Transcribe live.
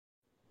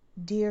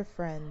Dear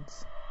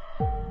friends,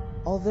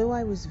 although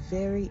I was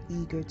very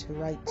eager to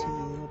write to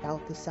you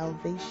about the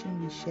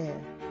salvation we share,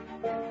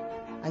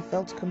 I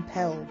felt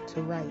compelled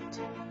to write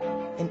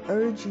and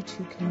urge you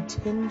to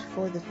contend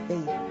for the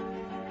faith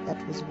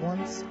that was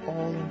once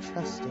all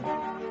entrusted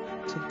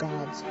to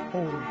God's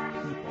holy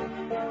people.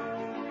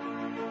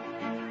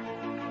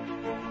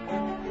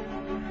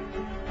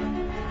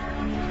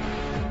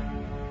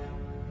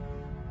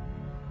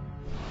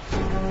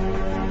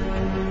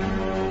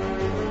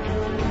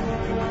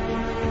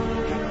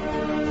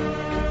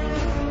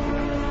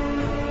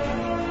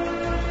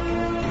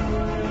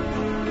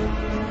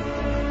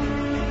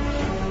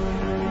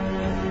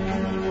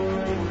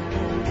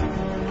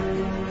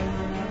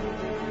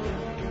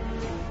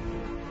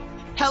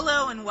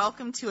 Hello and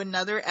welcome to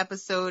another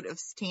episode of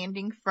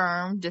Standing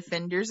Firm,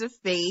 Defenders of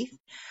Faith.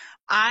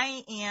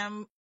 I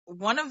am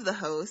one of the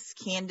hosts,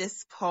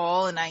 Candace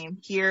Paul, and I am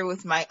here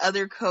with my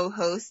other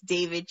co-hosts,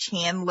 David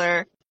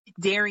Chandler,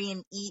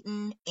 Darian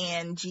Eaton,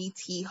 and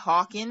GT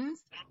Hawkins.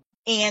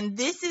 And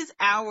this is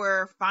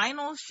our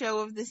final show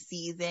of the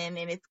season,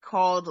 and it's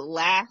called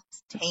Last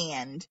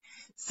Stand.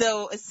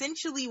 So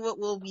essentially what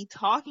we'll be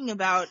talking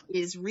about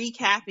is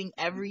recapping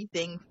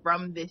everything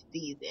from this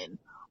season.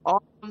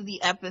 All of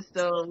the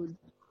episodes,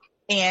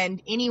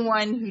 and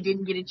anyone who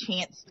didn't get a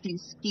chance to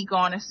speak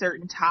on a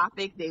certain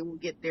topic, they will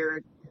get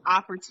their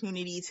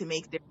opportunity to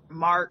make their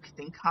remarks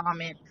and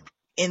comments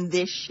in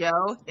this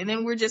show. And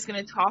then we're just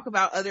going to talk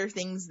about other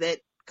things that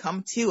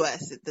come to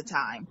us at the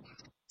time.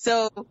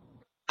 So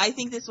I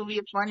think this will be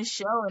a fun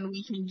show, and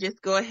we can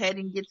just go ahead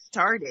and get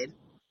started.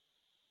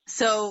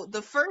 So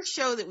the first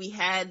show that we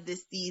had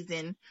this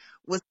season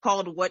was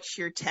called What's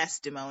Your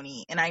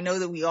Testimony? And I know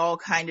that we all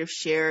kind of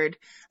shared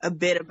a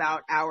bit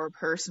about our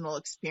personal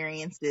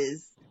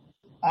experiences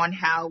on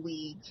how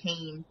we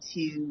came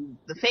to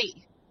the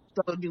faith.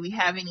 So do we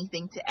have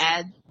anything to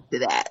add to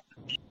that?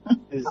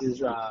 This is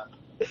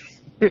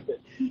this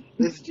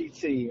is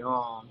GT.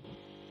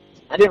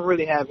 I didn't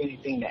really have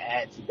anything to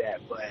add to that,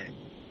 but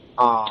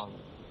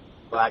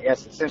I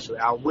guess essentially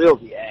I will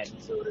be adding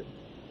to it.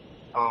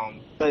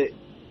 But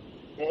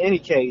in any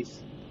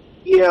case,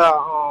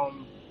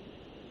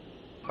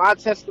 my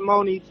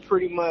testimony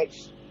pretty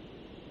much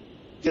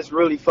just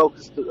really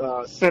focused,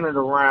 centered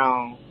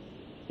around,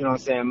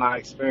 my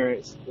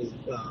experience is,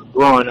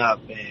 growing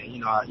up, and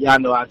y'all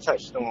know I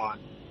touched on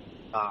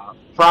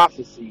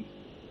prophecy,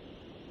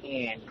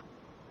 and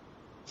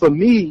for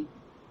me,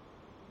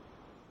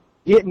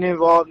 getting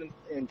involved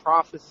in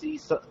prophecy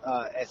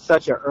at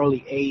such an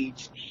early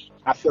age,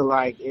 I feel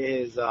like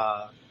it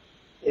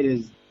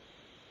is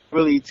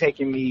really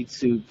taking me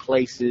to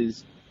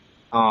places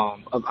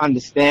of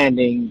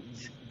understanding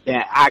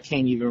that I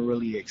can't even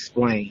really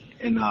explain.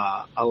 And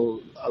a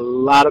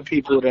lot of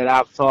people that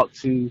I've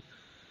talked to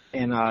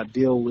and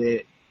deal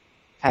with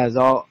have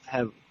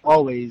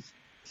always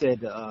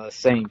said the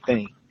same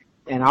thing.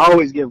 And I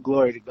always give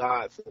glory to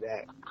God for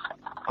that.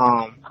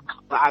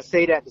 But I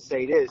say that to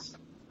say this.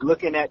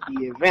 Looking at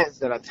the events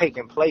that are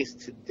taking place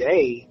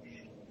today,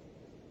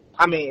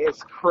 I mean,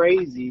 it's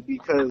crazy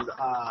because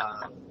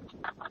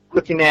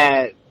looking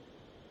at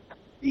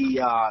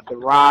the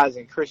rise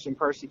in Christian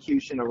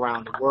persecution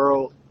around the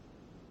world,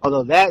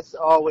 although that's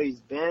always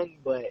been,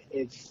 but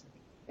is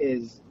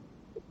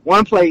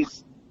one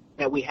place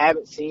that we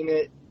haven't seen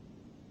it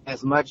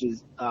as much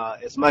as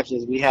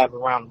we have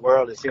around the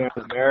world is here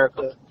in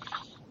America.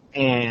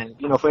 And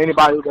for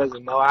anybody who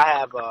doesn't know, I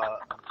have a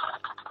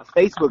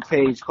Facebook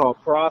page called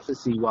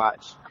Prophecy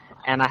Watch,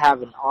 and I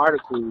have an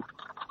article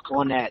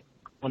on that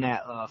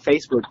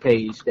Facebook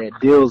page that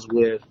deals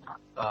with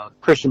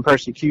Christian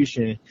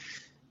persecution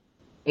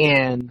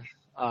in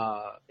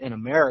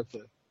America.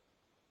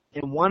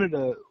 And one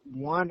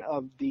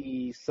of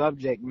the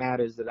subject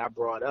matters that I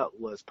brought up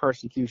was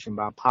persecution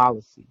by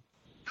policy.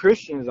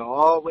 Christians are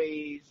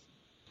always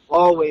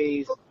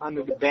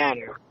under the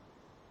banner,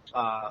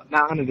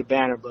 not under the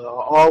banner, but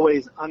are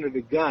always under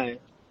the gun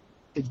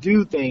to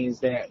do things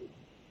that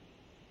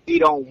we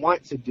don't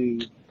want to do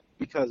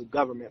because of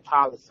government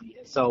policy.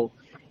 And so,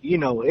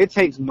 it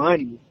takes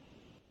money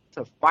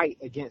to fight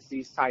against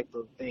these type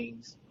of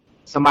things.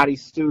 Somebody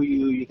sue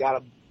you, you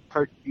gotta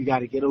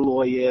get a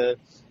lawyer,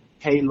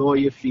 pay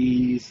lawyer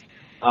fees,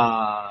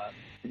 and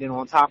then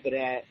on top of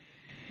that,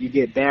 you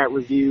get bad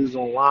reviews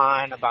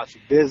online about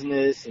your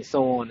business and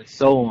so on and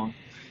so on.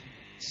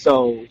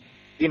 So,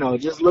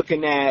 just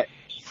looking at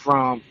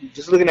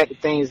the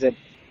things that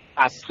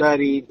I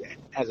studied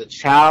as a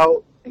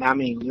child, and I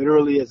mean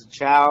literally as a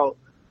child,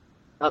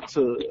 up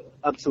to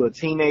a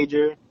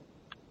teenager,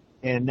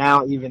 and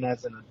now even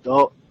as an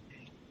adult,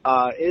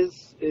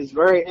 is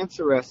very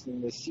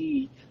interesting to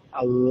see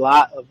a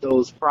lot of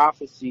those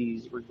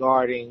prophecies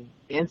regarding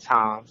end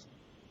times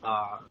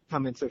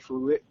come into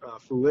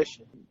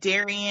fruition.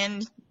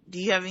 Darian, do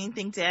you have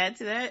anything to add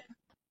to that?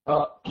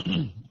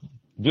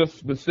 Just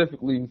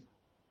specifically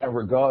in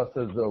regards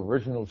to the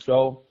original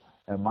show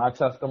and my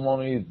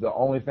testimony, the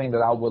only thing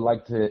that I would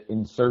like to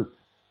insert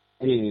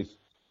is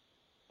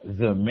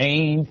the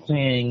main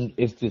thing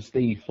is to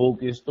stay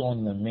focused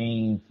on the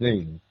main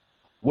thing.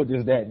 What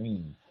does that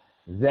mean?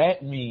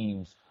 That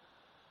means,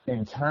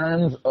 in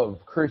terms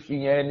of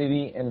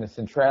Christianity and the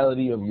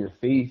centrality of your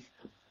faith,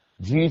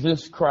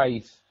 Jesus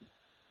Christ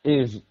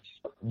is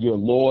your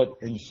Lord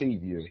and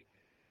Savior.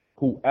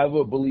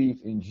 Whoever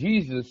believes in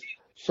Jesus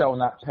shall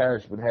not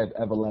perish but have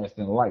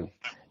everlasting life.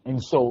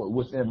 And so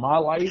within my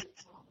life,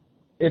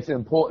 it's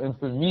important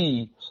for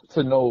me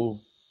to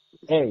know,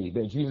 A,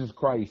 that Jesus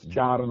Christ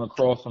died on the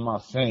cross for my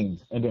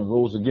sins and then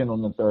rose again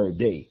on the third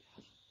day.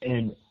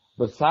 And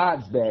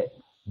besides that,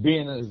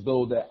 being as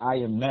though that I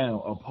am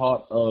now a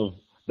part of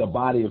the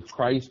body of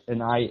Christ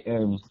and I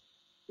am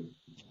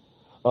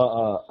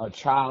a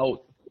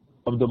child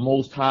of the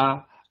Most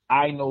High,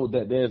 I know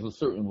that there's a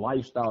certain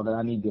lifestyle that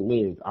I need to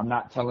live. I'm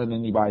not telling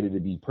anybody to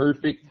be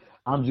perfect.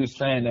 I'm just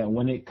saying that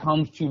when it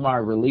comes to my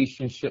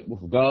relationship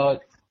with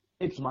God,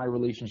 it's my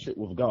relationship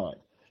with God,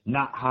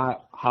 not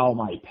how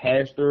my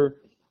pastor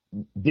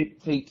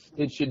dictates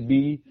it should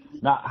be,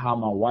 not how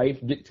my wife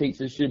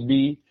dictates it should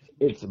be.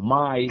 It's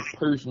my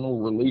personal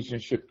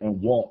relationship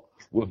and walk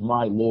with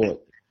my Lord.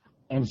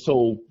 And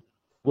so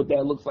what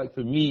that looks like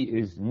for me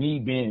is me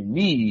being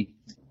me,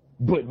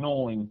 but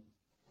knowing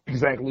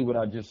exactly what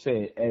I just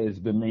said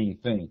as the main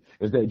thing,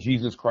 is that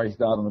Jesus Christ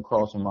died on the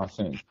cross for my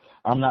sins.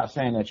 I'm not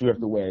saying that you have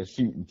to wear a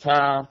suit and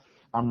tie.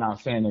 I'm not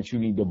saying that you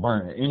need to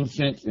burn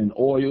incense and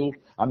oil.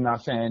 I'm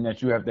not saying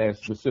that you have to have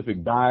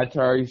specific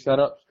dietary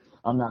setups.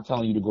 I'm not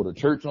telling you to go to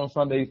church on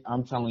Sundays.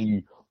 I'm telling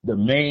you the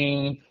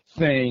main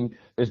thing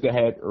is to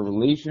have a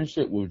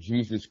relationship with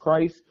Jesus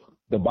Christ.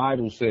 The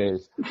Bible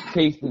says,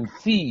 taste and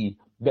see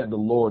that the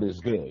Lord is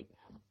good.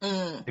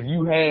 If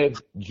you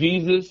have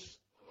Jesus,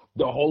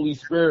 the Holy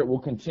Spirit will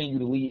continue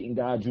to lead and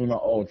guide you into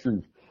all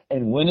truth.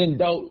 And when in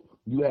doubt,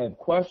 you have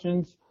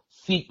questions,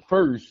 seek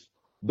first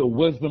the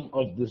wisdom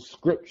of the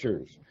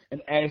scriptures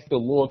and ask the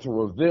Lord to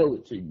reveal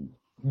it to you.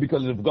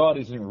 Because if God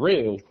isn't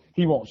real,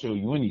 he won't show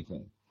you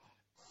anything.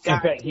 In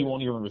fact, he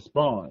won't even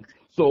respond.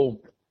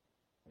 So,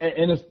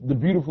 and it's, the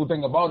beautiful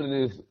thing about it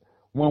is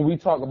when we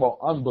talk about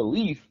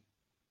unbelief,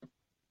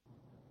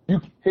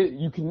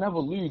 you can never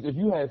lose. If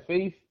you have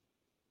faith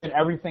and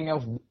everything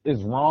else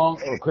is wrong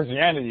or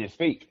Christianity is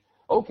fake,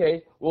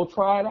 okay, well,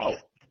 try it out.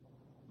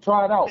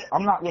 Try it out.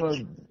 I'm not going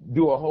to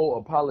do a whole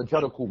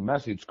apologetical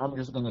message. I'm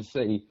just going to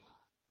say,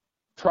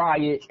 try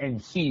it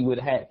and see what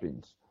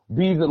happens.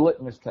 Be the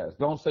litmus test.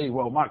 Don't say,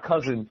 well, my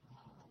cousin,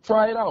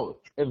 try it out.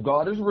 If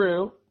God is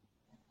real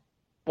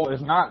or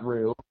it's not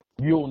real,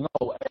 you'll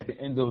know at the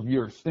end of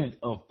your stint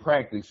of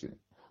practicing.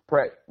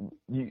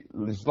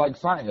 It's like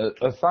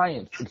a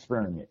science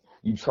experiment.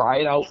 You try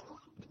it out,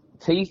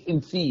 taste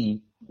and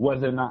see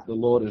whether or not the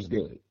Lord is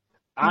good.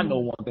 I know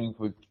one thing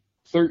for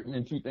certain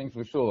and two things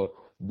for sure.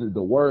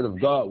 The word of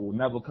God will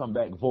never come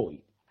back void.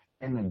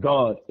 And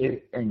God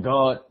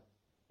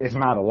is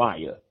not a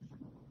liar.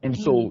 And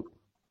so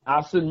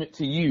I submit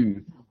to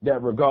you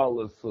that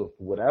regardless of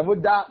whatever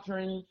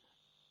doctrine,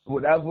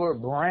 whatever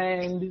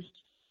brand,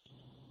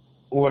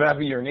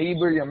 whatever your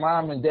neighbor, your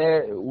mom and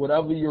dad,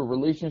 whatever your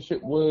relationship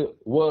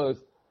was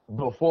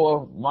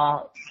before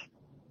my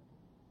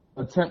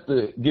attempt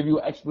to give you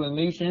an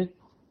explanation,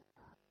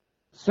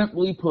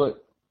 simply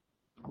put,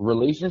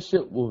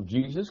 relationship with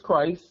Jesus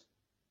Christ,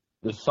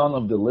 the Son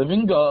of the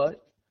living God,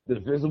 the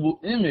visible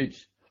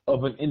image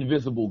of an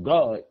invisible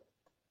God,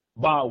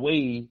 by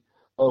way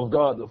of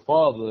God the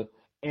Father,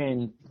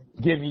 and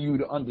giving you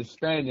the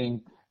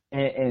understanding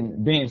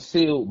and being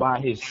sealed by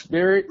his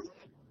Spirit.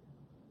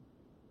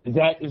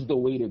 That is the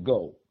way to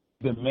go.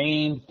 The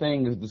main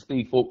thing is to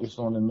stay focused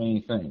on the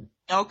main thing.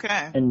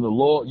 Okay. And the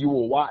Lord, you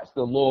will watch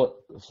the Lord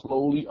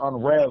slowly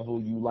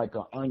unravel you like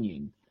an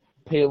onion,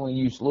 peeling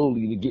you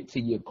slowly to get to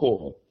your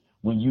core.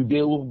 When you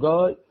deal with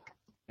God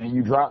and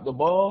you drop the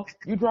ball,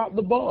 you drop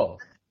the ball.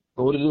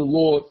 Go to the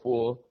Lord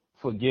for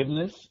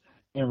forgiveness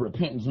and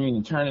repentance,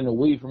 meaning turning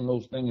away from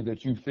those things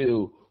that you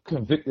feel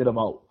convicted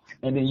about.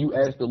 And then you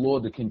ask the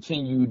Lord to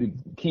continue to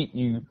keep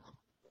you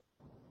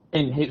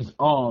in his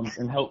arms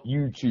and help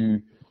you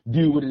to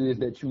do what it is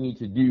that you need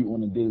to do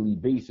on a daily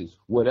basis.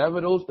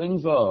 Whatever those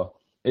things are,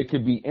 it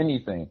could be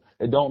anything.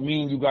 It don't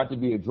mean you got to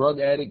be a drug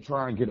addict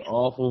trying to get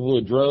off of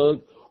a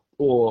drug,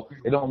 or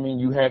it don't mean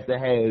you have to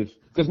have,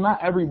 because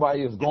not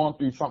everybody is going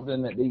through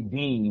something that they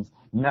deem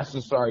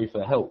necessary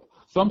for help.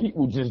 Some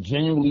people just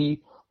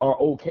genuinely are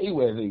okay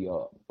where they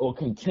are or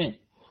content.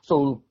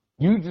 So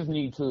you just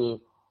need to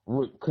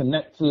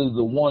connect to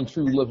the one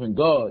true living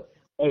God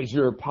as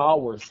your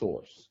power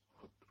source.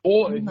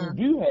 Or if you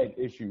do have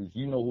issues,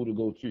 you know who to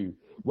go to.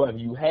 Whether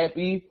you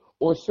happy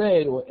or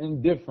sad or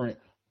indifferent,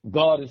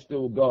 God is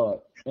still God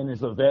and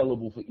is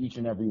available for each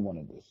and every one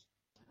of us.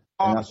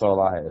 And that's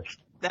all I have.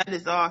 That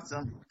is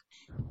awesome.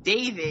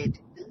 David,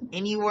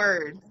 any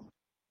words?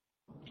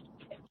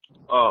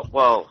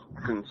 Well,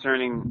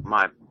 concerning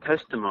my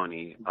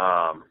testimony,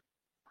 I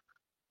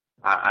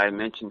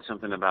mentioned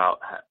something about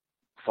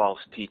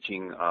false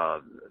teaching,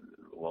 the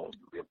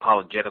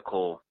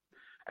apologetical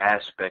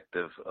aspect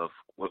of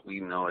what we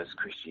know as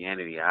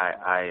Christianity.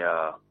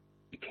 I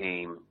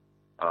became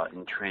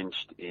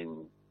entrenched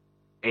in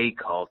a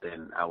cult,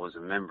 and I was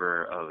a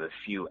member of a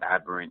few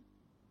aberrant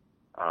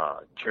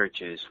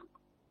churches,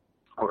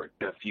 or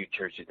a few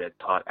churches that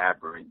taught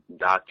aberrant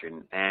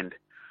doctrine, and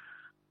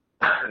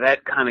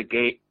that kind of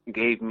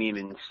gave me an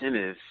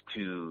incentive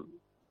to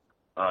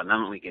not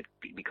only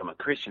become a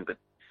Christian, but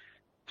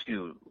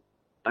to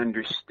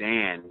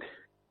understand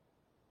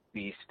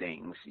these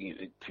things,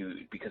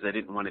 because I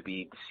didn't want to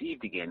be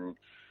deceived again.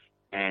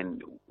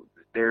 And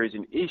there is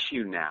an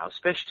issue now,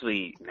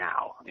 especially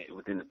now,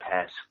 within the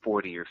past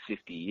 40 or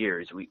 50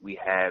 years, we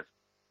have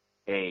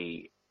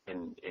an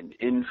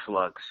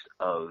influx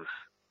of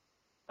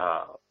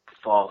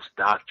false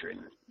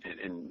doctrine,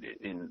 and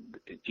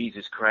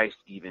Jesus Christ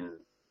even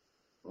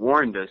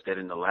warned us that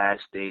in the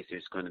last days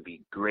there's going to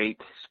be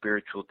great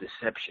spiritual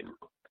deception.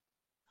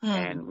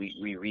 And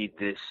we read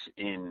this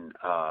in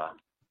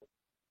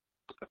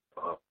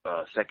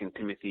 2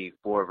 Timothy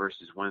 4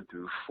 verses 1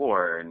 through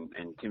 4, and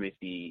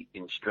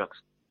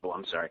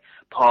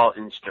Paul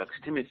instructs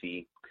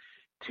Timothy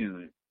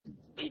to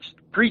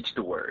preach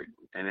the word,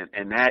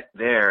 and that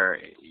there,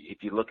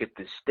 if you look at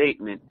the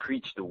statement,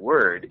 preach the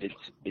word,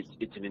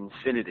 it's an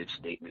infinitive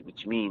statement,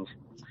 which means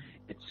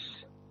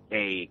it's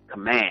a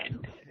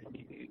command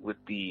with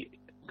the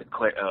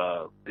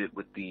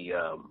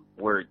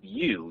word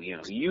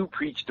you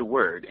preach the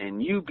word,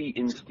 and you be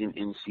instant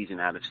in season,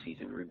 out of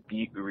season,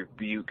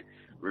 rebuke,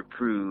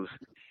 reprove,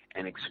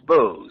 and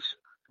expose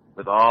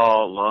with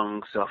all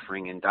long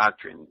suffering and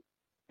doctrine.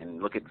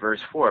 And look at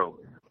verse 4.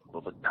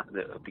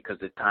 Because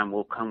the time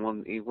will come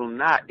when they will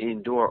not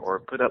endure or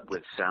put up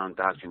with sound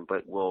doctrine,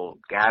 but will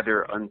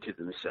gather unto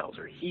themselves,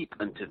 or heap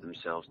unto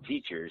themselves,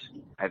 teachers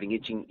having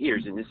itching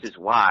ears. And this is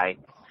why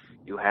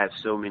you have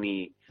so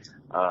many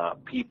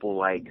people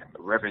like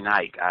Reverend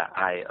Ike.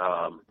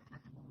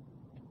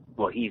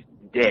 Well, he's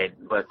dead,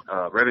 but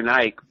Reverend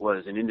Ike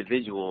was an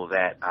individual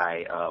that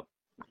I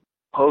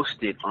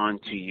posted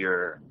onto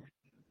your,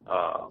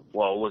 well,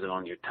 it wasn't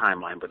on your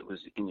timeline, but it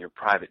was in your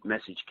private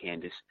message,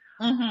 Candace.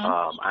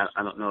 I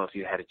don't know if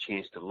you had a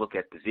chance to look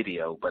at the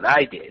video, but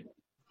I did,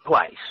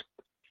 twice.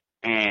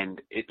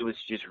 And it was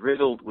just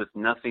riddled with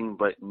nothing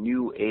but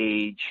New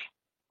Age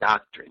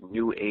doctrine,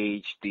 New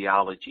Age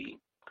theology,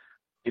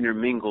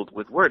 intermingled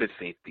with Word of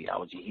Faith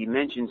theology. He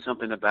mentioned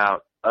something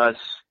about us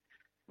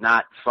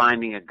not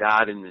finding a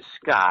God in the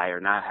sky, or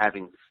not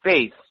having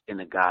faith in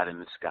a God in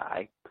the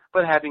sky,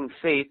 but having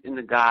faith in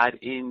the God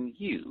in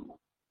you.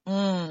 So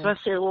I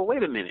said, well,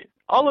 wait a minute.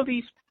 All of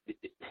these,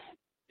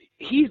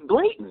 he's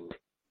blatant.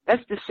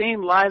 That's the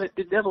same lie that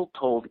the devil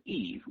told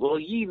Eve. Well,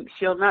 ye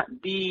shall not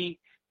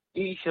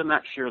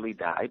surely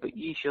die, but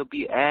ye shall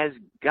be as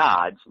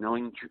gods,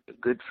 knowing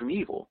good from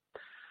evil.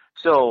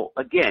 So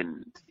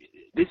again,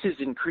 this is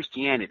in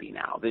Christianity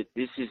now.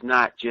 This is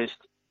not just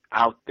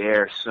out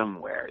there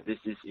somewhere. This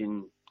is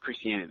in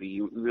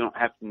Christianity. We don't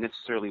have to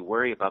necessarily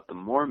worry about the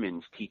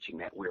Mormons teaching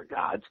that we're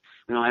gods.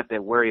 We don't have to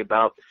worry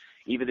about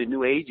even the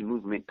New Age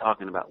movement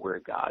talking about we're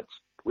gods.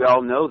 We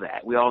all know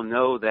that. We all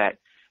know that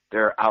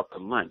they're out to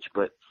lunch.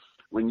 But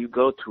when you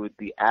go to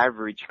the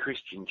average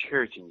Christian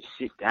church and you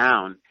sit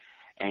down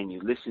and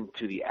you listen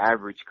to the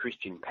average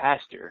Christian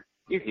pastor,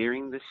 you're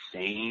hearing the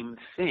same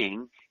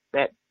thing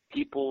that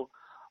people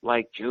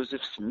like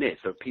Joseph Smith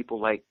or people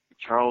like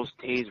Charles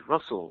Taze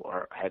Russell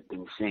have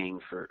been saying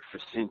for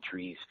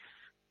centuries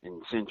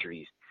and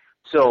centuries.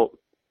 So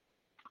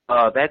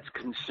that's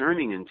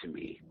concerning unto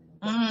me,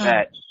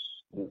 that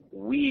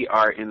we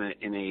are in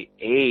a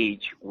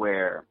age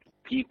where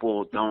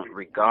people don't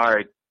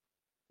regard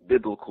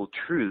biblical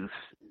truth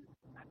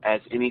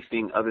as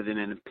anything other than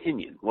an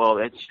opinion. Well,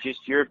 that's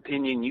just your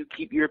opinion. You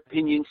keep your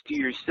opinions to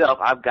yourself.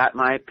 I've got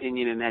my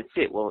opinion and that's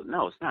it. Well,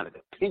 no, it's not an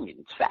opinion.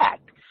 It's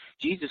fact.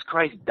 Jesus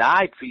Christ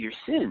died for your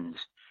sins,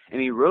 and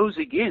he rose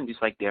again,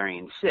 just like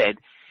Darian said,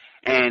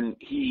 and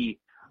he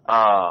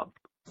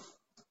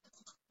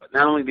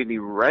not only did he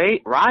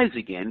rise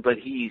again, but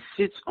he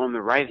sits on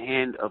the right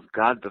hand of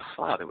God the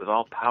Father with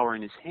all power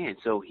in his hand.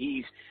 So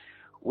he's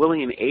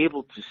willing and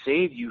able to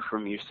save you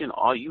from your sin.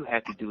 All you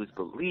have to do is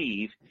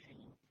believe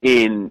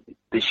in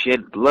the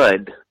shed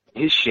blood,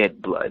 his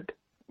shed blood.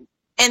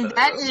 And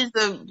that is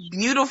a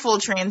beautiful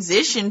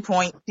transition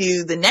point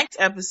to the next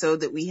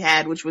episode that we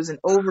had, which was an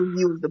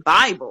overview of the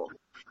Bible.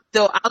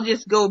 So I'll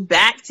just go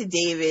back to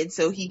David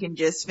so he can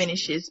just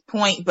finish his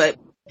point. But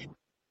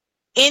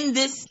in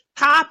this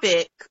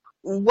topic,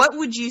 what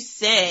would you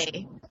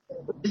say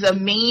is a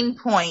main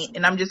point,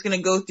 and I'm just going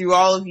to go through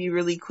all of you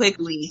really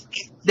quickly,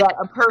 that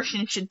a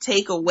person should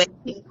take away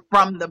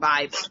from the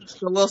Bible?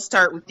 So we'll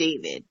start with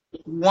David.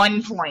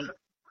 One point,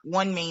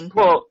 one main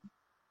point.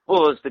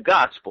 Well, it's the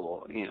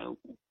gospel.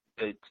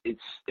 It's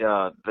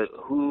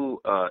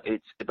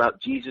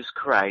about Jesus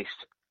Christ.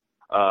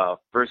 1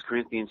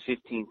 Corinthians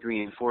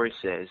 15:3 and 4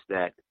 says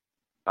that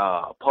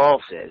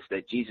Paul says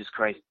that Jesus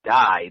Christ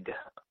died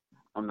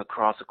on the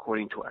cross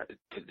according to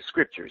the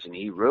scriptures, and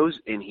he rose,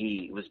 and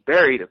he was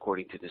buried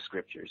according to the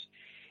scriptures,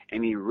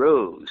 and he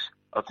rose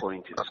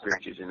according to the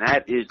scriptures, and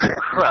that is the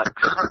crux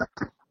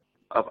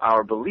of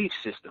our belief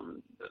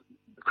system,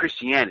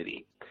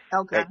 Christianity.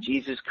 Okay. That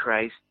Jesus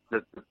Christ,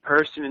 the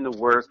person and the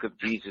work of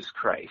Jesus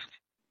Christ,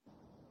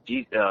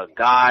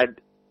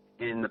 God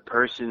in the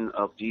person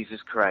of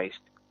Jesus Christ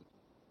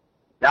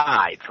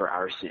died for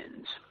our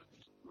sins.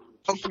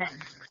 Okay.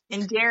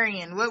 And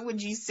Darian, what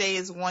would you say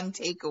is one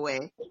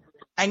takeaway?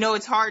 I know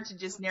it's hard to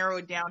just narrow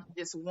it down to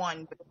just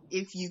one, but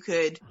if you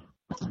could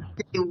say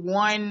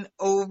one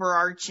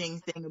overarching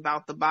thing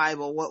about the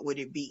Bible, what would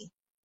it be?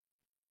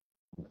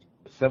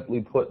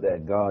 Simply put,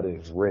 that God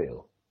is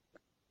real.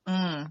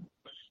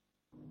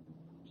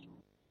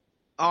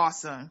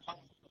 Awesome.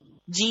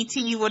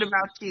 GT, what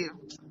about you?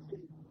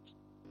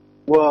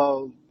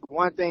 Well,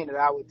 one thing that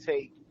I would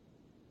take,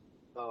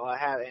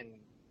 have and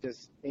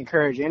just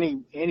encourage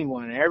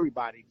anyone and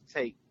everybody to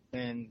take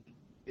when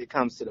it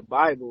comes to the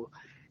Bible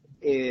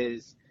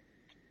is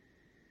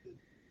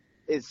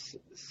it's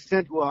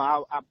simple.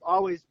 Well, I've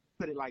always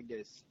put it like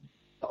this: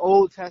 the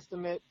Old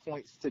Testament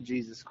points to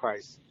Jesus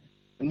Christ.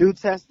 The New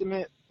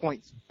Testament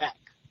points back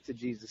to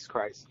Jesus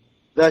Christ.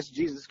 Thus,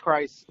 Jesus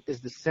Christ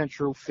is the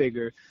central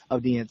figure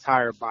of the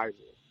entire Bible.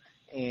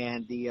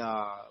 And the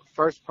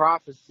first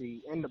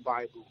prophecy in the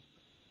Bible,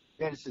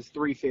 Genesis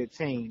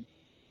 3:15,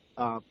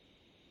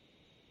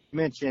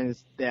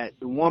 mentions that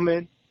the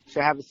woman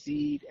shall have a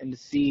seed, and the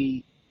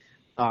seed,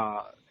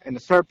 and the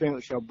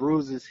serpent shall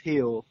bruise his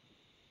heel,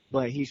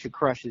 but he should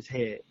crush his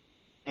head.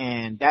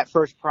 And that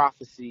first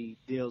prophecy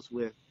deals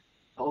with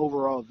the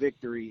overall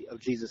victory of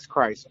Jesus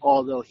Christ,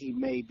 although he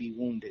may be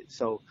wounded.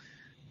 So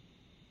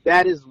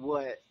that is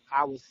what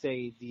I would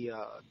say the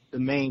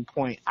main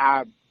point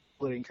I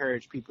would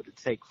encourage people to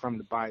take from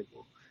the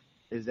Bible,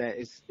 is that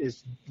it's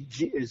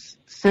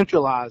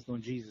centralized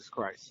on Jesus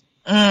Christ.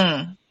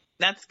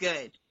 That's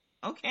good.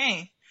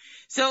 Okay.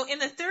 So in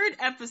the third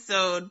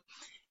episode,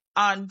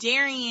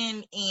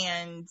 Darian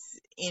and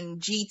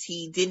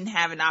GT didn't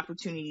have an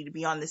opportunity to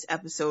be on this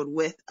episode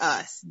with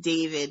us,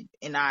 David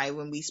and I,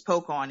 when we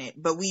spoke on it,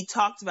 but we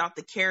talked about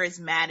the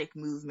charismatic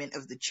movement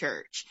of the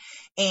church.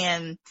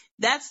 And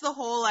that's the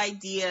whole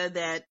idea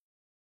that,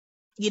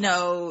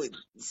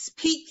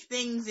 speak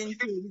things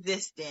into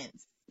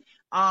existence.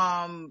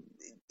 How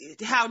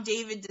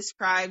David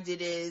described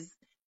it is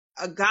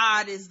a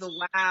God is the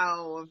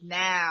wow of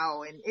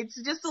now. And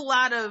it's just a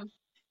lot of,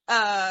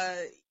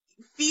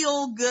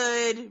 feel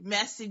good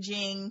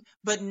messaging,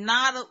 but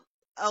not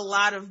a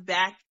lot of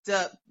backed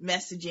up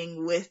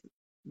messaging with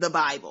the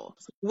Bible.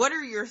 What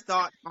are your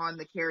thoughts on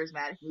the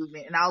charismatic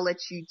movement? And I'll let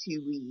you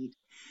two lead.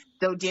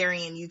 So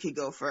Darian, you could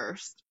go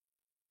first.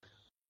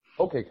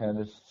 Okay,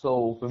 Candace.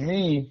 So for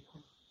me,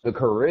 the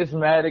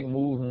charismatic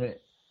movement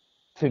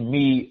to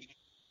me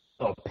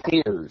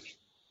appears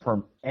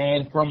from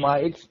my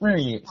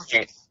experience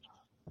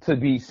to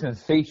be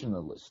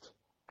sensationalist.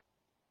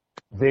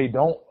 They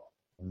don't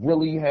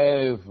really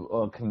have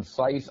a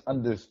concise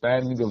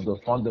understanding of the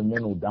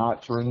fundamental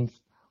doctrines,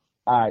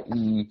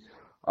 i.e.,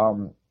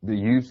 the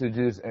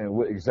usages and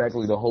what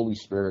exactly the Holy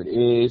Spirit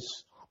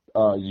is,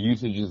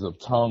 usages of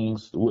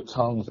tongues, what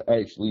tongues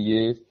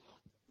actually is.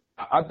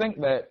 I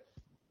think that,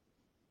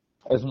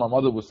 as my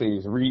mother would say,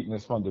 is reading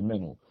is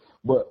fundamental.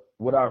 But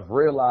what I've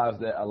realized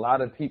that a lot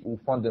of people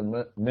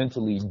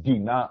fundamentally do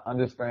not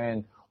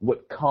understand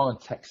what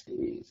context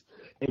is.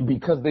 And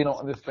because they don't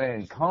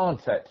understand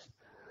context,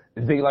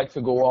 they like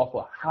to go off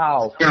of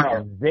how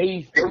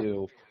they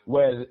feel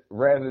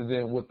rather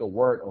than what the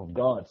Word of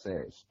God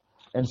says.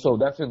 And so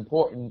that's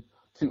important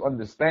to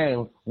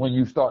understand when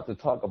you start to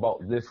talk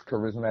about this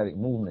charismatic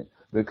movement.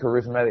 The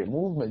charismatic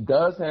movement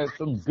does have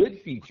some good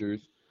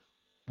features,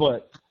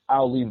 but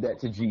I'll leave that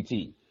to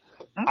GT.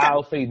 Okay.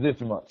 I'll say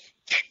this much.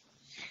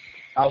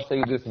 I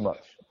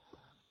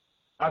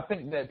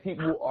think that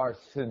people are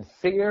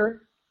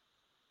sincere,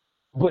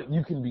 but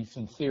you can be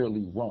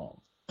sincerely wrong.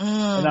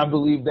 And I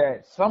believe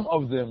that some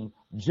of them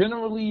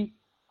generally,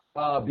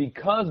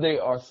 because they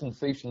are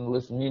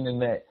sensationalists, meaning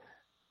that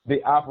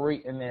they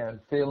operate in their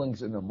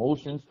feelings and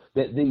emotions,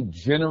 that they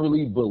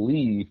generally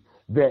believe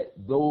that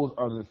those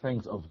are the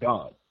things of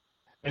God.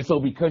 And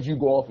so because you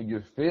go off of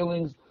your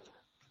feelings,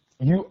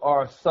 you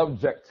are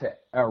subject to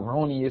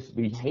erroneous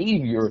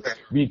behavior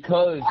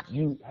because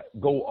you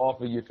go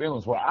off of your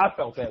feelings. Well, I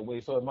felt that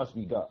way, so it must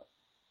be God.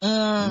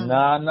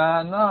 Nah,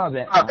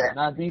 that might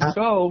not be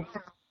so.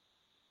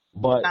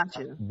 But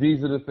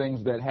these are the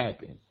things that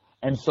happen.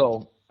 And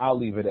so I'll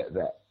leave it at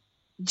that.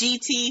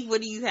 GT,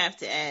 what do you have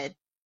to add?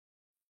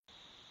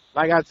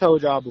 Like I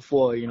told y'all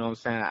before, you know what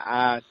I'm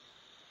saying,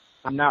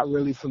 I'm not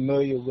really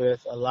familiar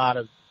with a lot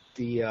of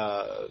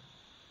the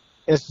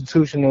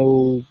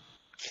institutional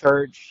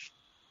church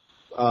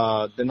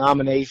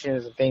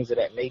denominations and things of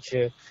that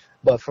nature.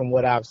 But from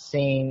what I've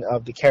seen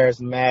of the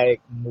charismatic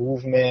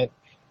movement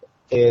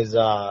is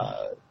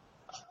sort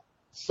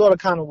of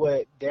kind of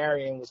what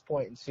Darian was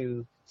pointing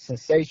to,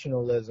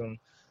 sensationalism,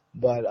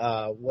 but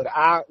what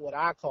I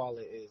call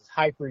it is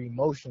hyper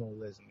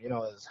emotionalism.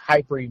 It's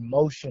hyper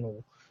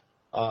emotional.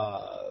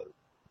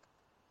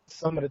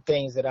 Some of the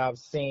things that I've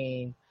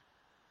seen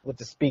with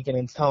the speaking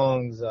in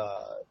tongues,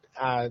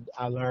 I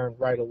learned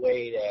right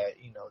away that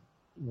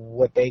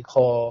what they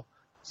call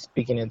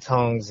speaking in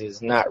tongues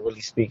is not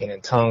really speaking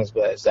in tongues,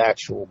 but it's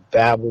actual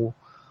babble.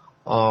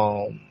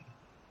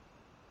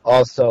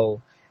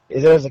 Also,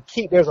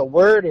 there's a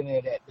word in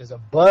there there's a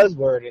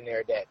buzzword in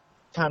there that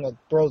kind of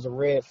throws a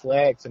red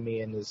flag to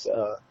me in this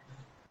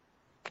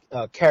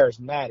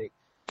charismatic,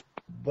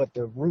 but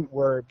the root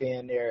word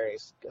being there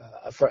is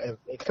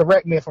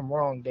correct me if I'm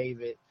wrong,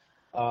 David,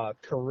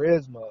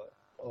 charisma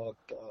or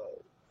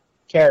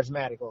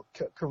charismatic or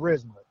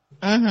charisma.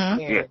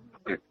 Mm-hmm.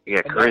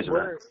 Yeah,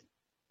 charisma.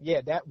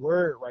 That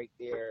word right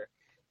there,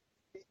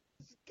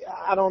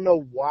 I don't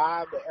know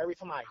why, but every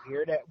time I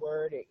hear that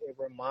word, it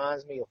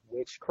reminds me of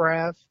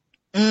witchcraft.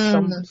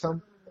 Mm-hmm.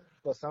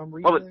 For some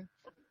reason.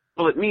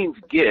 Well, it means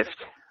gift.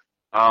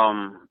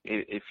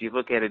 If you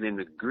look at it in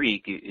the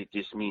Greek, it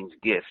just means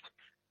gift.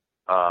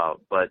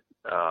 But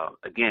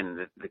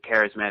again, the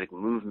charismatic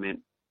movement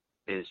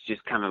is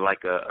just kind of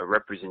like a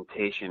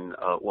representation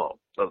of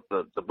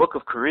the book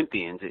of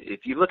Corinthians.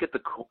 If you look at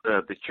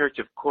the church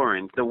of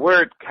Corinth, the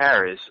word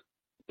charis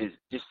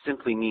just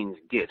simply means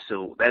gift.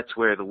 So that's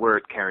where the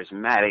word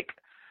charismatic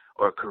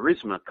or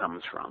charisma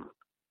comes from.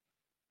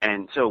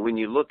 And so when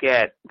you look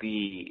at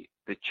the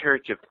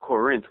church of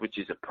Corinth, which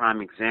is a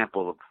prime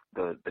example of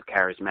the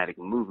charismatic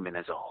movement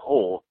as a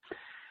whole,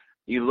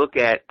 you look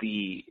at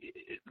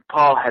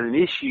Paul had an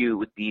issue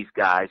with these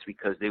guys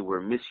because they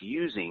were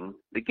misusing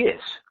the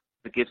gifts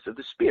of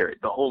the Spirit,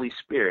 the Holy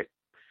Spirit.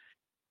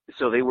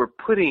 So they were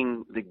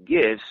putting the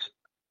gifts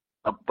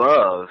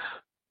above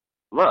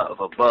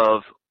love,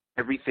 above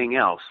everything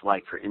else,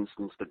 like, for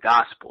instance, the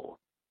gospel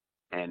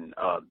and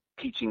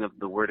teaching of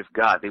the Word of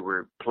God. They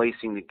were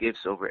placing the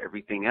gifts over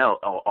everything else,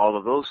 all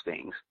of those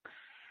things.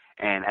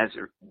 And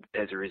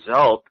as a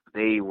result,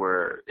 they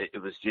were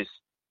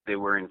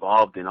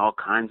involved in all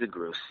kinds of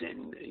gross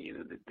sin.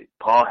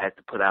 Paul had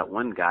to put out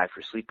one guy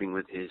for sleeping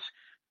with his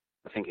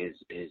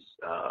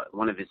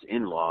one of his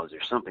in-laws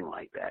or something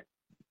like that.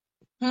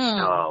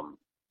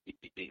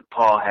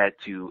 Paul had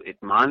to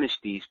admonish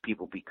these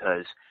people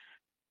because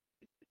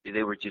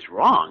they were just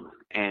wrong,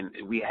 and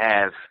we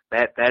have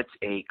that's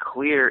a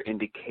clear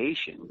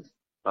indication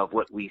of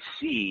what we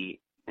see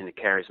in the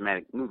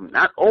charismatic movement.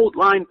 Not old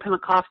line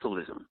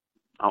Pentecostalism.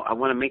 I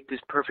want to make this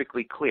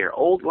perfectly clear.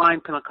 Old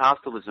line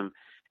Pentecostalism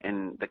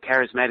and the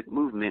charismatic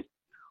movement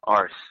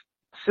are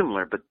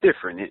similar but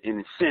different in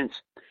the sense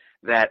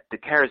that the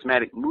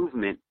charismatic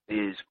movement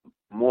is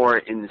more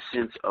in the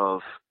sense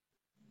of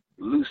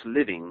loose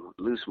living,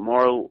 loose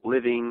moral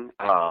living.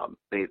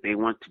 They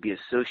want to be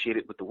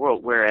associated with the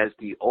world, whereas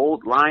the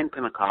old line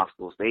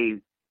Pentecostals, they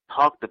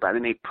talked about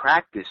and they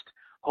practiced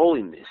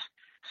holiness,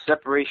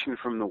 separation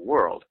from the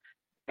world.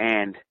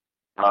 And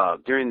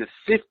during the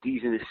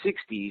 50s and the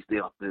 60s,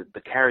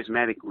 the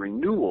charismatic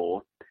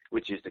renewal,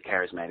 which is the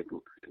charismatic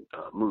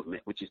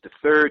movement, which is the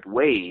third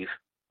wave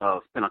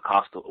of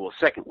Pentecostal, or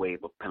second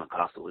wave of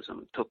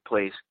Pentecostalism, took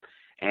place.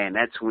 And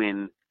that's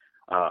when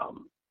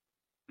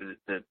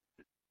the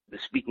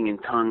speaking in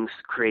tongues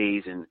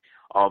craze and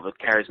all the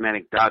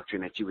charismatic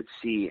doctrine that you would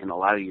see in a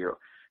lot of your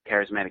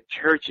charismatic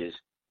churches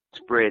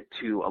spread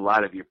to a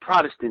lot of your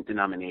Protestant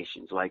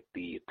denominations, like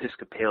the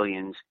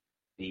Episcopalians,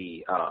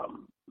 the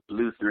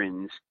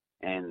Lutherans,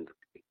 and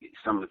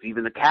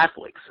even the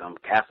Catholics. Some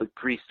Catholic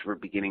priests were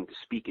beginning to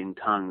speak in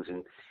tongues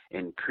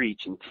and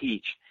preach and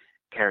teach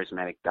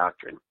charismatic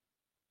doctrine.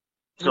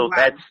 So Wow.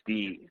 that's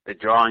the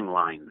drawing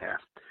line there.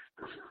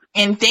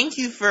 And thank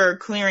you for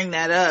clearing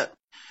that up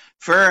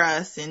for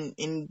us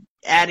and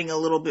adding a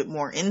little bit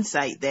more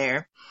insight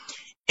there.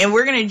 And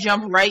we're going to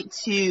jump right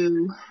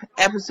to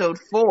episode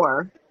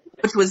 4,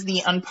 which was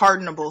the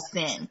unpardonable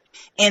sin.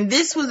 And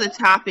this was a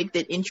topic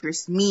that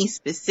interests me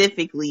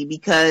specifically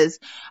because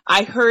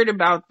I heard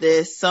about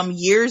this some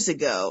years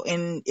ago,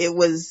 and it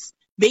was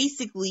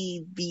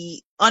basically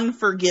the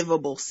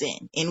unforgivable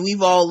sin. And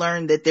we've all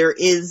learned that there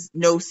is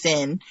no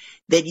sin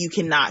that you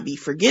cannot be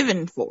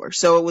forgiven for.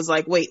 So it was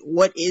like, wait,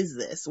 what is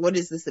this? What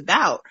is this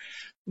about?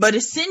 But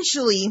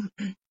essentially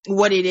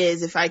what it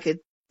is, if I could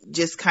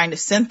just kind of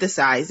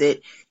synthesize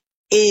it,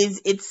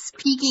 is it's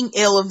speaking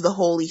ill of the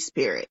Holy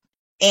Spirit.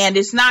 And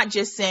it's not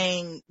just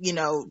saying,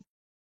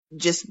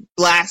 just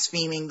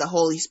blaspheming the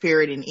Holy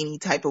Spirit in any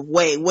type of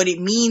way. What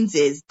it means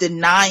is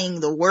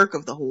denying the work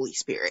of the Holy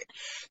Spirit.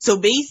 So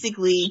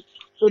basically,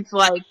 it's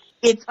like,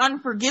 it's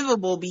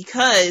unforgivable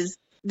because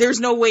there's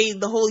no way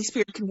the Holy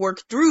Spirit can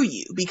work through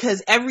you,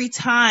 because every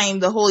time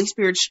the Holy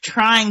Spirit's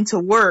trying to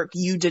work,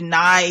 you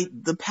deny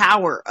the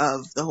power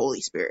of the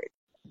Holy Spirit.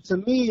 To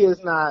me,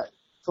 it's not,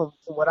 from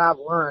what I've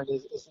learned,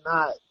 it's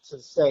not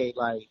to say,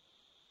 like,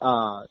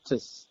 to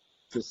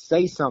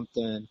say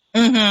something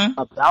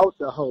about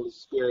the Holy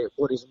Spirit,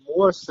 but it's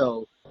more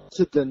so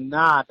to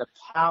deny the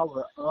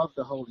power of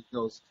the Holy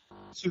Ghost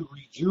to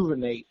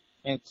rejuvenate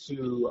and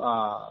to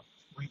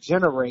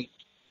regenerate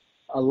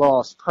a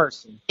lost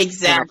person.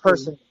 Exactly.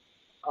 And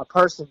a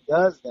person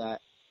does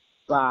that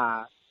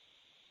by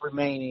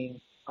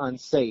remaining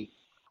unsaved.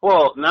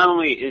 Well, not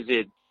only is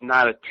it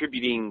not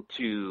attributing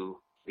to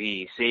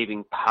the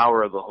saving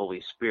power of the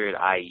Holy Spirit,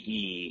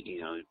 i.e.,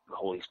 the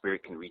Holy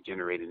Spirit can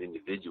regenerate an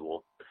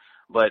individual,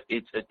 but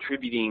it's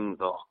attributing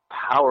the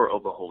power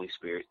of the Holy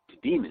Spirit to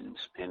demons.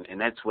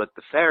 And that's what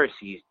the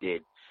Pharisees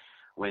did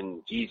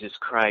when Jesus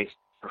Christ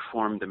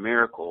performed a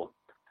miracle,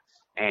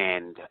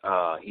 and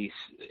I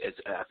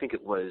think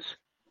it was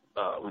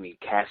when he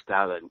cast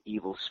out an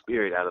evil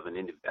spirit out of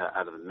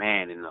a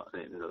man, and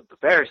the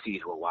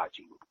Pharisees were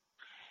watching,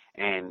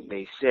 and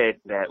they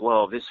said that,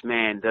 well, this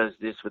man does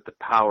this with the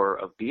power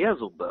of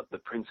Beelzebub, the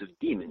prince of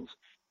demons,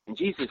 and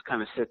Jesus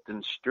kind of set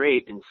them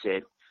straight and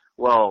said,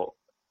 well,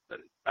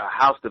 a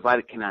house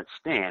divided cannot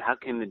stand. How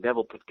can the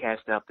devil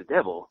cast out the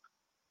devil?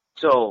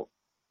 So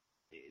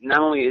not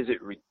only is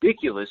it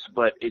ridiculous,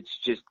 but it's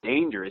just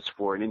dangerous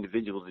for an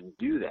individual to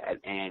do that.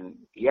 And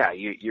yeah,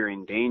 you're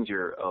in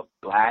danger of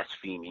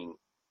blaspheming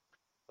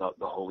the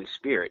Holy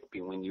Spirit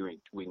when you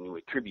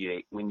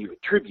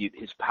attribute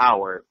his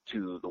power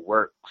to the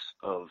works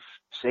of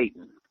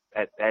Satan.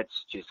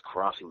 That's just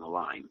crossing the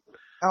line.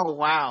 Oh,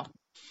 wow.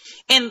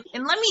 And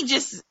let me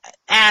just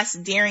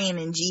ask Darian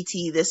and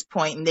GT this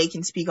point, and they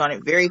can speak on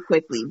it very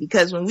quickly,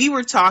 because when we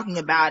were talking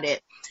about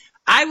it,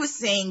 I was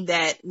saying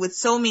that with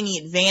so many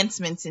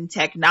advancements in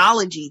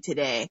technology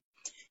today,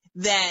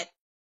 that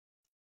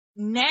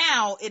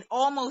now it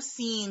almost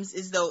seems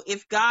as though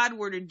if God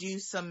were to do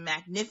some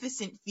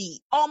magnificent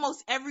feat,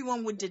 almost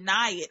everyone would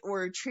deny it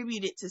or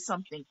attribute it to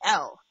something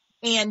else.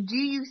 And do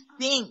you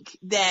think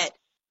that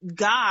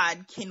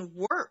God can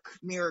work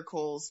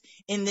miracles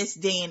in this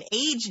day and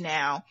age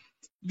now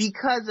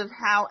because of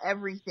how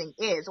everything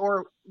is?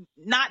 Or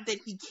not that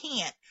he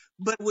can't,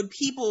 but would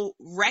people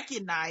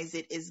recognize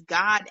it as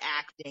God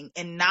acting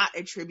and not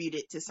attribute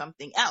it to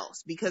something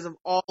else because of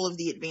all of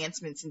the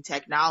advancements in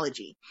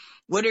technology?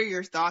 What are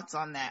your thoughts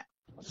on that?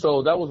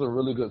 So that was a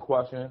really good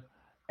question.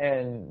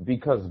 And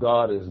because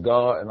God is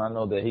God, and I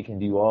know that he can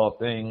do all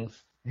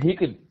things, he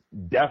could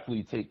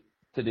definitely take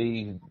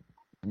today's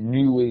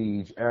new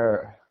age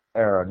era.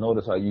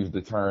 Notice I use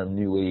the term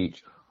new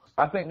age.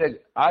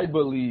 I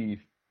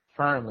believe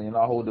firmly, and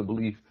I hold the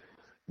belief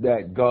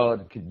that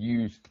God could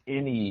use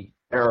any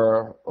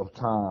era of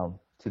time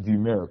to do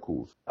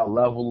miracles. A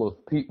level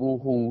of people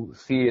who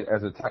see it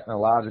as a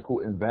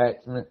technological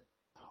advancement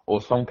or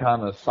some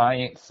kind of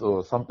science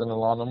or something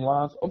along them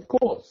lines, of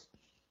course.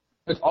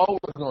 It's always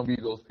going to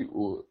be those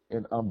people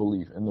in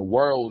unbelief. And the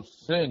world's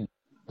sin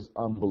is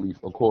unbelief,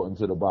 according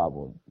to the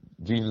Bible.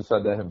 Jesus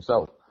said that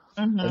himself.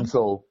 Mm-hmm. And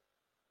so,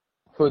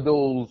 for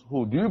those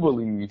who do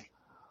believe,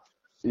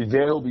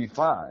 they'll be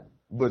fine.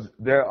 But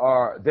the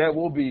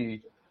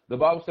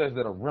Bible says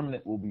that a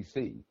remnant will be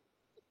saved.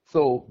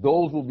 So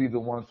those will be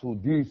the ones who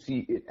do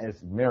see it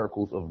as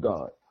miracles of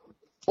God.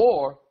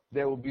 Or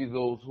there will be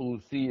those who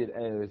see it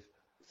as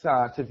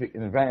scientific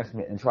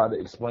advancement and try to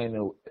explain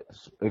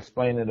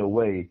it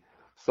away,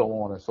 so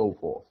on and so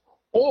forth.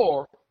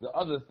 Or the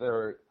other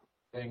third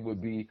thing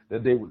would be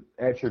that they would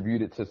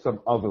attribute it to some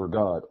other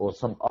God or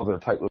some other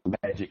type of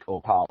magic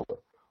or power,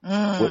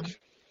 which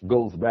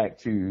goes back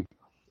to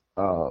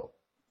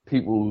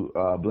people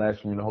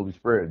blaspheming the Holy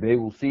Spirit. They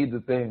will see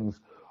the things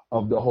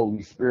of the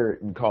Holy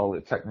Spirit and call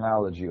it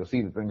technology, or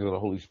see the things of the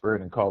Holy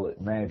Spirit and call it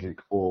magic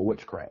or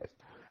witchcraft.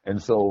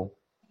 And so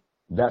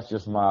that's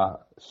just my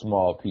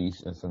small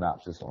piece and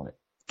synopsis on it.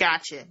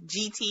 Gotcha.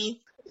 GT?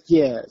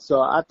 Yeah,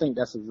 so I think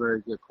that's a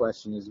very good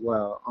question as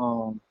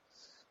well.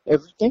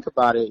 If you think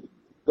about it,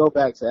 go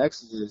back to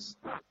Exodus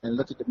and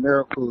look at the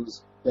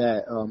miracles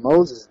that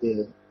Moses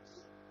did.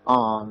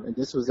 And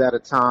this was at a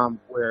time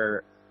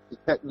where the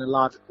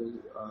technological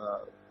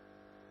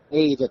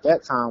age at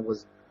that time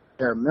was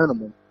very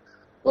minimal.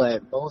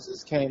 But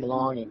Moses came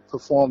along and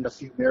performed a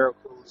few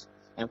miracles,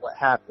 and what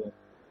happened?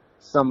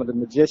 Some of the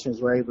magicians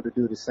were able to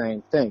do the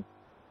same thing.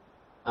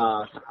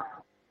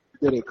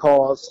 Did it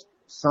cause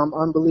some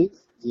unbelief?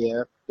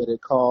 Yeah. Did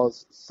it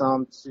cause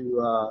some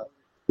to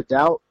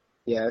doubt?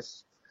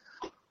 Yes.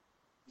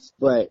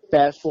 But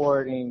fast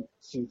forwarding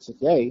to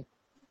today,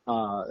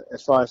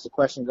 as far as the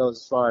question goes,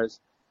 as far as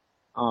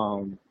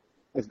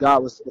if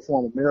God was to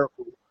perform a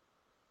miracle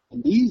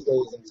in these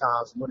days and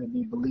times, would it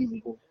be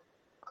believable?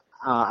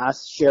 I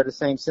share the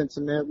same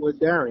sentiment with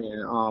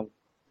Darian.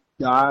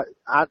 God,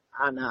 I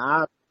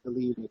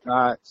believe that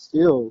God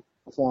still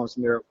performs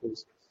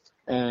miracles,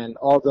 and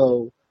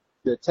although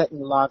the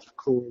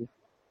technological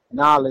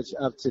knowledge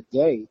of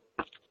today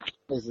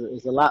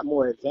is a lot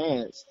more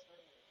advanced,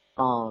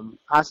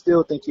 I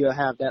still think you'll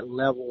have that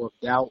level of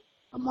doubt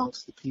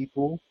amongst the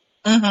people.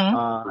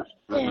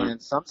 Mm-hmm.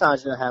 And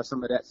sometimes you'll have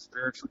some of that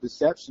spiritual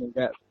deception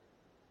that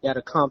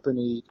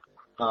accompanied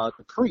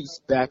the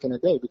priests back in the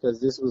day, because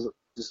this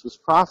was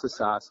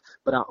prophesied.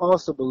 But I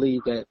also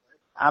believe that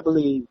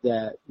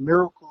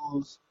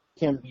miracles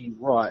can be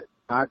wrought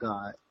by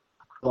God,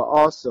 but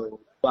also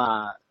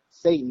by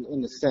Satan,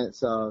 in the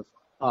sense of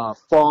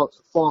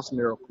false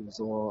miracles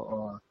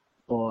or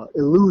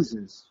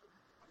illusions,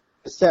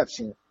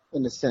 deception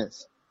in a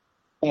sense.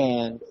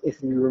 And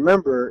if you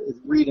remember, if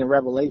you read in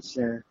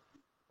Revelation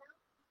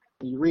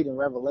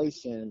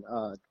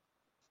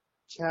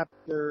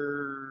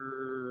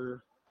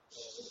chapter,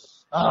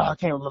 I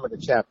can't remember the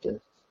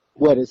chapter,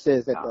 what it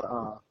says that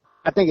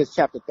I think it's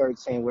chapter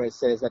 13, where it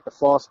says that the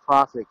false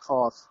prophet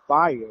caused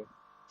fire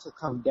to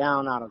come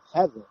down out of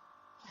heaven.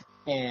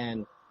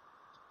 And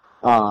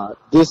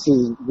this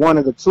is one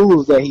of the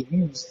tools that he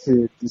used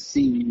to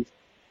deceive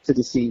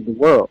the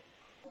world.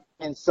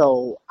 And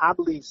so I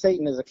believe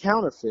Satan is a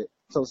counterfeit.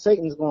 So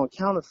Satan's going to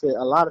counterfeit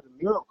a lot of the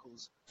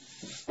miracles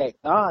that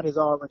God has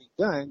already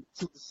done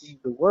to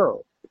deceive the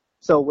world.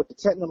 So with the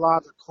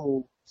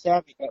technological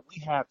savvy that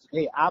we have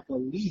today, I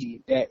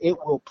believe that it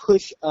will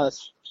push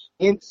us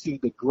into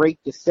the great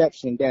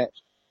deception that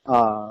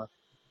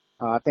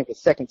I think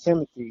it's 2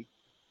 Timothy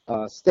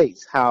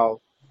states,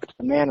 how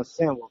the man of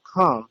sin will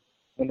come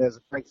when there's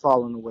a great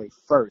falling away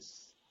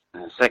first.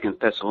 Second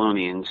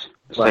Thessalonians,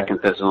 Right. 2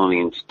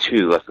 Thessalonians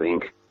 2, I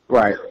think.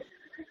 Right.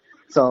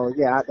 So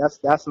yeah,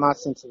 that's my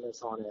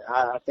sentiments on it.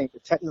 I think the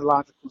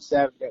technological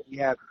savvy that we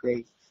have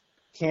today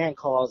can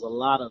cause a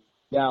lot of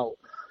doubt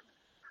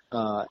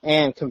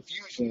and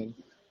confusion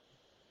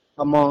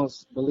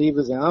amongst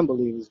believers and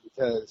unbelievers,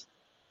 because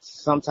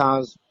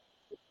sometimes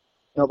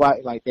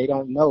nobody, like, they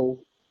don't know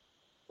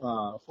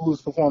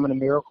who's performing a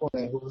miracle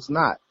and who's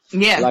not.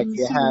 Yeah. Like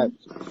you have,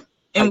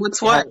 And like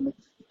what's you what?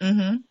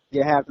 have,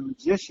 you have the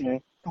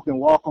magician who can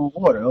walk on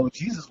water. Oh,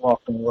 Jesus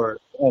walked on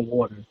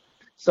water.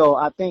 So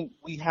I think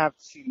we have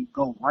to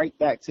go right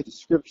back to the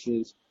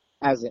scriptures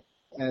as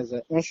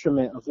an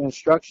instrument of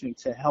instruction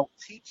to help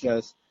teach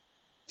us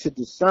to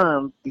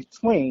discern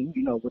between,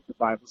 what the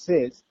Bible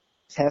says,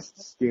 test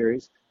the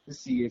spirits to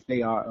see if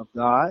they are of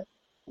God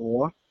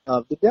or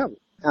of the devil.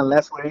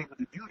 Unless we're able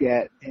to do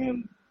that,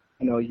 then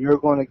you're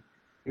going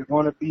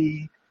to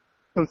be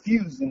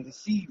confused and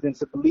deceived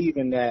into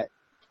believing that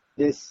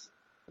this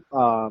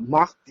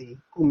Mahdi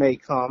who may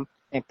come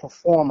and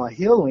perform a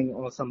healing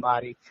on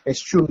somebody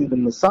is truly the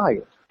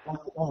Messiah.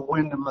 Or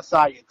when the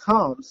Messiah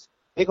comes,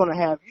 they're going to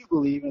have you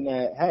believing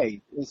that,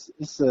 hey, this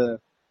is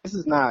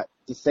not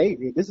the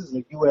Savior. This is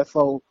a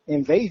UFO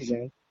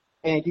invasion,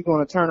 and you're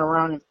going to turn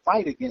around and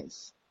fight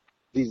against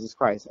Jesus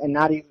Christ and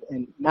not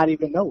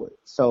even know it.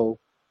 So,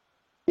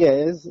 yeah,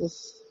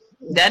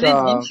 that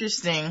is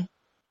interesting.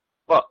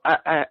 Well,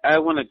 I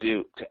wanted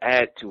to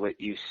add to what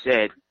you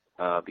said,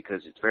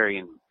 because it's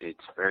very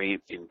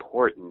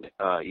important.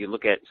 You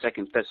look at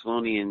 2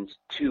 Thessalonians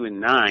 2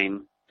 and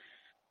 9.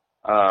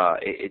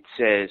 It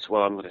says,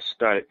 well, I'm going to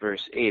start at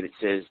verse 8. It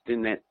says,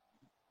 then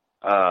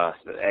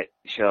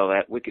shall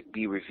that wicked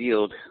be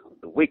revealed.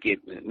 The wicked,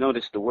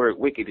 notice the word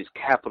wicked is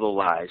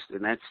capitalized,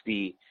 and that's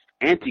the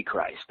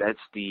Antichrist. That's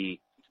the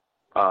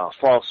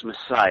false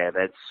Messiah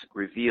that's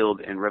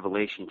revealed in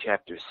Revelation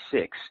chapter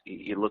 6.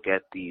 You look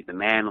at the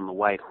man on the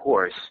white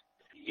horse.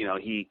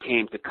 He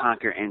came to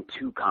conquer and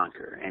to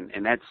conquer,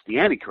 and that's the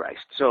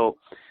Antichrist. So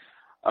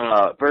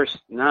verse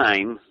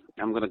 9,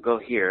 I'm going to go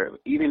here.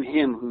 Even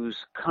him whose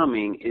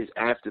coming is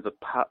after the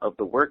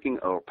working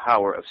or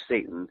power of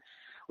Satan,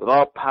 with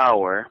all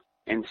power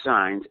and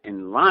signs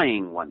and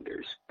lying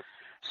wonders.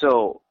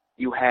 So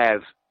you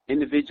have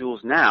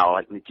individuals now,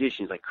 like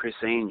magicians, like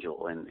Chris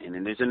Angel, and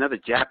then there's another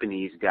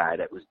Japanese guy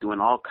that was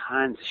doing all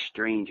kinds of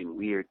strange and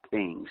weird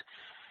things,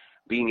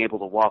 being able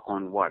to walk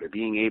on water,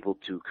 being able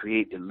to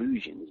create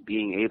illusions,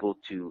 being able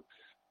to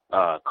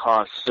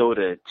cause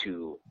soda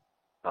to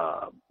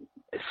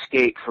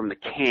escape from the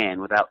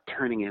can without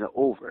turning it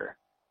over.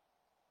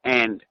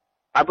 And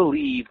I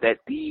believe that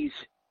these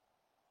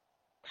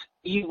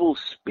evil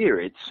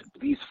spirits,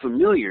 these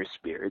familiar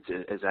spirits,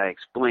 as I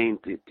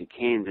explained to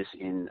Candace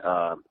in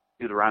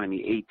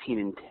Deuteronomy 18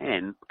 and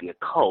 10, the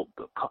occult,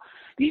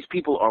 these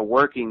people are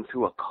working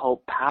through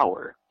occult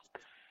power.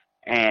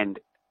 And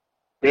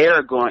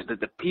they're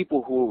the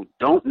people who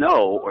don't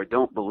know or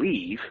don't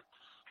believe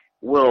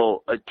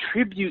will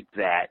attribute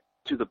that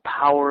to the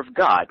power of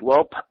God.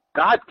 Well,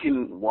 God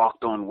can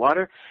walk on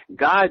water.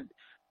 God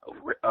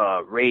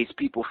raised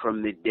people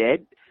from the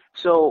dead.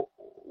 So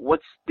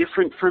what's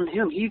different from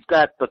him? He's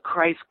got the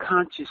Christ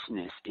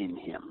consciousness in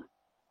him.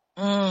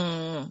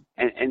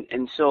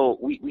 And so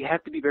we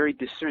have to be very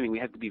discerning. We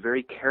have to be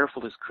very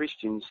careful as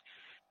Christians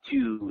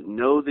to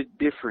know the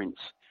difference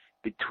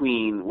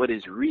between what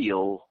is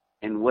real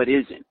and what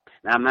isn't.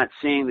 Now, I'm not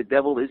saying the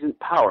devil isn't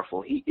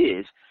powerful. He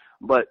is,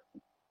 but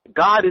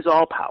God is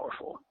all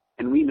powerful,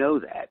 and we know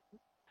that.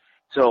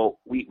 So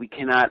we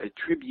cannot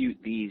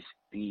attribute these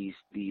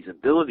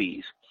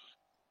abilities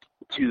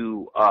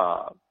to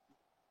an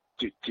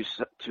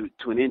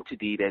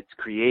entity that's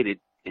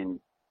created and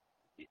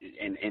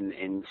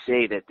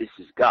say that this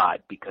is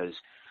God, because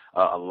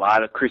a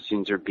lot of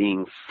Christians are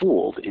being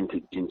fooled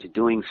into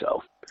doing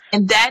so.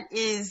 And that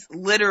is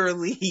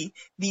literally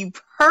the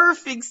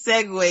perfect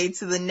segue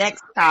to the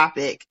next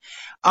topic,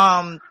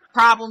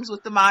 problems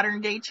with the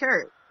modern day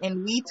church.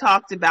 And we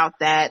talked about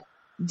that.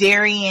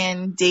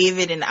 Darian,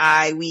 David, and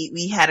I,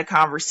 we had a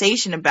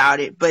conversation about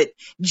it, but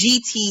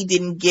GT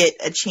didn't get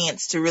a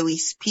chance to really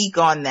speak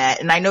on that.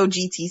 And I know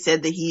GT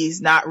said that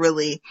he's not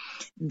really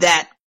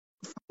that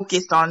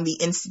focused on the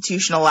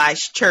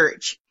institutionalized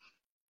church,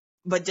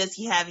 but does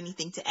he have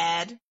anything to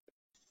add?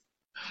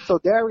 So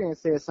Darian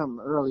said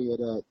something earlier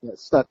that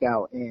stuck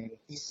out, and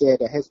he said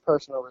that his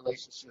personal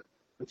relationship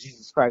with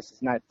Jesus Christ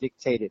is not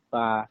dictated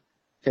by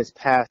his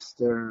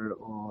pastor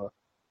or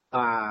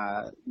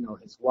by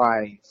his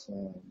wife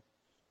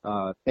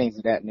and things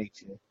of that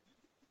nature.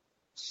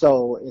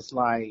 So it's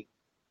like,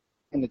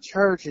 and the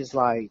churches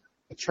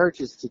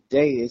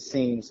today, it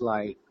seems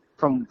like,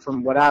 from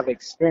what I've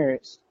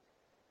experienced,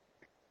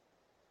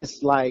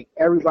 it's like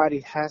everybody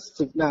has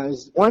to, now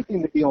it's one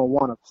thing to be on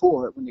one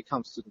accord when it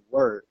comes to the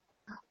word,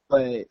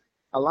 but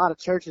a lot of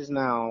churches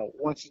now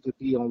want you to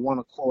be on one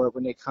accord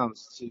when it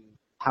comes to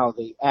how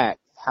they act,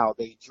 how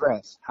they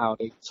dress, how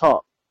they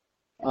talk,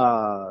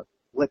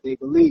 what they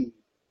believe,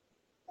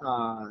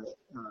 uh,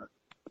 uh,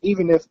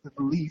 even if the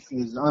belief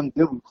is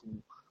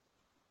unbiblical.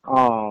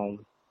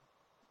 Um,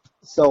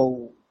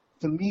 so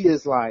to me,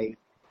 it's like,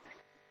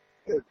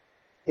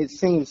 it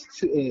seems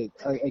too,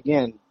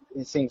 again,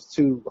 it seems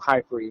too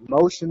hyper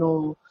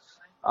emotional.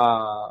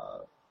 Uh,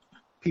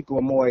 People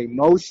are more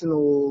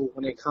emotional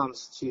when it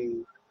comes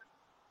to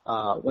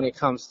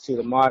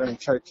the modern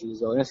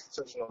churches or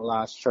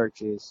institutionalized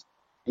churches.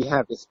 You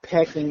have this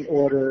pecking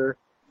order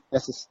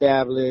that's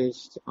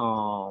established.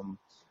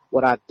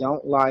 What I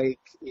don't like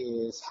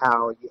is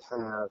how you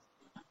have,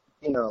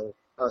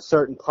 a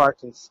certain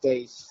parking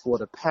space for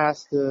the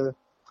pastor,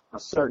 a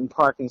certain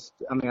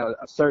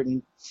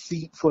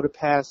seat for the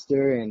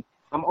pastor, and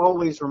I'm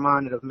always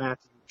reminded of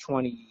Matthew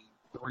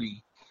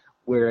 23,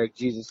 where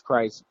Jesus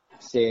Christ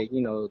said,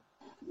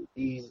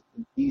 these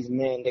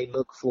men, they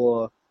look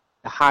for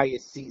the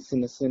highest seats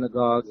in the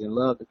synagogues and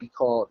love to be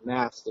called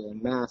master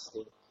and master.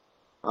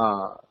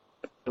 But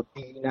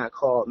be not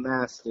called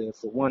master,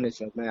 for one is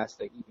your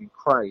master, even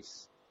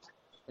Christ.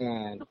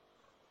 And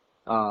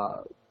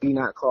be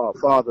not called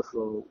father,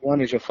 for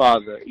one is your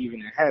father,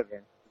 even in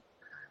heaven.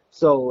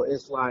 So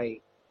it's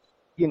like,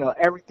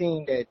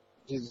 everything that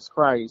Jesus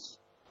Christ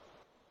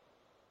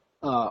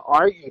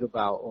argued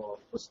about or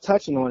was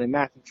touching on in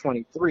Matthew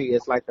 23,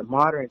 it's like the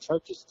modern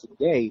churches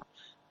today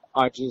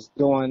are just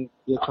doing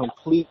the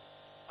complete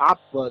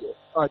opposite,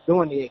 are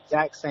doing the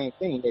exact same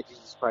thing that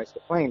Jesus Christ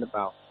complained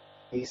about.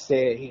 He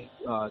said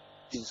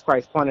Jesus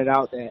Christ pointed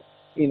out that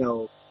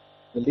the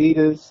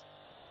leaders,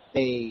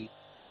 they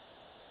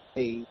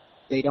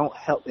don't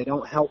help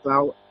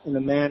out in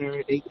a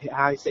manner.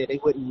 How he said they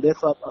wouldn't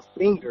lift up a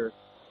finger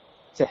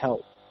to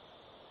help.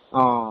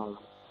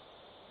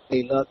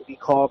 They love to be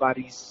called by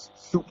these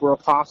super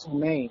apostle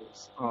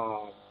names.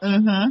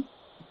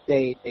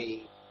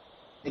 They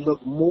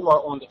look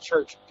more on the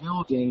church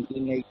building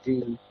than they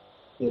do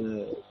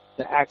the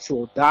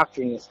actual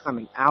doctrine that's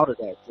coming out of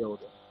that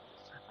building.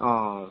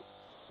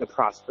 The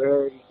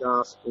prosperity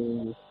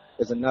gospel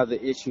is another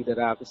issue that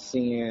I've been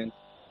seeing.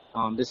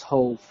 This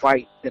whole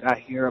fight that I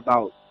hear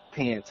about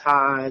paying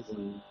tithes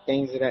and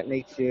things of that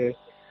nature.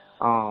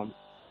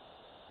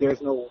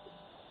 There's no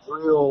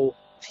real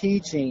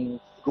teaching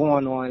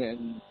going on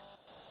in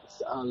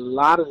a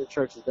lot of the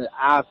churches that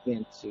I've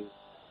been to.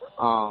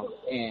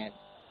 And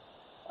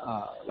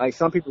like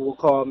some people will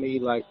call me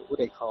like what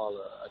they call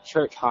a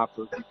church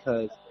hopper,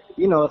 because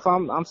if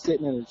I'm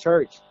sitting in the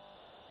church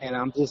and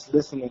I'm just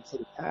listening to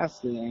the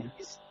pastor and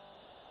he's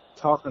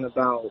talking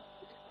about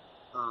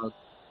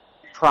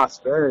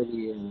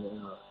prosperity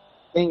and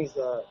things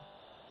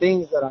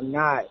that are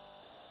not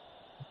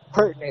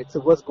pertinent to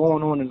what's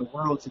going on in the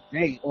world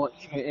today or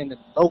even in the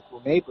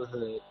local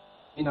neighborhood,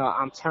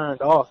 I'm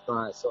turned off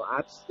by it. So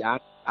I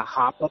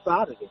hop up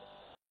out of it.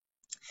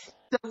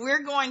 So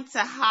we're going to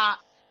hop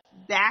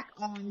back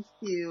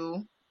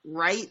onto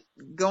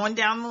going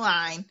down the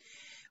line.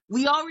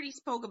 We already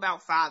spoke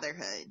about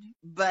fatherhood,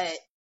 but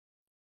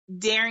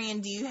Darian,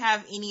 do you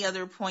have any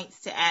other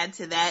points to add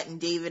to that? And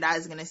David, I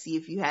was going to see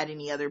if you had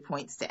any other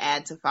points to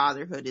add to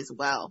fatherhood as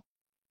well.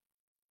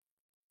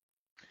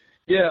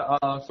 Yeah,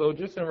 so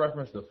just in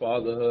reference to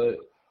fatherhood,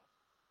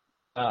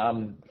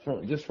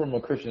 from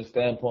a Christian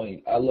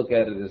standpoint, I look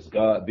at it as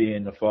God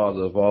being the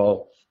father of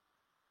all,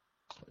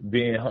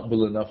 being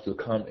humble enough to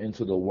come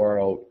into the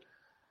world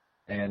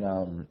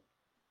and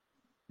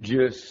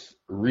just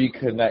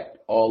reconnect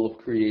all of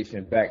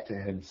creation back to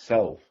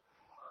himself,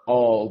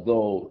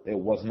 although it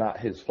was not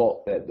his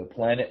fault that the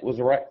planet was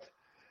wrecked,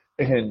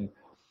 and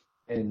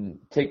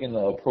taking the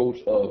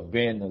approach of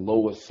being the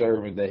lowest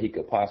servant that he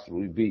could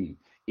possibly be,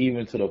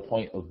 even to the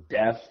point of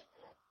death,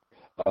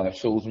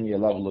 shows me a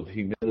level of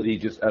humility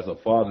just as a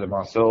father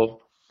myself.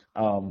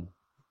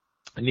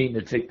 Needing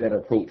to take that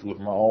approach with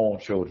my own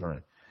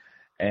children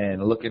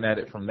and looking at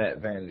it from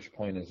that vantage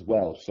point as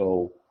well.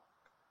 So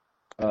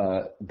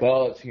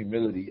God's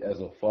humility as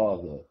a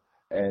father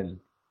and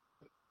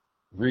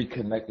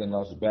reconnecting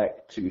us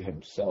back to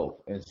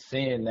himself and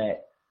seeing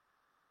that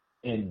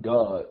in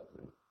God,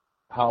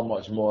 how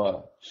much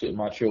more should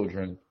my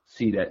children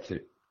see that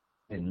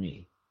in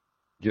me?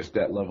 Just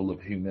that level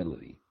of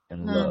humility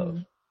and love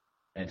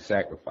and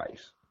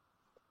sacrifice.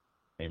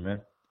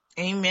 Amen.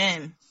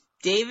 Amen.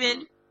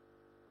 David?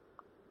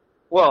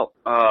 Well,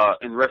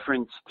 in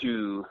reference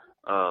to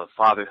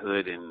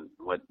fatherhood and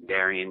what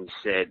Darian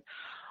said,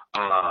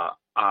 I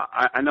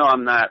know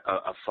I'm not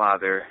a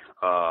father,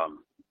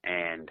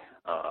 and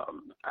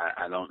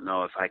I don't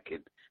know if I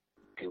could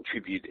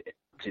contribute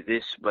to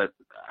this, but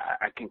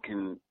I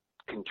can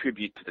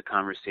contribute to the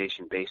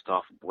conversation based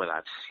off of what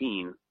I've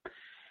seen.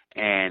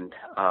 And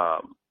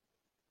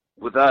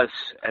with us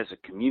as a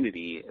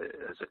community,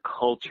 as a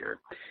culture,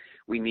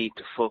 we need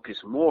to focus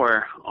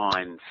more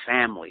on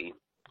family.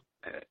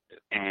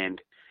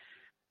 And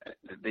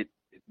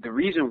the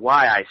reason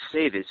why I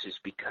say this is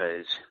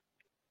because,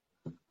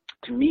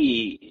 to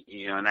me,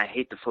 and I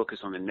hate to focus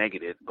on the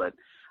negative, but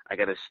I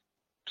got to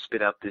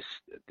spit out this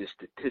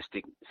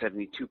statistic: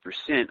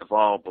 72% of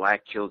all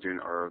black children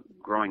are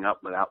growing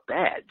up without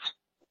dads.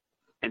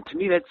 And to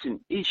me, that's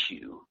an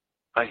issue,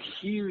 a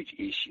huge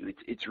issue.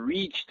 It's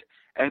reached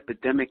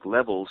epidemic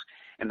levels,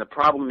 and the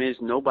problem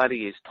is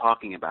nobody is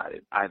talking about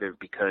it, either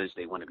because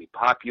they want to be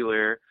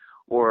popular,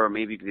 or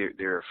maybe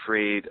they're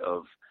afraid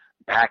of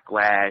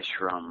backlash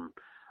from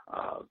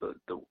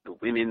the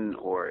women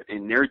or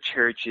in their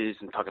churches.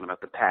 I'm talking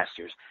about the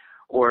pastors,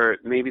 or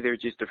maybe they're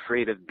just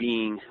afraid of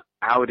being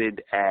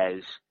outed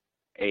as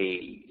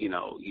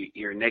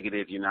you're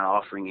negative, you're not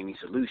offering any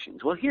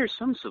solutions. Well, here's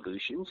some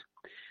solutions.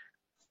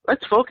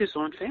 Let's focus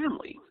on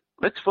family.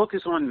 Let's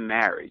focus on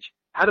marriage.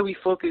 How do we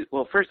focus?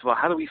 Well, first of all,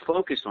 how do we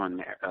focus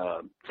on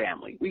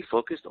family? We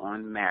focused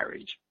on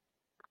marriage.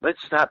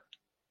 Let's stop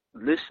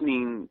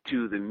listening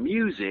to the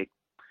music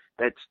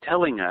that's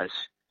telling us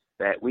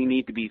that we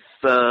need to be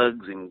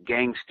thugs and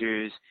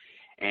gangsters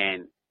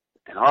and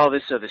all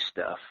this other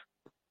stuff,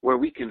 where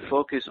we can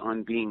focus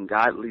on being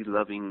godly,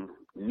 loving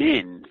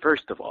men,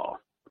 first of all.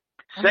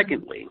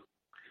 Secondly,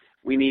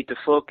 we need to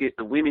focus,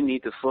 the women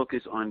need to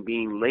focus on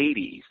being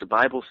ladies. The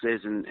Bible says,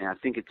 and I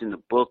think it's in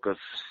the book of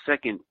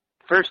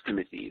First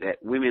Timothy,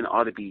 that women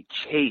ought to be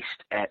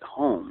chaste at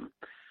home.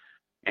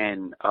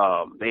 And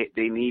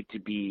they need to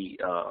be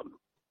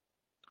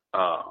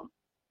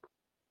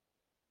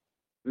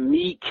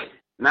meek,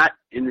 not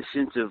in the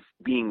sense of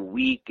being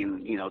weak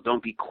and,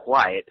 don't be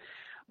quiet,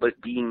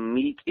 but being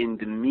meek in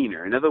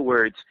demeanor. In other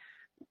words,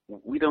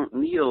 we don't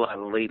need a lot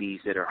of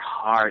ladies that are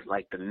hard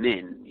like the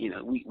men.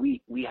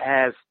 We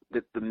have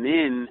the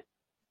men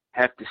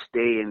have to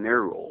stay in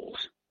their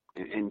roles.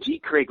 And G.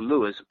 Craig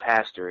Lewis, a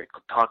pastor,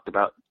 talked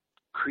about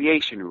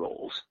creation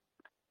roles.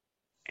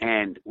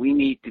 And we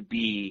need to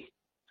be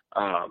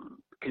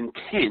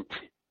content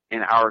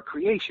in our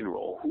creation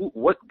role.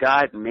 What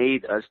God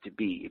made us to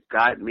be. If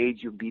God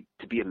made you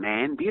to be a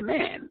man, be a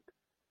man.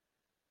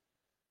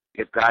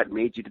 If God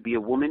made you to be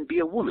a woman, be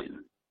a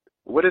woman.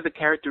 What are the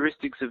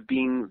characteristics of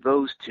being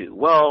those two?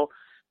 Well,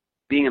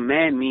 being a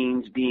man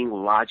means being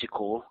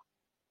logical,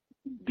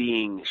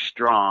 being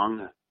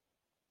strong,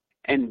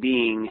 and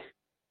being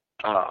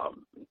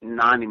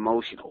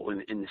non-emotional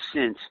in the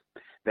sense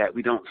that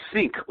we don't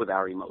think with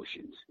our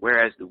emotions.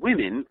 Whereas the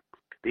women,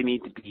 they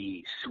need to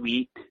be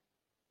sweet,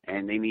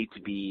 and they need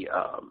to be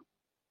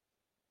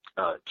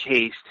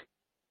chaste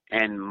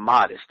and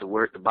modest.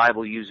 The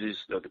Bible uses,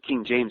 or the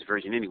King James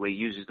Version anyway,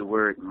 uses the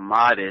word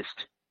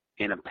modest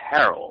in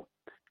apparel.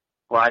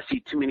 Well, I see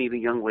too many of the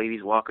young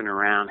ladies walking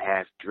around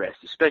half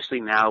dressed, especially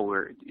now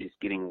where it's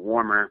getting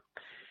warmer,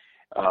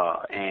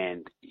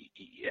 and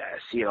I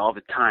see it all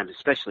the time,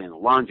 especially in the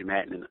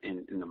laundromat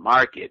and in the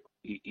market.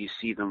 You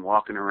see them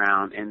walking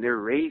around, and they're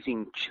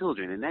raising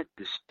children, and that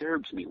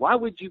disturbs me. Why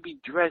would you be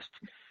dressed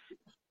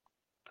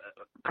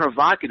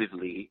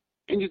provocatively,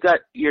 and you got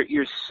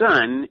your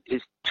son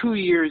is 2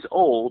 years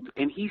old,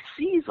 and he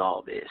sees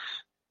all this?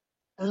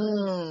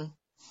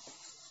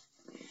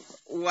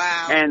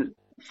 Wow. And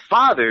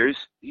fathers,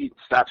 you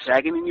stop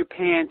sagging in your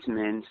pants,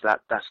 men.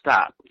 Stop.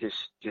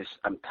 Just,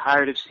 I'm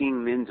tired of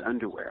seeing men's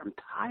underwear. I'm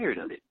tired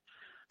of it.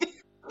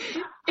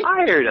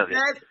 Tired of it.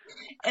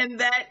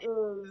 That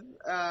is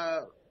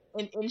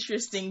an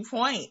interesting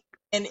point.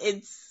 And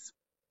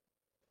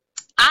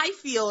I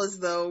feel as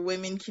though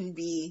women can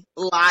be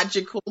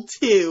logical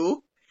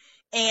too.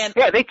 And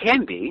yeah, they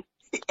can be.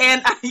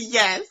 And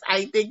yes,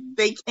 I think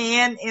they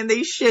can and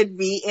they should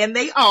be, and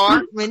they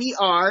are. Many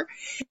are.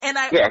 And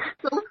I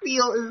also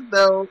feel as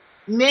though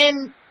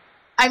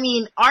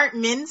aren't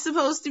men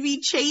supposed to be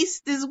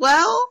chaste as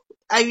well?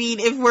 I mean,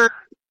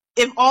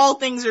 if all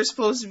things are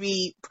supposed to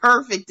be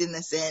perfect in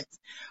a sense,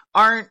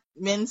 aren't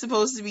men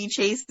supposed to be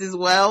chaste as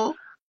well?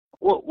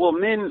 Well,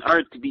 men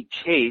are to be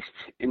chaste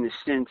in the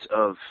sense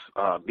of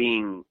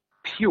being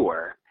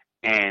pure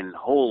and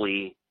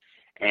holy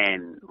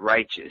and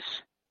righteous.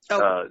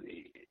 Oh.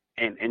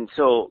 And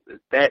so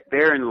that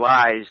therein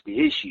lies the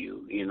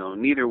issue.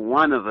 Neither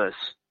one of us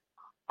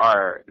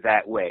are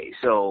that way.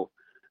 So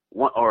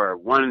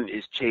one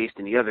is chaste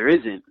and the other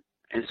isn't,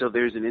 and so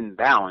there's an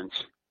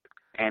imbalance,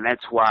 and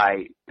that's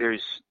why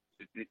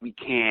we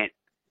can't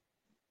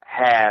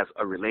have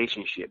a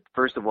relationship.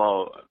 First of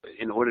all,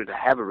 in order to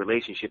have a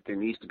relationship, there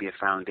needs to be a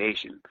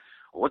foundation.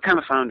 What kind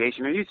of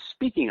foundation are you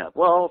speaking of?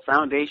 Well,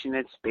 foundation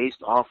that's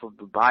based off of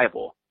the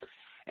Bible,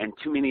 and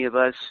too many of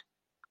us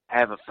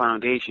have a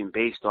foundation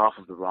based off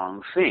of the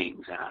wrong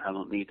things. I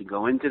don't need to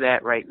go into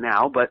that right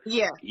now, but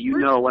you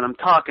know what I'm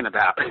talking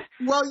about.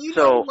 Well, you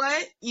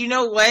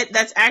know what?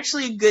 That's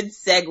actually a good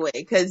segue,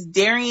 because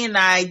Darian and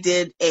I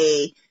did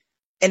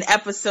an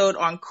episode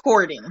on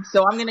courting.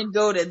 So I'm going to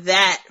go to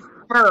that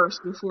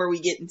first before we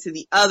get into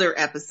the other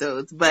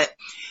episodes. But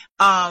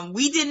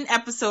we did an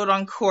episode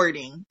on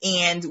courting,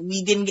 and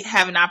we didn't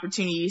have an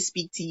opportunity to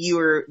speak to you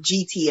or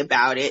GT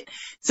about it.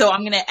 So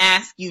I'm going to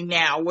ask you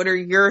now, what are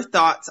your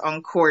thoughts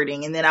on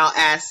courting? And then I'll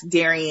ask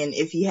Darian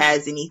if he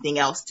has anything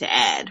else to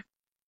add.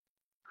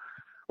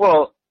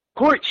 Well,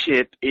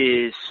 courtship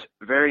is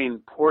very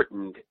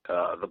important.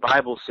 The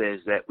Bible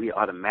says that we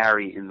ought to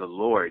marry in the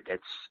Lord.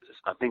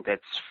 I think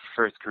that's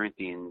 1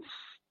 Corinthians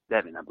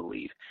 7, I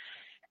believe.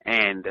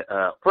 And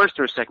 1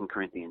 or 2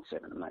 Corinthians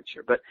 7, I'm not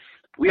sure. But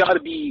we ought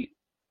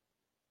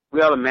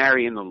to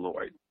marry in the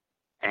Lord.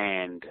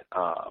 And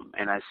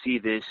I see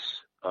this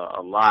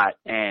a lot.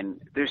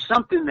 And there's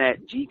something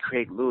that G.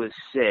 Craig Lewis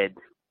said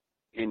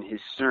in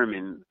his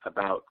sermon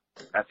about,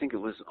 I think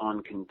it was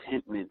on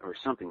contentment or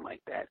something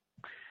like that,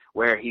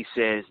 where he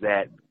says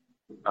that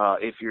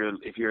if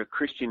you're a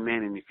Christian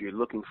man and if you're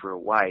looking for a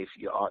wife,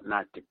 you ought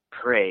not to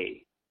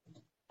pray.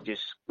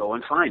 Just go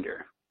and find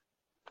her.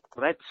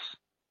 Well,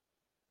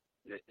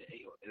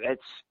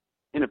 that's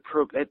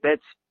inappropriate.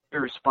 That's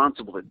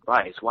irresponsible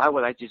advice. Why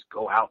would I just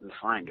go out and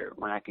find her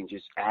when I can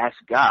just ask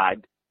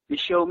God to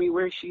show me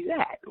where she's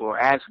at, or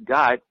ask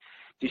God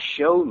to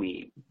show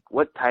me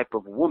what type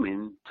of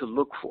woman to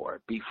look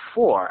for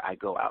before I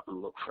go out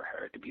and look for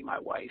her to be my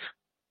wife?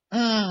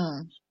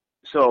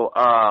 So,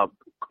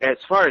 as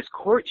far as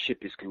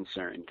courtship is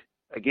concerned,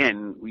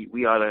 again,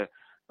 we ought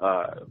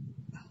to,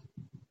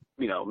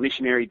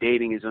 missionary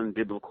dating is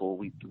unbiblical.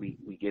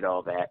 We get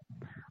all that.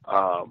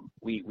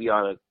 We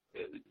ought to,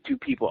 two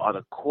people ought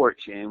to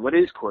court. And what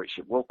is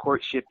courtship? Well,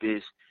 courtship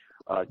is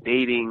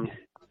dating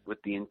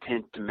with the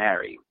intent to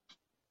marry.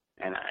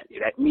 And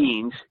that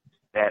means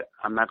that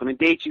I'm not going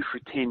to date you for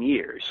 10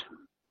 years.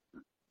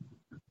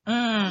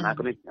 I'm not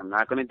going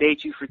to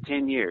date you for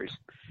 10 years.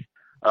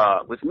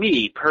 With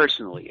me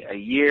personally,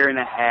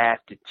 1.5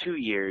 to 2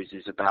 years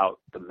is about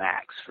the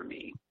max for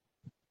me.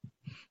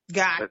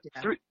 Gotcha.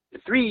 But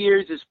 3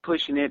 years is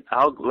pushing it.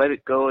 I'll let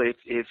it go if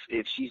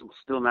she's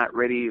still not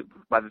ready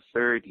by the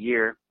 3rd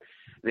year.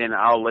 Then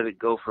I'll let it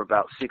go for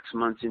about 6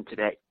 months into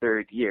that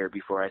 3rd year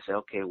before I say,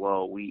 okay,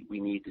 well, we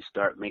need to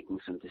start making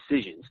some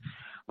decisions.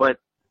 But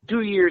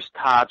 2 years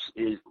tops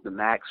is the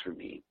max for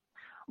me.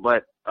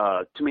 But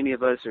too many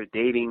of us are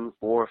dating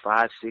 4,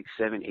 5, 6,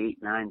 7,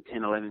 8, 9,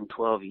 10, 11,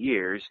 12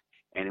 years,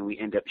 and then we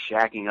end up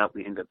shacking up,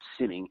 we end up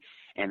sinning,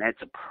 and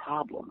that's a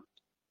problem.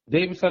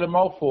 David said a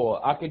mouthful.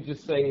 I could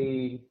just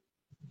say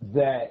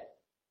that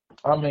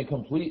I'm in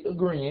complete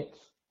agreement.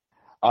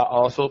 I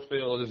also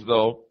feel as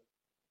though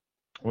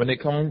when it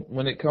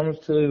comes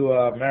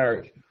to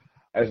marriage,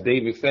 as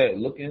David said,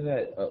 looking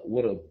at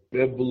what a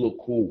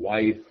biblical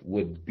wife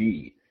would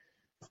be.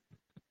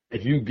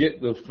 If you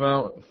get the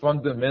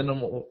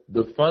fundamentals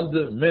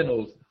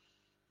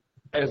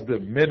as the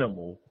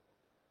minimal,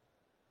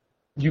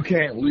 you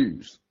can't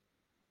lose.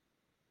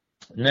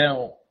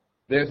 Now,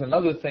 there's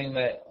another thing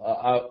that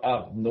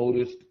I've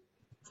noticed.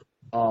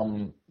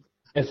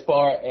 As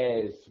far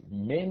as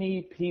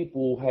many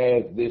people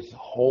have this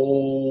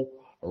whole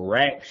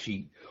rap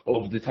sheet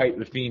of the type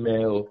of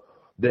female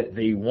that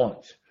they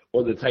want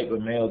or the type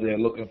of male they're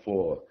looking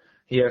for.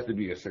 He has to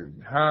be a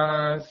certain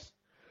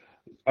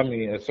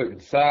a certain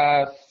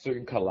size,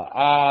 certain color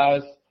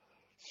eyes,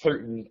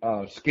 certain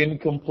skin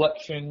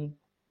complexion,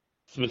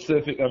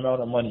 specific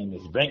amount of money in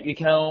his bank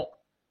account,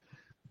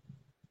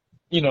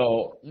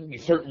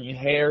 certain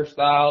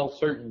hairstyle,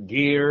 certain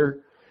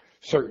gear,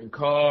 certain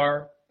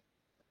car,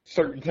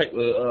 certain type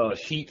of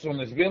sheets on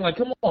this bed. Like,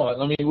 come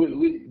on. I mean,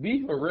 we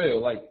be for real.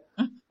 Like,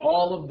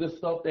 all of the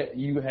stuff that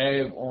you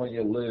have on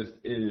your list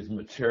is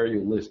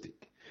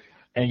materialistic.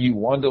 And you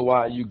wonder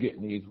why you get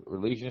in these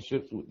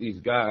relationships with these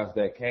guys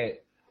that can't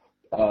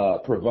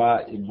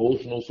provide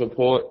emotional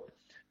support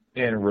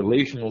and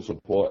relational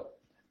support,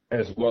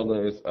 as well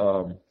as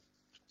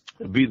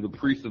be the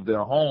priest of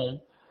their home,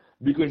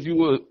 because you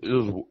was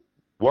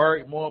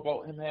worried more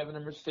about him having a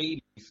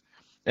Mercedes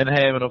and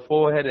having a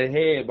four-headed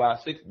head by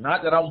 6.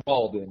 Not that I'm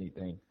bald or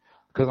anything,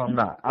 because I'm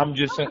not. I'm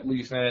just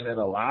simply saying that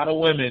a lot of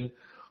women,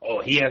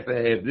 he has to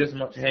have this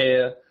much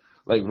hair.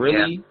 Like,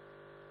 really? Yeah.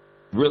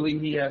 Really,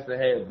 he has to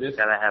have this.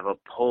 Got to have a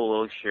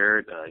polo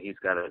shirt. He's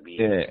got to be.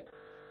 Yeah.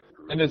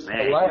 And it's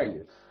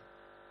hilarious.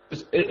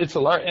 It's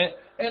hilarious.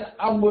 And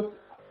I'm with,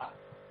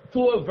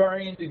 to a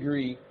varying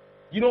degree,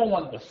 you don't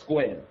want a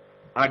square.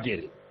 I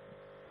get it.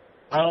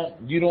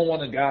 You don't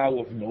want a guy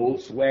with no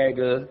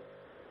swagger.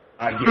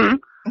 I get it.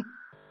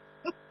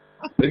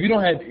 If you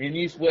don't have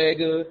any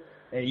swagger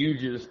and you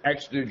just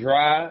extra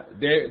dry,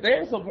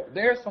 there's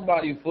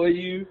somebody for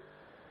you,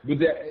 but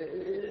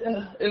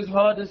it's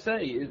hard to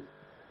say.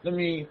 I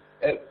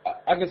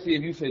can see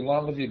if you say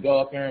long as he's a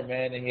God-fearing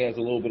man and he has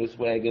a little bit of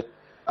swagger,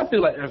 I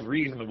feel like that's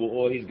reasonable.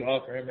 Or he's a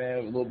God-fearing man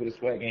with a little bit of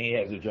swagger and he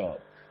has a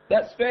job.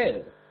 That's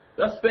fair.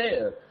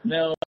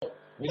 Now,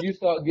 when you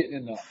start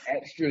getting into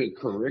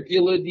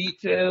extracurricular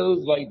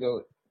details, like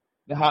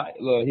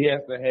he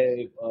has to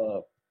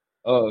have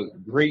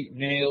great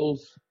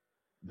nails,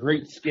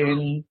 great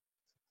skin,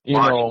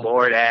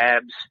 washboard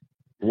abs.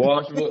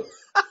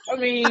 I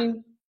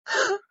mean,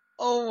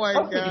 Oh my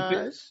That's 50,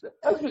 gosh.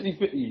 that's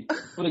 50-50.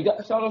 For the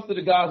shout outs to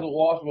the guys with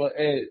Washburn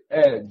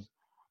ads.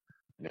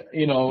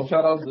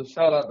 Shout out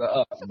to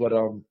us. But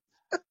on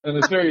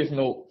a serious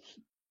note,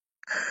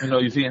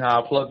 you seen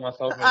how I plug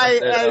myself in.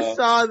 I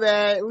saw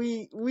that.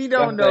 We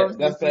don't know if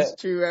That's this is that.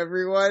 true,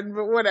 everyone,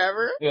 but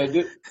whatever. Yeah,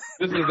 this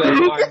is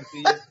that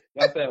YMCA.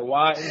 That's that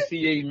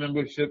YMCA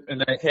membership and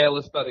that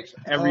calisthenics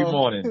every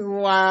morning,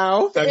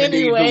 Wow. 7 days a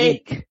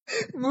Anyway, week.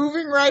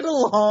 moving right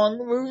along.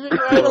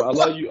 So I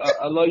love you.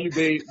 I love you,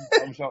 babe.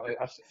 I'm sorry.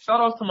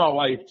 Shout out to my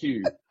wife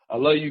too. I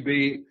love you,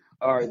 babe.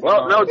 All right.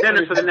 Well, no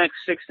dinner for the next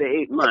 6 to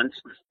 8 months.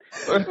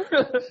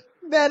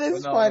 That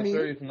is On funny. a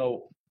serious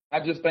note, I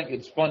just think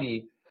it's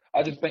funny.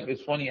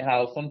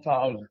 How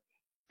sometimes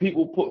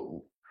people put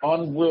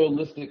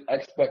unrealistic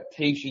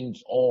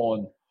expectations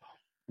on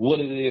what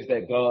it is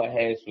that God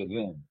has for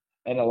them.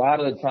 And a lot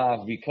of the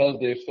times, because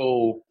they're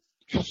so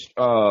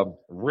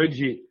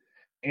rigid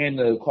in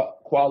the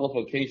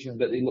qualifications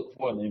that they look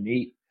for in their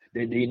mate,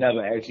 that they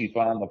never actually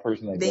find the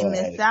person that They God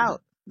miss has for out. them.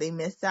 They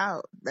miss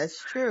out.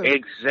 That's true.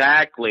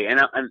 Exactly.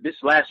 And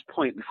this last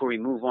point before we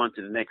move on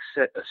to the next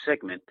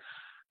segment,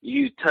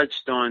 you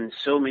touched on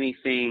so many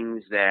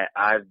things that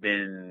I've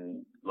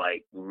been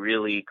like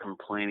really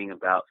complaining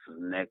about for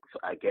the next,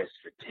 I guess,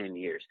 for 10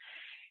 years.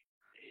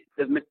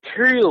 The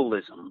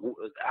materialism,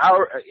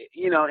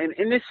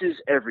 and this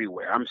is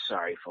everywhere. I'm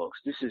sorry, folks.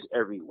 This is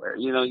everywhere.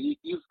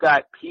 You've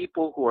got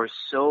people who are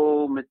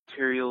so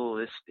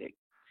materialistic,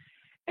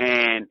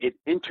 and it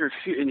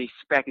interferes, and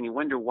and you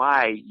wonder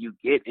why you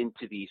get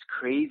into these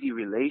crazy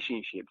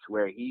relationships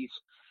where he's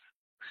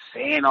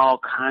saying all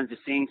kinds of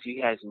things.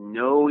 He has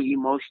no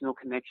emotional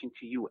connection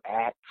to you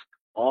at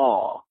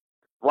all.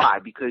 Why?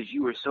 Because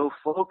you were so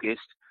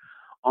focused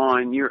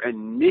on your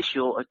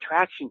initial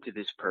attraction to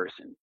this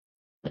person.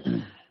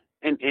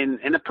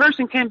 And a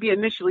person can be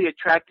initially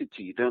attracted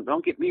to you.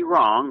 Don't get me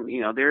wrong.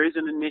 There is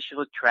an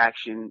initial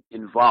attraction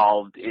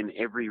involved in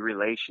every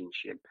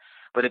relationship.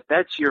 But if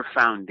that's your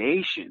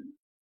foundation,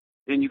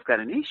 then you've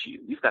got an issue.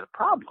 You've got a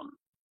problem.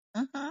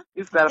 Uh-huh.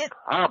 You've got a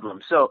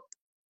problem. So,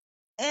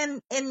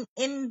 and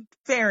in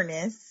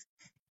fairness,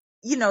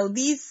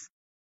 these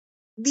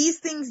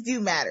things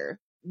do matter.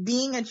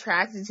 Being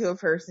attracted to a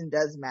person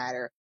does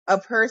matter. A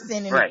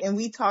person, right. And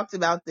we talked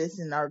about this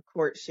in our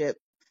courtship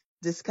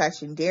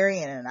discussion,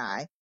 Darian and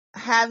I,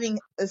 having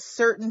a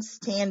certain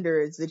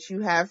standards that you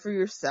have for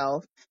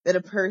yourself that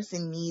a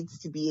person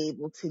needs to be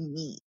able to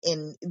meet.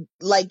 And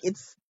like,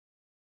 it's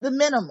the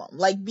minimum,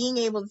 like being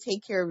able to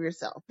take care of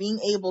yourself, being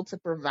able to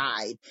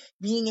provide,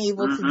 being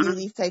able to do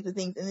these types of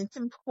things. And it's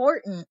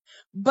important.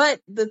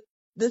 But the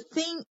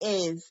thing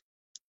is,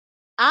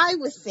 I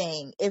was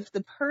saying, if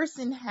the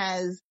person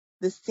has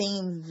the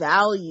same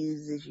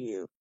values as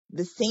you,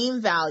 the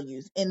same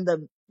values, and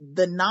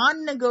the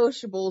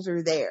non-negotiables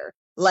are there,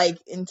 like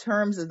in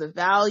terms of the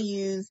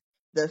values,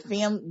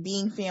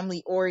 being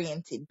family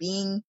oriented,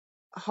 being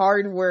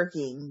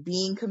hardworking,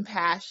 being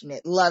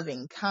compassionate,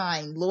 loving,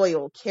 kind,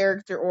 loyal,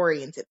 character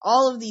oriented,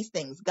 all of these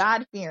things,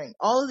 God fearing,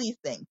 all of these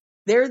things,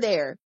 they're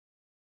there.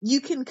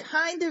 You can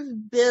kind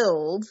of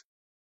build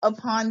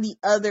upon the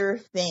other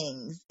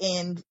things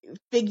and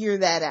figure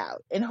that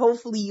out. And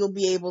hopefully you'll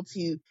be able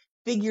to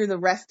figure the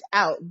rest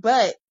out.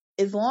 But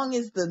as long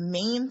as the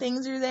main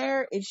things are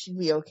there, it should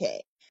be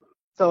okay.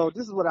 So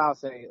this is what I'll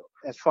say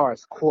as far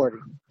as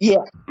courting.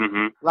 Yeah.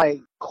 Mm-hmm.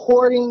 Like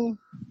courting,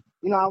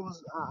 I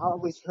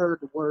always heard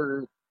the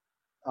word,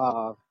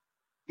 you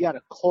got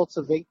to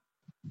cultivate.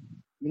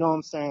 You know what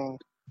I'm saying?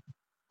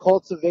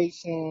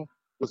 Cultivation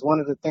was one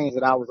of the things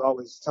that I was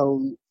always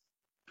told.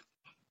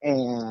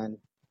 And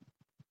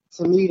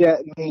to me,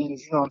 that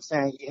means, you know what I'm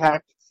saying, you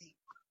have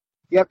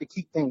to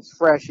keep things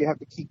fresh. You have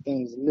to keep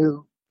things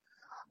new.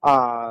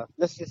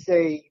 Let's just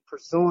say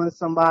pursuing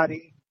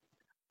somebody.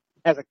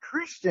 As a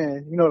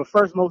Christian,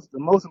 the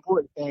most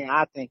important thing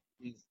I think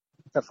is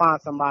to find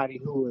somebody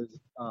who's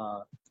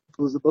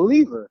a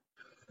believer.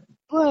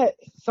 But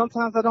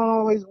sometimes that don't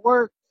always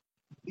work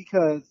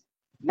because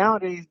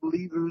nowadays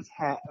believers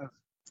have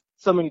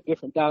so many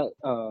different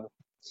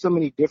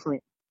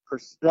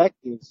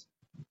perspectives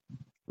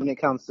when it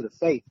comes to the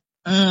faith.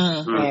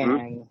 Mm-hmm.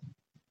 And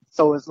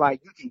so it's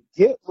like you can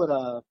get with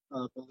a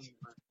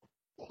believer,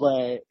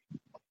 but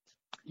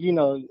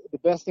the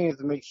best thing is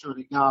to make sure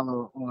that y'all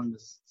are on the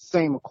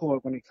same accord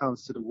when it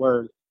comes to the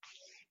word,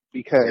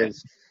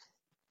 because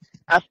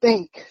I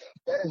think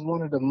that is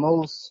one of the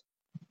most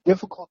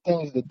difficult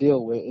things to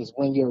deal with is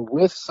when you're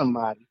with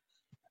somebody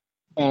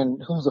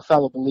and who's a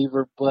fellow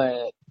believer,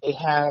 but they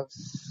have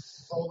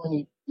so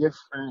many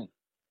different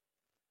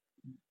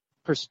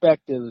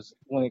perspectives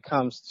when it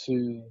comes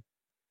to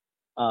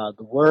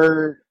the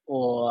word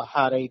or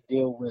how they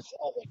deal with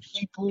other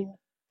people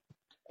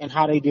and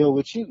how they deal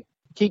with you.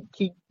 Keep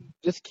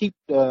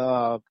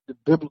the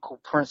biblical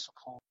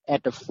principle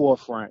at the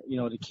forefront,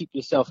 to keep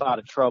yourself out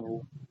of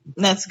trouble.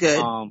 That's good.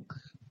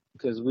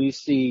 Because we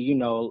see,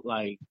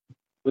 like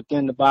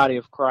within the body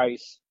of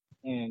Christ,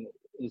 and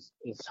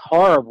it's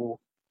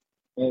horrible,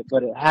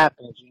 but it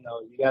happens.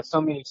 You got so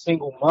many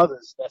single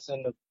mothers that's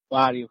in the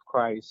body of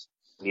Christ,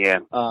 Yeah.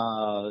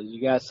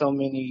 You got so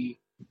many,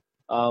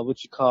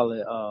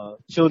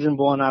 children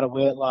born out of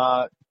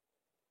wedlock,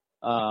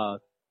 and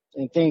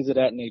things of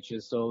that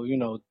nature. So,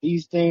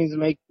 these things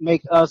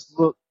make us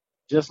look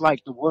just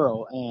like the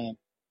world. And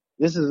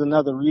this is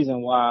another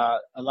reason why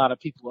a lot of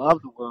people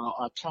of the world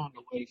are turned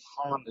away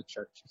from the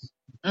churches.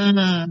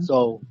 Mm-hmm.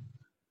 So,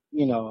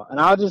 and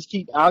I'll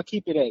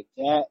keep it at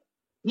that.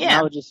 And Yeah.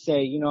 I would just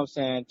say,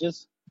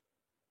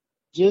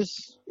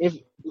 just if,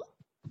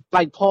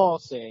 like Paul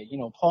said,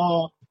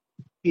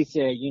 he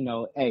said,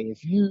 hey,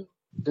 if you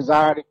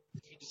desire to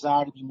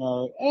be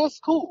married, that's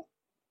cool.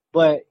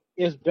 But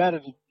it's better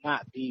to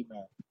not be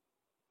married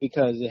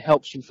because it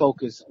helps you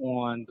focus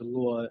on the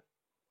Lord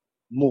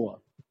more.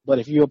 But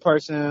if you're a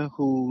person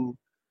who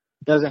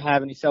doesn't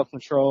have any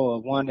self-control,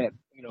 or one that,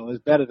 is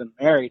better to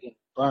marry than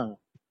burn.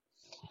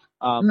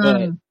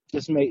 But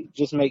just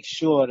make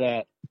sure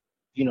that,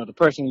 the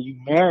person you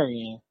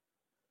marrying,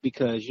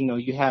 because,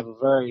 you have a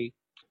very,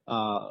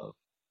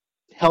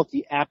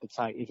 healthy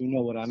appetite, if you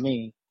know what I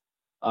mean,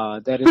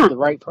 that it's the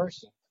right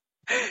person.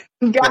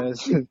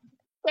 Because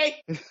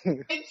Thank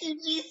you,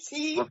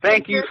 GT. Well,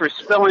 thank you for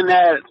spelling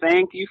that.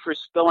 Thank you for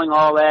spelling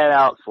all that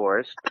out for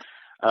us.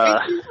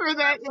 Thank you for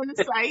that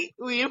insight.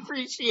 We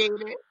appreciate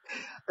it.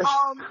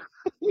 I'm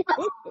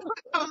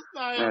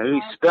sorry.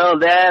 We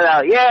spelled that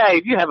out. Yeah,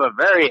 if you have a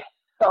very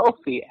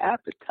healthy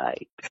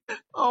appetite.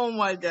 Oh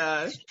my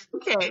gosh.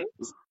 Okay.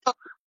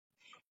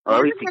 Or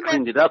at least he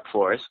cleaned it up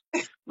for us.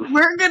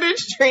 We're going to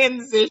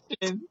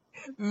transition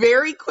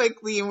very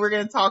quickly, and we're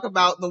going to talk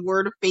about the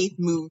Word of Faith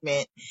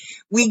movement.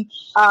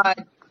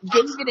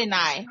 David and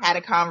I had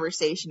a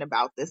conversation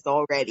about this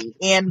already,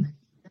 and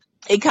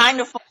it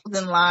kind of falls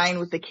in line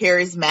with the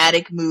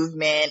charismatic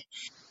movement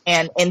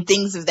and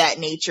things of that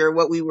nature,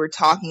 what we were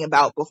talking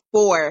about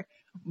before.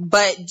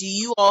 But do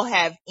you all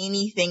have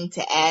anything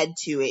to add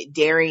to it?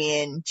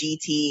 Darian,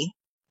 GT,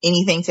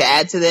 anything to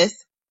add to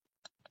this?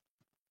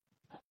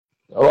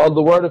 Well,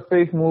 the Word of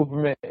Faith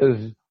movement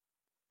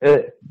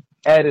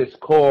at its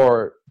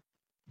core,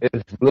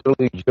 is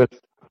literally just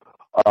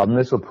a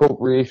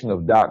misappropriation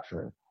of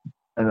doctrine.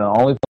 And the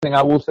only thing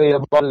I will say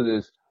about it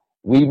is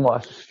we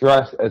must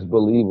stress as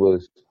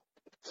believers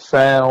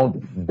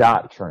sound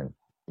doctrine.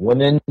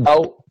 When in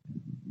doubt,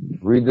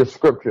 read the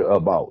scripture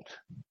about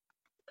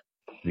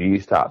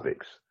these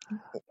topics.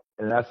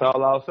 And that's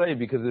all I'll say,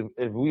 because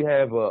if we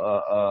have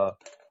a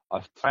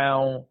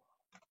sound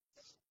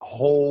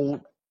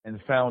hold and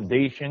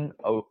foundation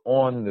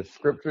on the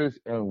scriptures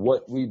and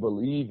what we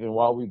believe and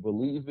why we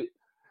believe it,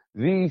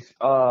 these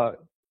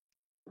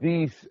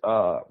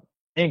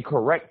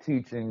incorrect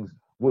teachings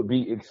would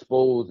be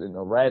exposed and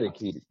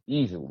eradicated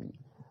easily.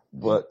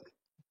 But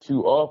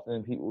too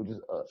often people just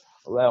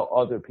allow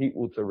other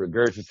people to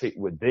regurgitate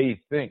what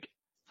they think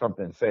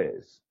something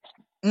says.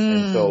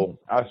 And so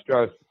I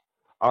stress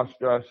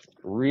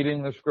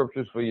reading the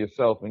scriptures for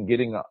yourself and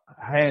getting a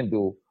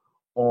handle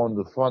on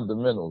the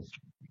fundamentals,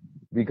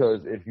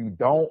 because if you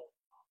don't,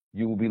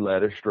 you will be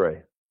led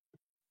astray.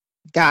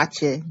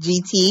 Gotcha.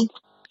 GT?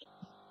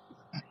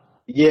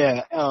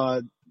 Yeah,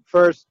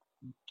 first,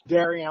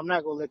 Darian, I'm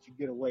not going to let you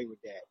get away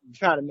with that. You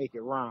try to make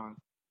it wrong.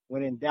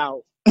 When in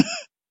doubt,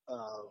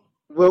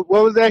 what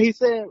was that he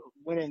said?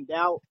 When in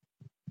doubt?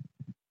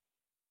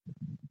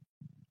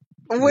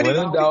 When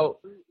in doubt,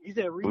 he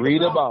said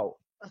read about.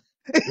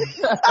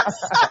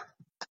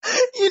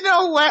 You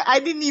know what? I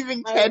didn't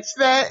even catch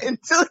that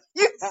until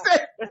you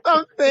said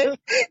something.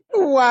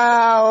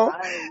 Wow.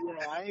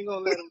 I ain't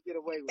going to let him get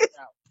away with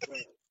that.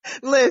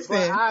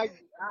 Listen,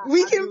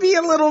 we can be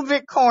a little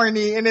bit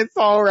corny and it's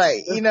all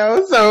right,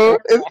 so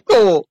it's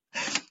cool.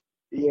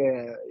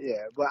 Yeah.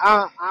 But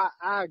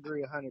I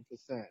agree 100%.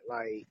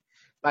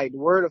 Like the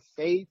Word of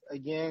Faith,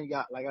 again,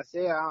 like I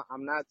said,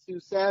 I'm not too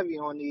savvy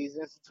on these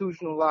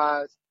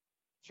institutionalized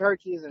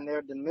churches and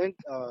their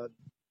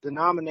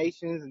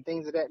denominations and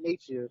things of that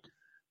nature.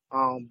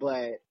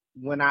 But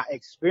when I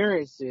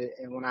experience it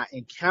and when I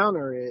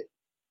encounter it,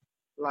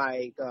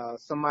 like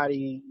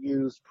somebody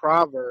used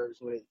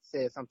Proverbs where it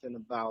said something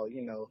about,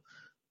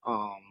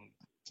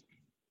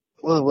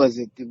 what was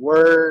it? The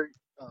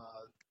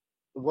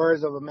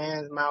words of a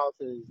man's mouth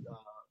is,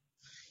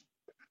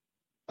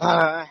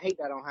 I hate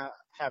that I don't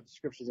have the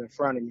scriptures in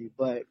front of me,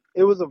 but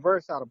it was a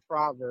verse out of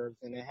Proverbs,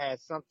 and it had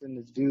something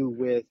to do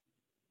with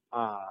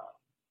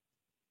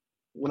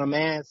when a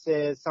man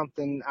says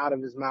something out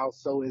of his mouth,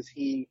 so is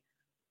he,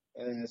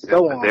 and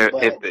so on.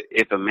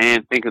 If a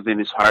man thinketh in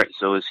his heart,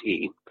 so is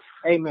he.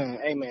 Amen.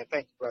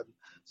 Thank you, brother.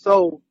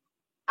 So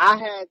I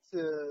had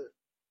to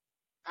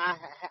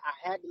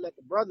let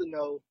the brother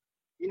know,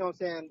 you know what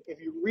I'm saying,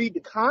 if you read the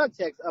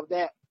context of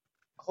that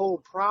whole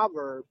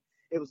proverb,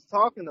 it was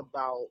talking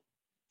about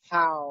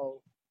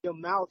how your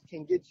mouth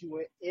can get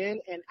you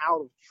in and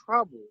out of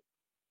trouble.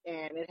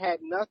 And it had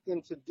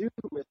nothing to do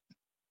with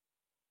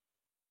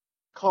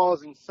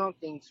causing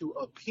something to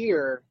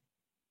appear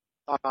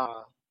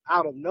out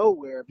of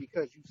nowhere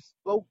because you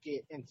spoke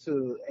it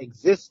into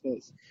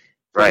existence.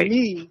 For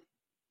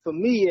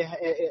me,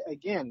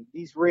 again,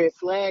 these red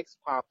flags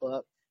pop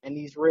up, and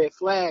these red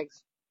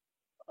flags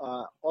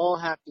all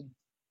have to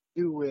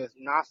do with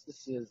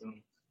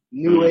Gnosticism,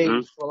 New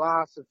Age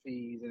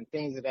philosophies, and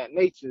things of that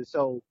nature.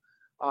 So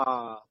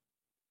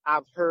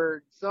I've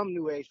heard some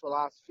New Age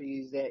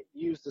philosophies that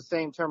use the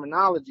same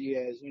terminology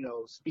as,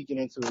 speaking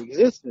into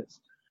existence.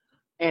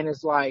 And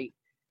it's like,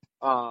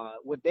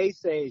 what they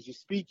say is you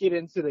speak it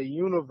into the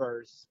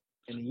universe,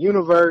 and the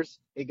universe,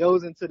 it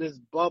goes into this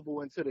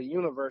bubble into the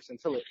universe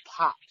until it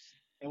pops.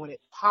 And when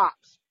it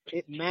pops,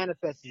 it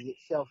manifests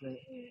itself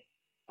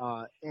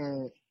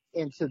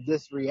into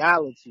this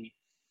reality.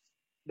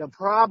 The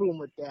problem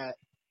with that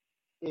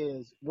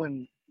is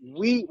when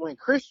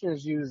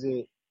Christians use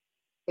it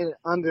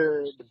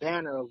under the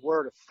banner of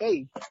word of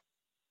faith,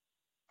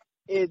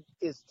 it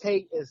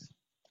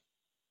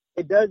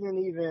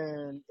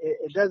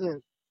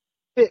doesn't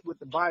fit what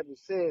the Bible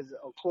says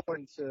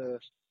according to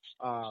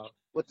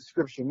what the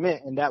scripture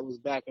meant, and that was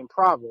back in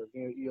Proverbs.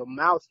 Your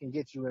mouth can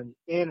get you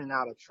in and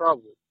out of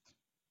trouble.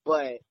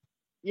 But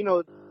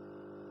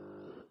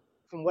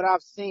from what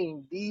I've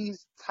seen,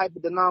 these type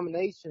of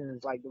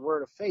denominations, like the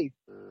Word of Faith,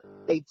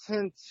 they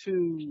tend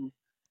to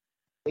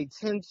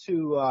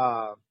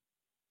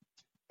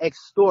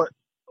extort,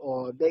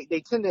 or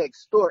they tend to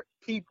extort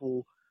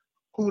people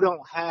who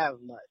don't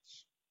have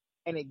much,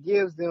 and it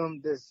gives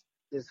them this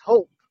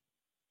hope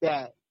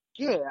that,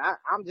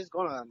 I'm just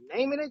gonna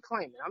name it and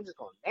claim it. I'm just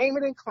gonna name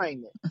it and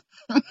claim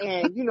it.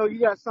 And you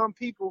got some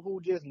people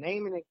who've been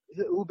naming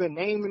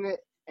it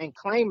and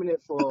claiming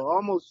it for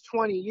almost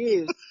 20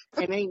 years,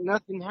 and ain't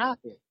nothing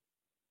happened.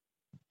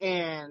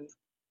 And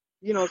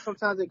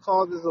sometimes it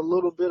causes a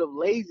little bit of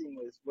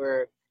laziness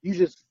where you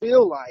just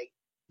feel like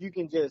you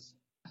can just,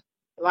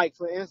 like,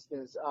 for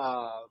instance,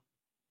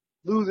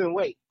 losing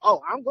weight.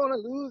 Oh, I'm going to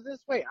lose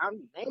this weight.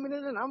 I'm naming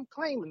it and I'm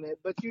claiming it,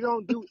 but you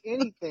don't do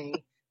anything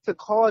to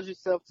cause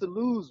yourself to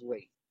lose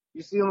weight.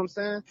 You see what I'm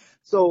saying?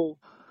 So,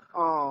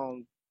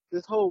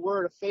 this whole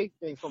word of faith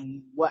thing,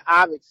 from what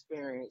I've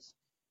experienced,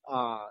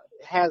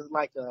 has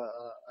like a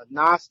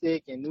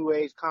Gnostic and New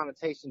Age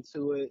connotation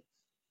to it.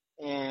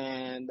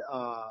 And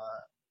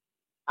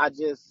I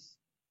just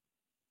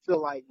feel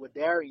like what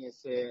Darian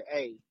said,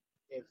 hey,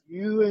 if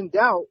you in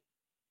doubt,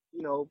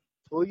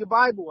 pull your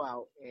Bible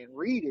out and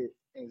read it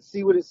and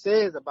see what it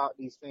says about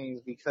these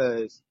things,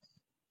 because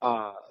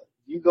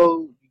you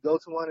go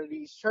to one of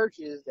these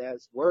churches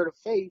that's word of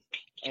faith,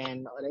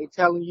 and they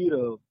telling you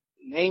to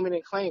name it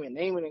and claim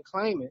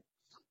it,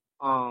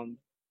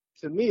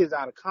 to me is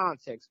out of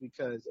context,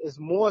 because it's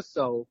more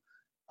so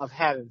of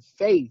having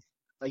faith.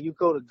 Like, you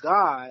go to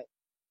God,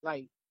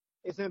 like,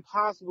 it's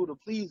impossible to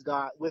please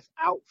God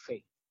without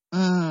faith.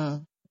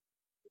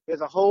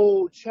 There's a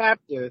whole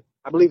chapter,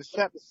 I believe it's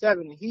chapter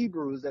 7 in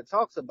Hebrews, that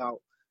talks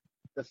about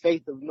the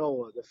faith of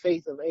Noah, the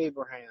faith of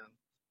Abraham,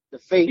 the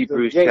faith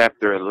Hebrews of Jacob.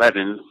 chapter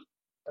 11.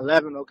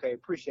 11, okay,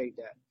 appreciate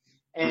that.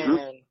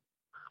 And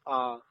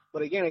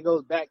but again, it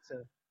goes back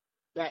to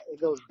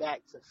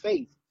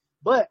faith.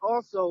 But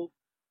also,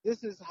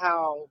 this is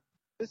how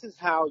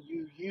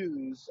you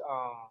use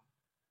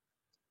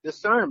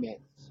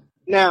discernment.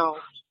 Now,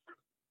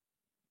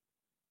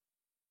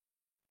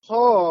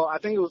 I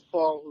think it was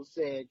Paul who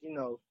said,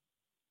 you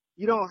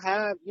don't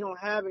have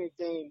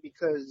anything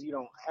because you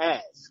don't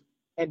ask.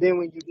 And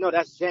then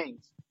that's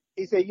James.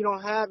 He said, you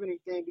don't have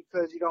anything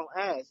because you don't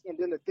ask. And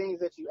then the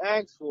things that you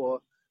ask for,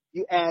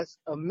 you ask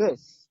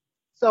amiss.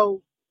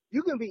 So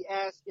you can be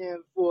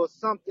asking for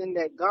something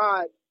that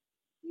God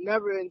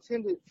never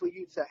intended for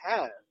you to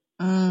have.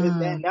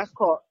 And that's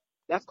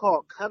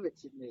called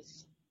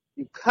covetousness.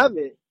 You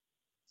covet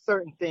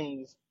certain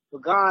things,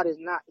 but God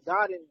didn't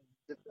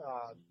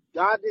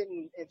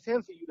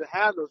intend for you to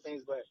have those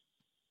things, but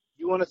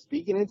you want to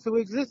speak it into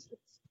existence.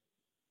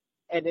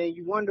 And then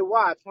you wonder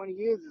why 20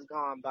 years has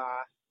gone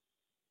by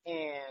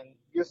and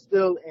you're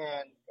still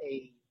in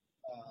a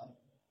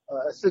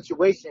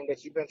situation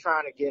that you've been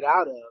trying to get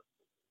out of,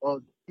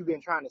 or you've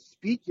been trying to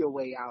speak your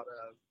way out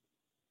of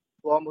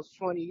for almost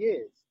 20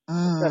 years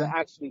instead of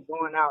actually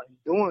going out and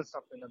doing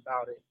something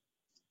about it.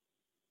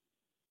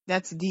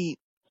 That's deep.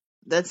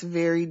 That's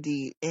very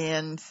deep.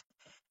 And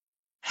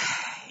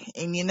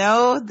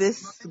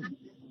this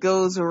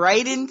goes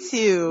right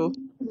into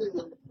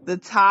the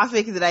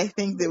topic that I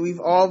think that we've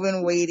all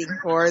been waiting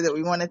for, that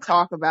we want to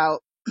talk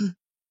about.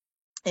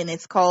 And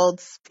it's called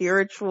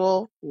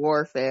spiritual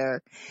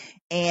warfare.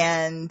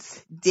 And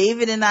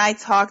David and I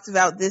talked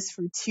about this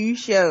for 2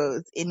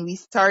 shows, and we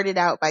started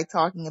out by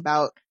talking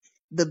about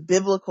the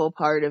biblical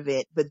part of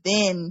it. But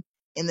then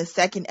in the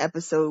second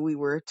episode, we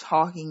were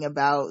talking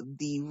about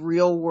the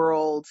real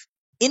world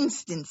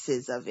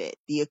instances of it,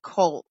 the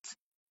occult,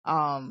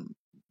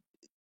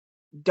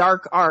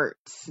 dark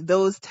arts,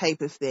 those type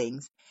of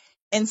things.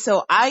 And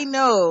so I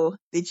know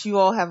that you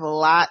all have a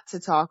lot to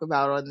talk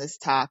about on this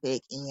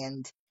topic,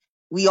 and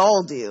we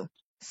all do.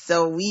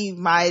 So we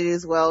might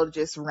as well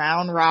just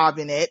round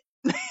robin it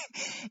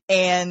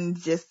and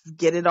just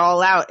get it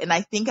all out. And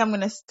I think I'm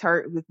going to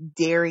start with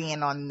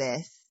Darian on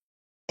this,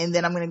 and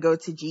then I'm going to go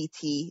to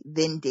GT,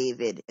 then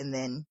David, and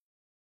then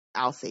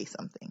I'll say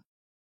something.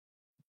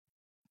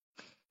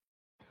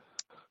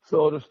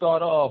 So to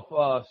start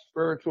off,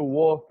 spiritual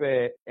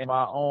warfare, in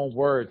my own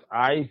words,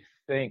 I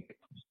think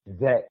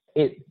that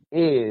it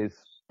is,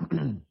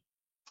 and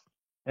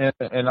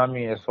I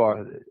mean as far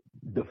as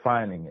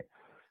defining it,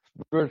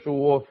 spiritual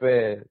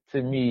warfare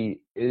to me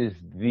is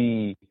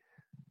the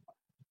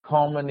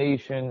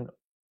culmination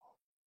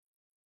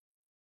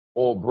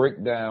or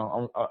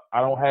breakdown.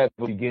 I don't have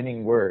a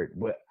beginning word,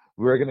 but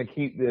we're gonna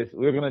keep this.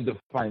 We're gonna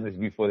define this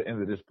before the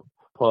end of this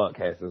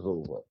podcast is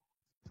over.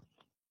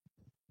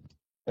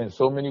 In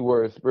so many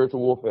words, spiritual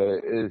warfare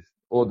is,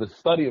 or the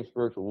study of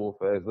spiritual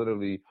warfare is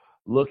literally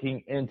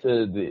looking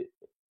into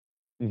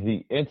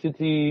the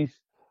entities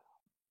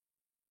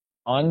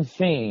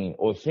unseen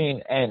or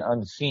seen and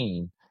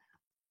unseen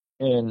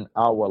in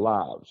our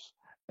lives.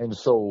 And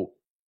so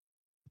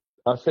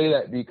I say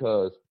that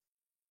because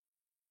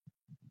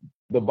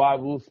the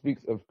Bible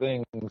speaks of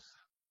things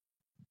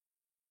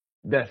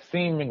that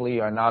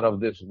seemingly are not of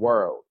this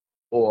world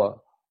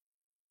or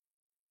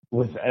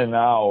within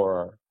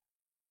our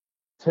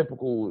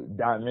typical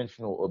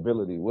dimensional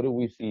ability. What do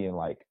we see in,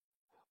 like,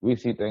 we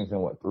see things in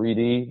what,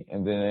 3D,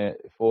 and then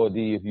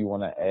 4D if you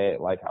want to add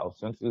like our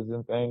senses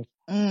and things.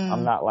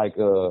 I'm not like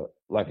an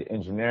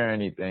engineer or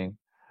anything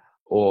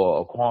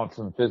or a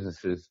quantum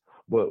physicist,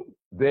 but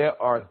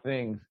there are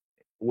things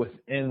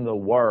within the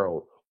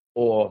world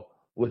or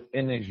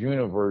within this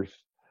universe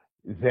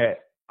that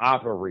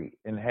operate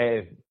and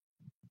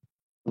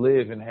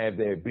live and have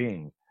their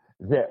being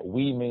that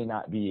we may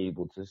not be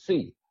able to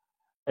see.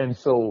 And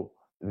so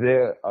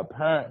there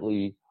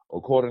apparently,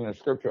 according to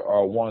scripture,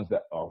 are ones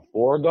that are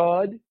for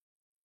God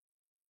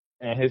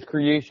and his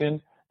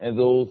creation, and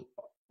those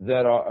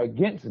that are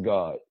against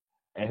God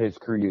and his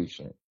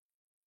creation.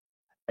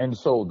 And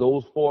so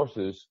those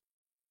forces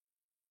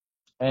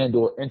and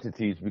or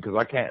entities, because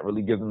I can't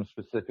really give them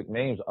specific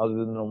names other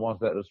than the ones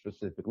that are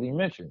specifically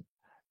mentioned: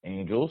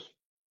 angels,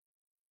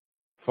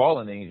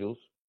 fallen angels,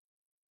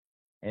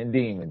 and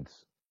demons,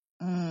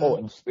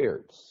 and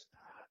spirits.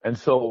 And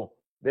so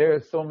there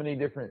are so many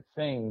different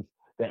things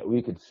that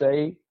we could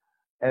say,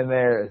 and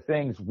there are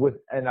things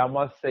and I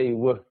must say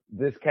with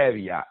this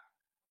caveat,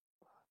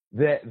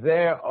 that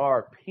there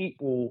are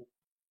people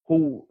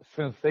who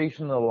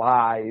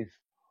sensationalize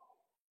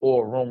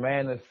or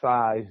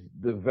romanticize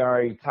the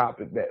very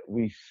topic that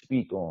we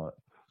speak on.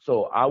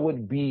 So I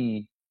would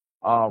be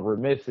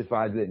remiss if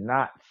I did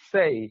not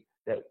say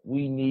that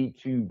we need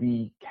to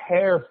be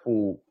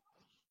careful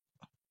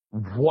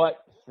what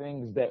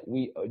things that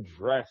we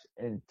address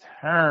in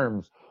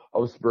terms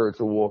of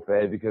spiritual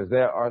warfare, because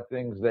there are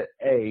things that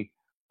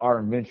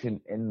are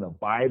mentioned in the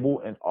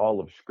Bible and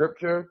all of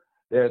Scripture.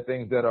 There are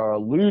things that are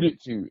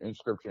alluded to in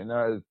Scripture, and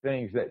there are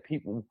things that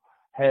people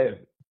have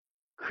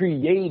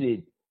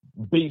created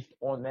based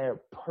on their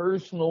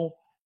personal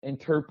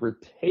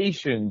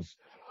interpretations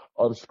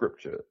of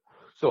Scripture.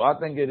 So I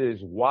think it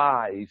is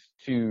wise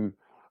to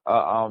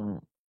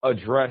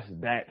address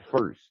that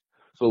first.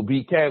 So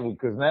be careful,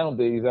 because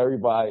nowadays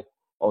everybody,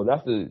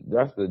 that's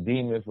the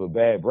demon for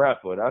bad breath,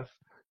 or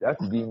that's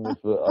the demon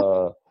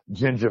for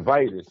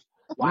gingivitis.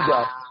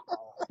 Wow.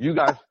 You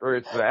got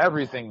spirits for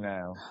everything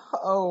now.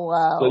 Oh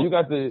wow. So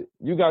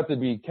you got to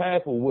be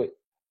careful with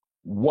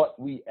what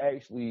we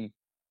actually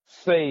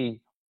say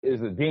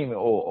is a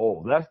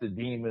demon. That's the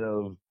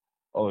demon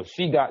of,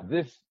 she got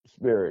this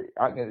spirit.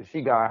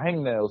 She got a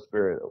hangnail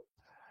spirit.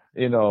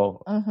 You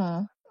know.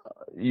 Mm-hmm.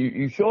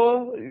 You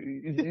sure?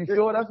 You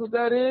sure that's what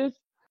that is?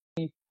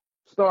 We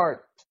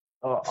start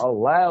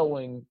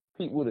allowing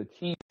people to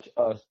teach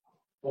us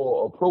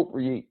or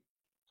appropriate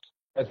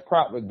as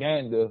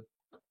propaganda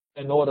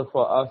in order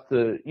for us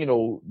to,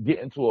 get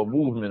into a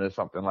movement or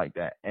something like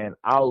that. And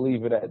I'll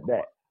leave it at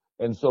that.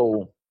 And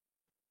so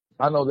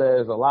I know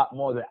there's a lot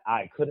more that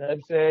I could have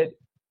said,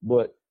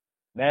 but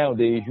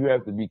nowadays you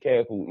have to be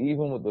careful,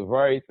 even with the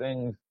very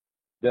things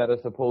that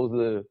are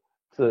supposed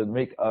to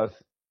make us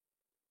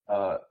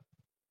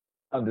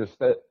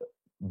understand,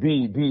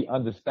 be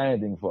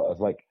understanding for us.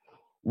 Like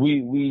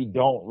we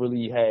don't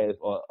really have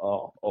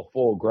a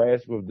full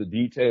grasp of the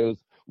details.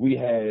 We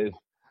have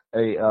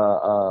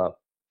a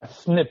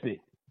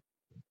snippet,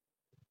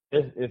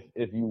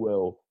 if you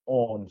will,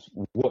 on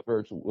what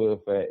spiritual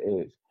warfare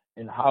is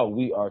and how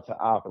we are to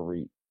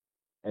operate,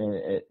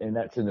 and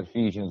that's in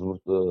Ephesians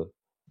with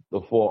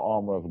the full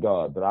armor of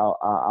God. But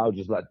I'll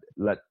just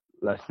let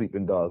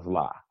sleeping dogs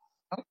lie.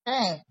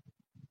 Okay.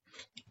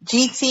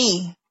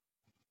 GT.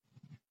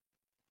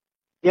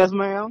 Yes,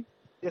 ma'am.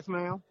 Yes,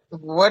 ma'am.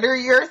 What are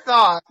your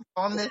thoughts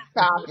on this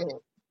topic?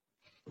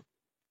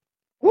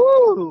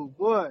 Woo,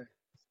 boy.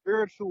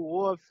 Spiritual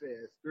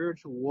warfare.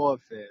 Spiritual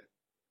warfare.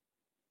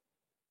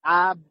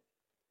 My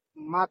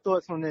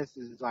thoughts on this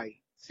is, like,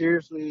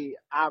 seriously,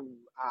 I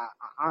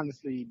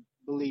honestly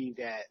believe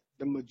that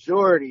the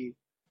majority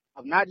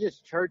of not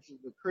just churches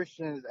but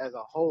Christians as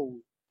a whole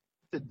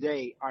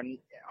today are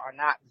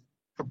not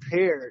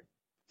prepared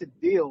to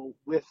deal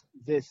with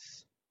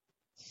this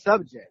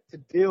subject, to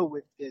deal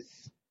with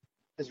this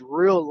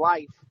real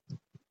life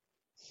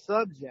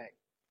subject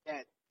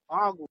that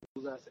boggles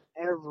us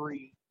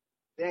every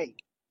day.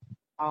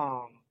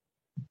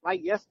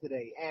 like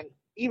yesterday, and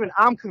even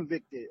I'm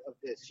convicted of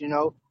this.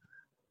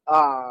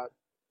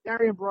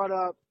 Darian brought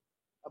up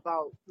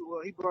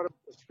he brought up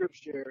a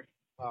scripture,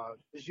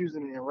 just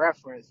using it in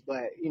reference,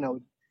 but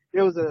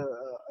there was a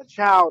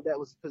child that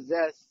was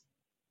possessed,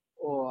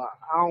 or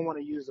I don't want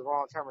to use the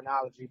wrong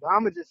terminology, but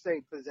I'm gonna just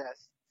say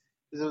possessed.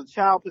 There was a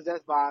child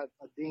possessed by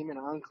a demon,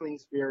 an unclean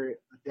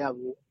spirit, a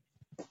devil,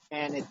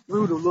 and it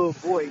threw the little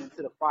boy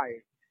into the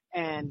fire.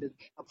 And the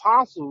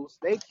apostles,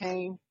 they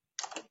came,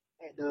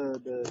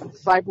 the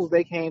disciples,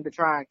 they came to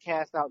try and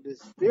cast out this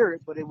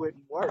spirit, but it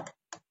wouldn't work.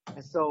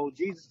 And so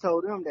Jesus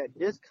told them that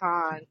this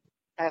kind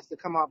has to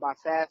come out by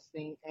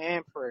fasting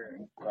and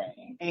prayer.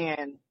 Right.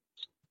 And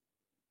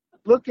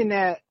looking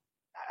at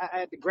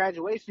the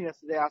graduation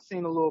yesterday, I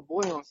seen a little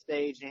boy on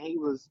stage, and he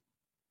was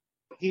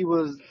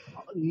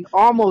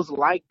almost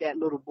like that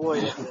little boy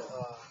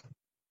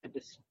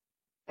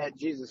that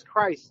Jesus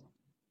Christ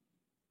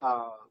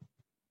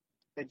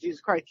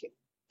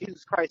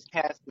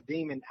cast the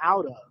demon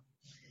out of.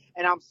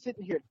 And I'm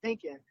sitting here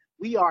thinking,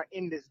 we are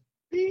in this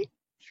big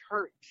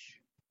church,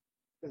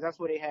 because that's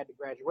where they had the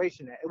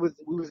graduation at. We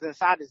was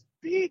inside this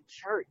big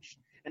church,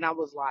 and I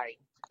was like,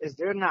 is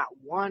there not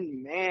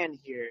one man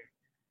here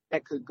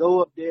that could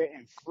go up there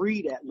and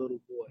free that little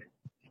boy?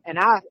 And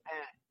at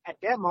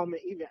that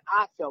moment, even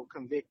I felt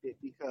convicted,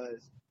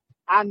 because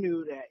I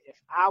knew that if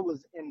I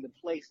was in the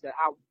place that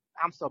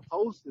I'm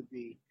supposed to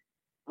be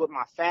with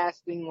my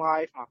fasting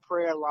life, my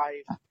prayer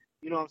life,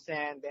 you know what I'm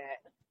saying, that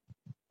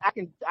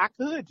I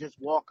could just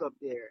walk up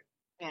there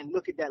and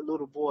look at that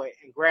little boy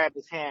and grab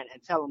his hand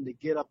and tell him to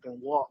get up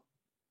and walk.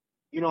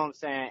 You know what I'm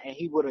saying? And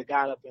he would have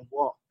got up and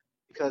walked,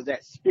 because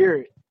that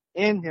spirit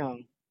in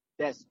him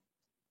that's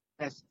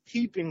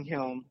keeping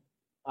him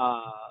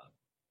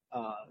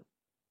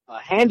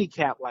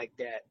handicapped like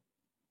that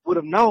would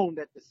have known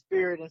that the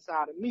spirit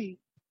inside of me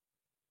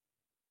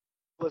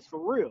was for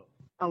real.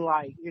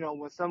 Unlike,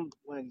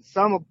 when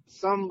some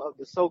of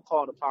the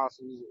so-called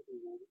apostles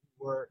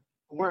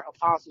weren't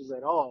apostles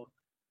at all,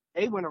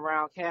 they went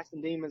around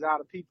casting demons out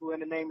of people in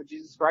the name of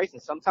Jesus Christ,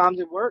 and sometimes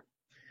it worked,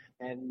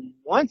 and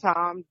one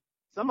time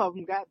some of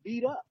them got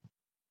beat up.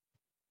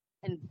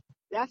 And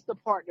that's the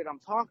part that I'm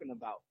talking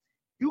about.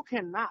 You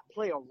cannot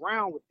play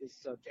around with this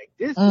subject.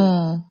 This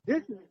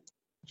is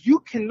you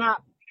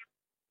cannot.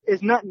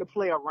 It's nothing to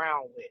play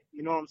around with.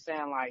 You know what I'm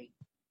saying? Like,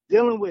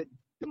 dealing with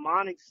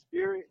demonic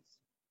spirits,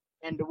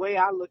 and the way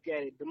I look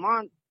at it,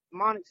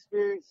 demonic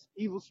spirits,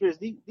 evil spirits,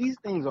 these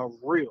things are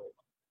real,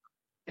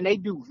 and they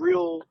do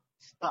real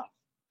stuff,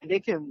 and they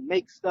can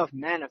make stuff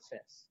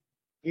manifest.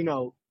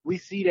 We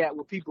see that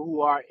with people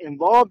who are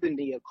involved in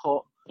the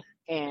occult,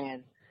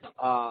 and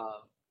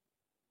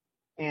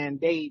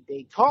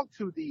they talk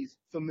to these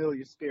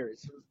familiar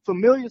spirits.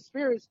 Familiar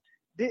spirits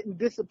didn't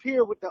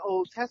disappear with the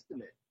Old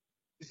Testament.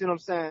 You see what I'm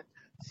saying?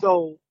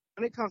 So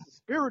when it comes to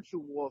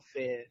spiritual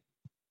warfare,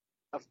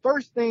 the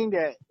first thing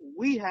that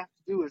we have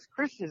to do as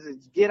Christians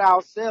is get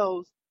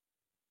ourselves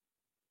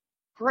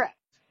prepped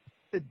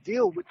to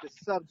deal with the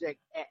subject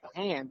at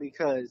hand,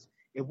 because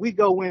if we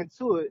go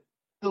into it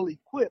ill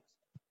equipped,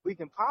 we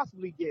can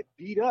possibly get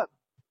beat up,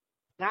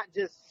 not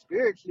just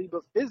spiritually,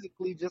 but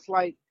physically, just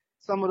like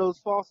some of those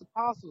false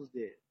apostles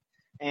did.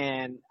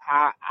 And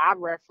I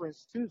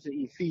reference too to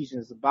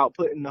Ephesians about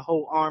putting the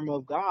whole armor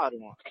of God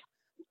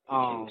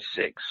on.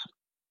 6.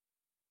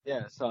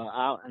 Yeah, so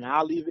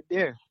I'll leave it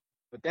there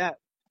with that.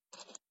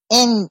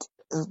 And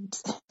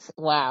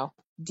wow,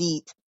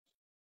 deep.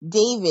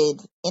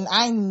 David, and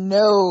I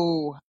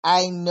know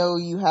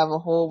you have a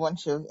whole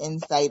bunch of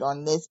insight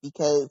on this,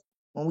 because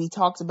when we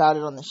talked about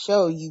it on the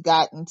show, you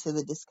got into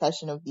the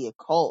discussion of the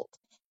occult,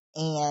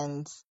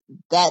 and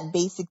that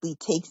basically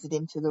takes it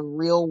into the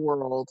real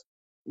world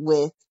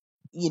with,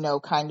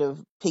 kind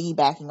of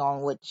piggybacking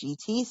on what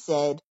GT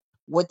said,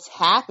 what's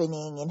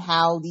happening and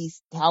how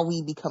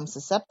we become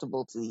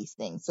susceptible to these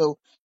things. So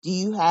do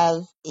you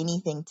have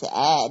anything to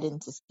add and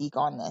to speak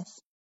on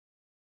this?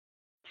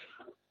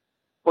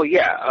 Well,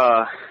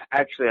 yeah,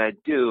 actually I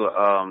do.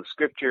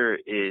 Scripture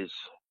is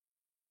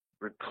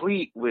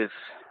replete with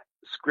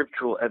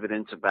scriptural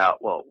evidence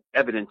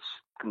evidence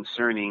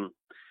concerning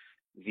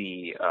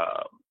the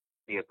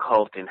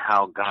occult and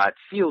how God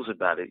feels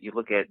about it. You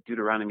look at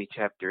Deuteronomy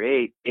chapter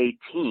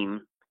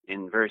 18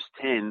 in verse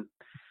 10,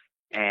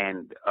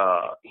 and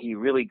he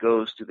really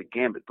goes to the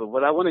gambit. But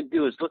what I want to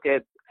do is look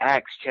at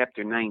Acts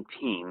chapter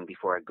 19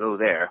 before I go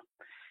there.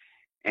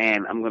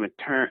 And I'm going to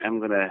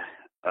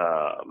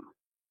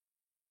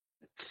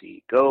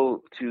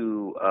go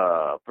to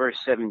verse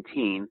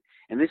 17.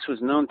 And this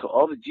was known to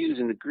all the Jews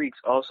and the Greeks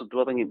also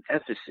dwelling in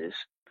Ephesus,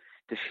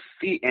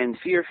 and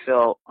fear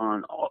fell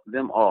on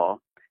them all,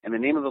 and the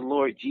name of the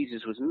Lord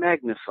Jesus was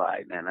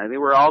magnified. And they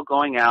were all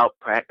going out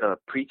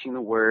preaching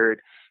the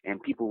word,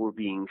 and people were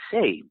being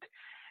saved.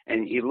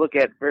 And you look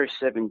at verse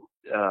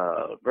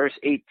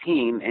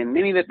 18, and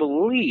many that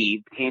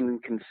believed came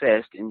and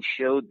confessed and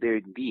showed their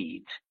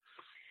deeds.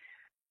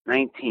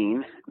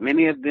 19,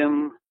 many of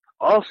them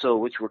also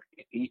which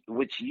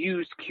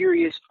used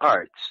curious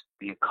arts,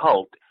 the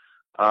occult,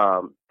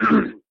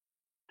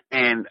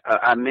 And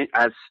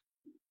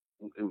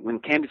when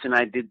Candace and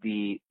I did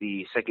the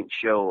second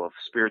show of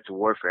spiritual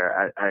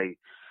warfare, I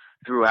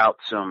threw out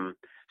some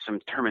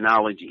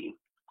terminology,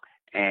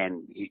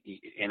 and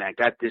I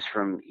got this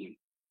from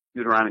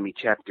Deuteronomy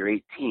chapter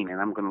 18, and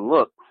I'm going to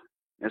look.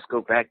 Let's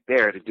go back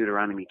there to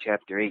Deuteronomy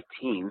chapter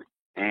 18,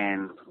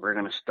 and we're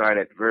going to start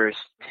at verse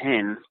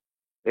 10.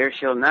 There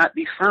shall not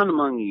be found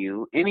among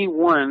you any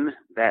one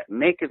that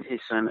maketh his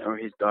son or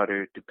his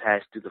daughter to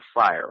pass through the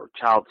fire, or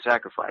child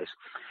sacrifice.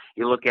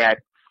 You look at,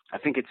 I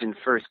think it's in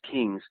 1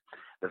 Kings,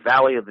 the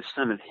valley of the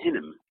son of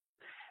Hinnom,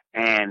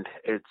 and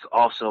it's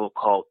also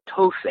called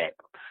Tophet,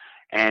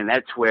 and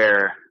that's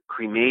where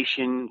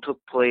cremation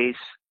took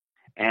place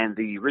and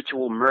the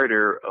ritual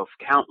murder of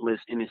countless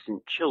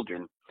innocent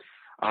children.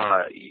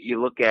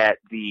 You look at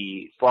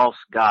the false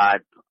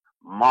god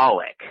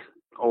Molech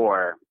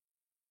or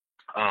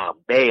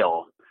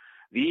Baal.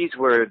 These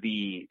were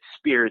the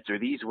spirits, or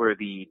these were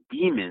the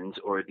demons,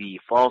 or the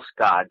false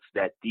gods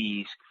that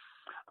these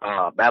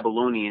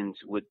Babylonians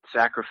would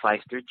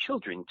sacrifice their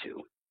children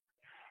to.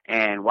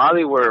 And while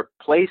they were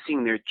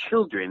placing their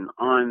children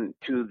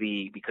onto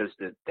because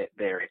the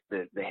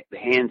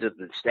hands of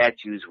the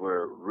statues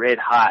were red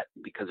hot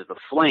because of the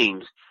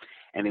flames,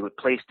 and they would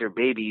place their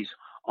babies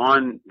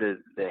on the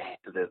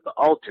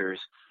altars,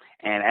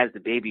 and as the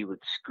baby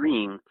would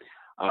scream,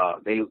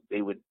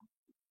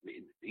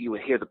 you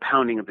would hear the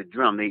pounding of the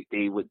drum.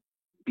 They would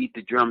beat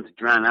the drum to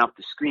drown out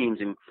the screams,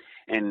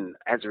 and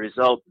as a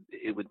result,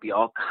 it would be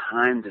all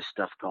kinds of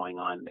stuff going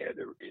on there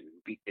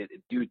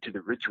due to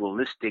the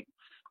ritualistic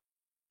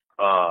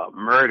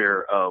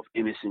murder of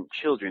innocent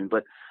children.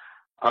 But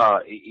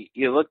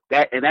you look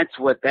that, and that's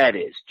what that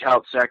is,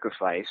 child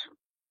sacrifice.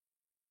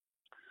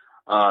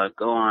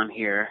 Go on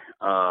here,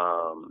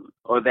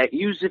 or that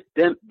useth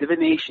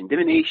divination.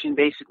 Divination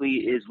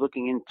basically is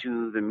looking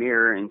into the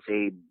mirror and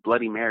say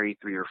Bloody Mary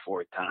 3 or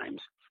 4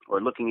 times,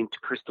 or looking into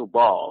crystal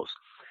balls.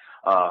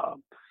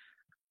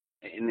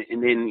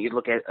 And then you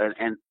look at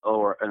an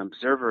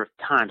observer of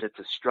times. That's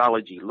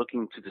astrology,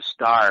 looking to the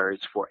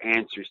stars for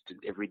answers to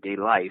everyday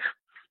life.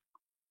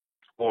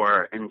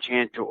 Or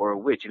enchanter or a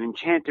witch. An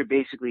enchanter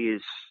basically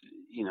is,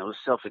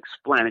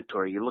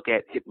 self-explanatory. You look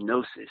at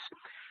hypnosis.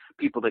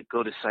 People that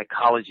go to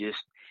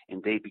psychologists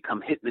and they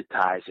become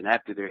hypnotized, and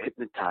after they're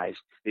hypnotized,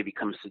 they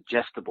become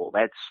suggestible.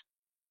 That's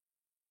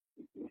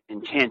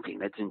enchanting.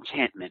 That's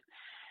enchantment.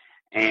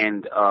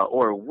 And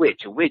or a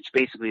witch. A witch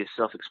basically is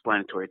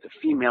self-explanatory. It's a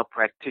female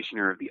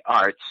practitioner of the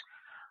arts.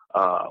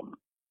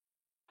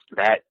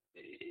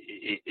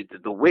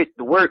 The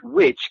word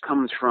witch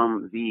comes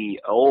from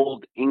the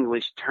old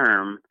English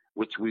term,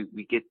 which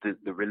we get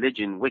the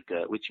religion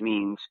Wicca, which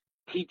means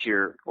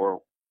teacher,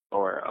 or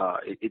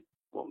it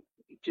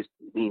just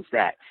means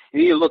that.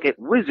 And you look at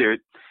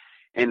wizard,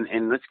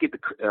 and let's get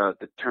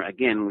the term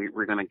again.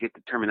 We're going to get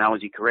the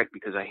terminology correct,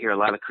 because I hear a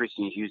lot of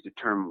Christians use the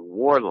term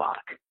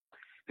warlock.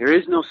 There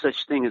is no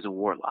such thing as a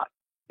warlock.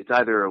 It's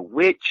either a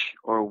witch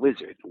or a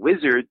wizard.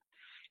 Wizard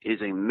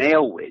is a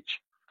male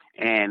witch,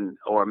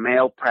 or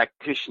male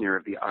practitioner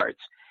of the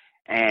arts.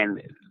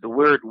 And the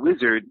word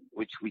wizard,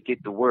 which we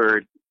get the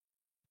word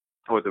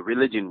for the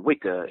religion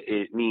Wicca,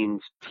 it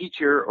means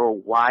teacher or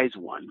wise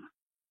one,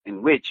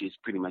 and witch is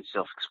pretty much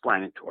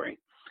self-explanatory.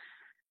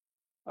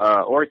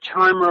 Or a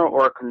charmer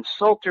or a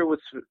consulter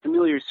with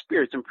familiar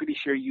spirits. I'm pretty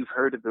sure you've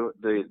heard of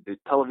the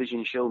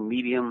television show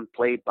Medium,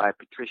 played by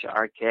Patricia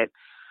Arquette.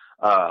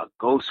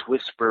 Ghost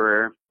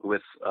Whisperer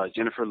with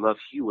Jennifer Love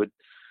Hewitt.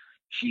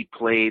 She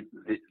played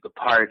the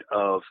part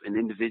of an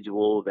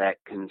individual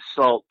that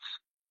consults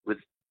with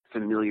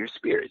familiar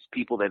spirits,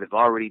 people that have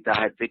already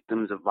died,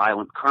 victims of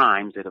violent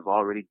crimes that have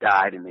already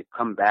died, and they've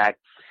come back,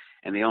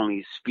 and they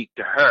only speak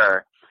to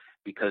her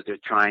because they're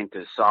trying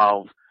to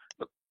solve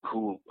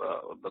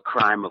the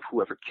crime of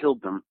whoever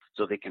killed them,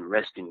 so they can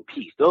rest in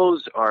peace.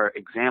 Those are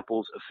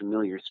examples of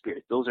familiar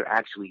spirits. Those are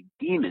actually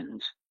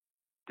demons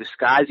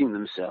disguising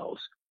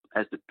themselves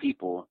as the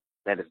people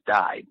that have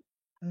died.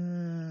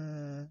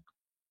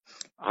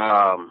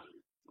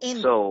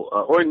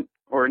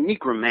 Or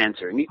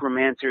necromancer.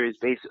 Necromancer is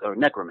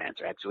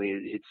necromancer actually.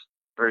 It's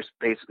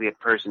basically a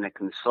person that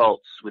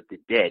consults with the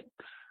dead.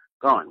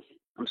 Go on.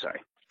 I'm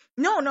sorry.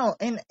 No,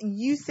 and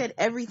you said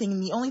everything,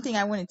 and the only thing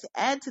I wanted to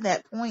add to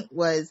that point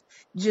was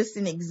just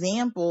an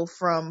example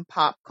from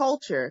pop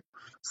culture.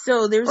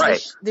 So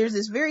there's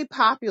this very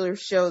popular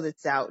show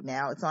that's out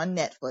now. It's on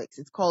Netflix.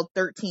 It's called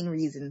 13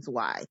 Reasons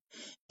Why,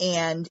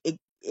 and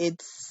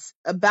it's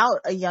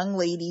about a young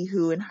lady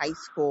who in high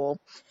school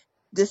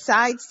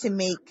decides to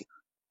make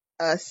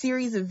a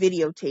series of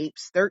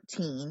videotapes,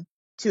 13,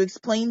 to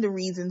explain the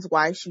reasons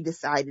why she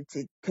decided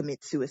to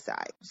commit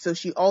suicide. So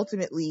she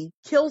ultimately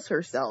kills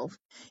herself,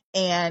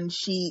 and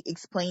she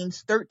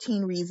explains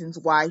 13 reasons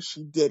why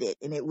she did it.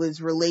 And it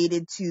was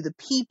related to the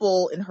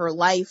people in her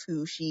life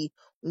who she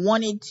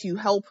wanted to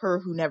help her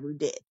who never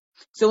did.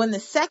 So in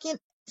the second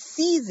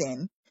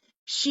season,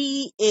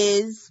 she's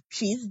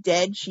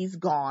dead, she's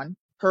gone.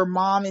 Her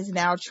mom is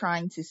now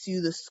trying to sue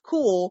the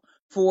school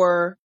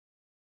for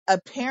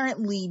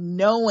apparently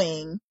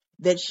knowing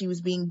that she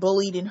was being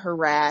bullied and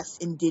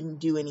harassed and didn't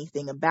do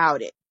anything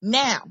about it.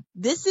 Now,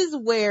 this is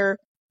where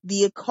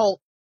the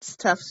occult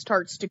stuff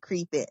starts to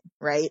creep in,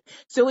 right?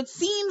 So it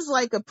seems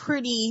like a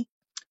pretty,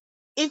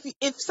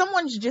 if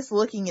someone's just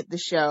looking at the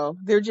show,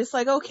 they're just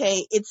like,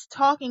 okay, it's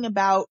talking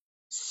about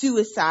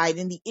suicide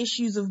and the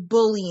issues of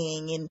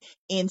bullying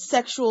and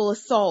sexual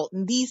assault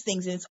and these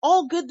things. And it's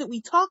all good that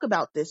we talk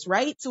about this,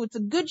 right? So it's a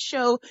good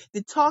show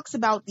that talks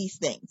about these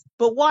things.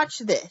 But watch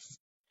this.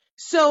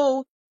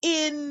 So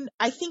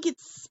I think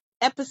it's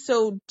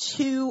episode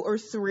 2 or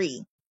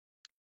 3,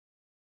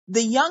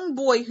 the young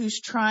boy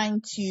who's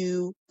trying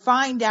to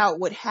find out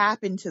what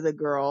happened to the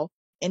girl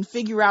and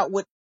figure out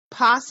what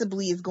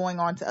possibly is going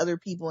on to other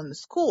people in the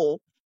school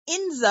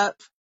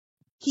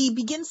he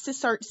begins to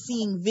start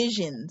seeing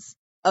visions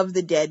of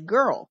the dead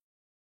girl.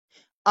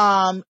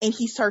 And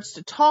he starts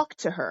to talk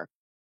to her.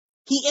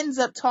 He ends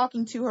up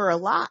talking to her a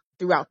lot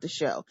throughout the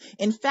show.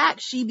 In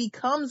fact, she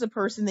becomes a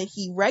person that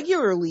he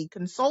regularly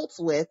consults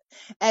with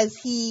as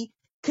he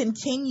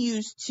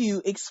continues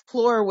to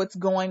explore what's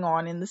going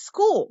on in the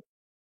school.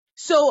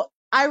 So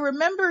I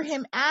remember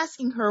him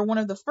asking her one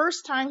of the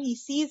first time he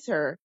sees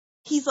her,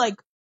 he's like,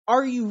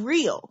 "Are you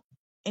real?"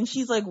 And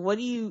she's like, what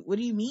do you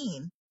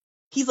mean?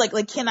 He's like,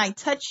 can I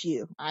touch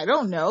you? I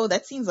don't know.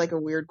 That seems like a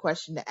weird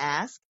question to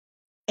ask.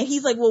 And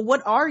he's like, well,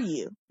 what are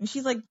you? And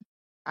she's like,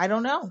 I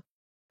don't know.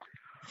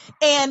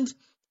 And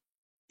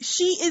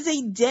she is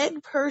a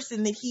dead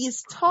person that he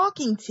is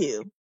talking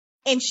to.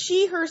 And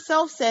she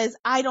herself says,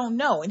 I don't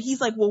know. And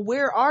he's like, well,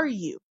 where are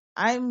you?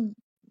 I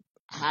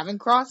haven't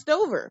crossed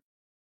over.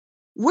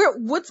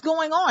 What's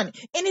going on?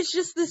 And it's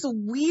just this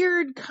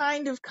weird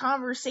kind of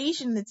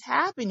conversation that's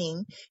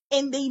happening,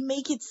 and they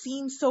make it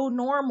seem so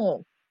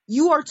normal.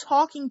 You are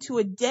talking to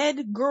a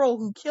dead girl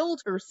who killed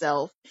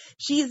herself.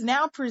 She is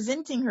now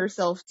presenting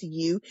herself to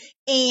you,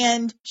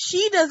 and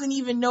she doesn't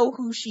even know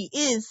who she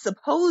is,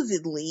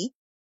 supposedly,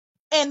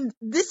 and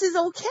this is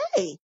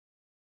okay.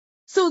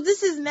 So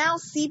this has now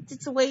seeped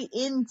its way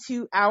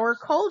into our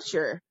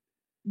culture.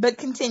 But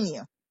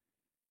continue.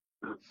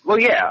 Well,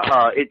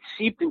 yeah, it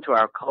seeped into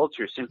our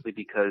culture simply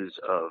because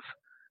of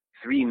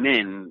 3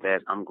 men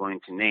that I'm going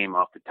to name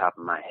off the top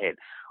of my head.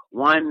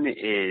 One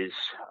is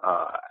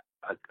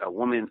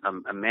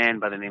a man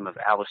by the name of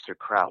Aleister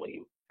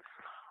Crowley.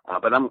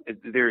 But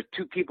there are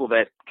 2 people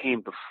that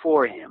came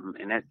before him,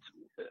 and that's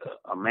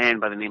a man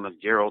by the name of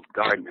Gerald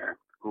Gardner,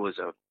 who was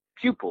a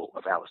pupil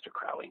of Aleister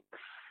Crowley.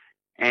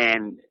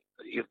 And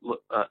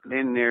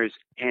then there's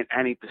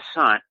Annie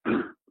Besant,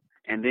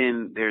 and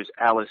then there's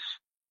Alice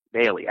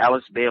Bailey.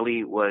 Alice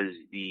Bailey was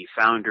the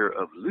founder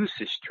of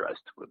Lucis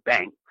Trust, a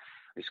bank.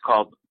 It's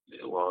called,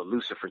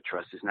 Lucifer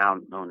Trust is now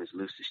known as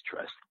Lucis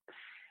Trust.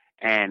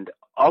 And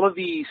all of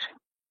these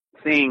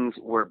things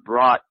were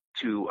brought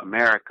to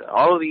America.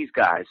 All of these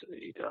guys,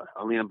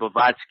 Alina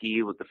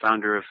Blavatsky was the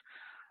founder of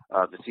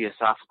the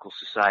Theosophical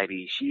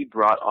Society. She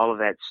brought all of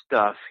that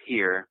stuff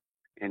here,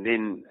 and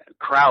then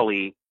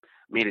Crowley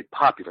made it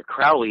popular.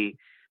 Crowley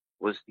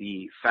was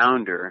the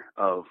founder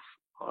of,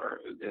 or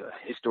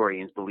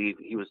historians believe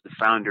he was the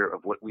founder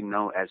of what we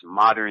know as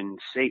modern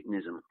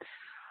Satanism.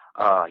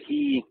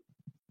 He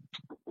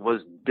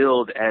was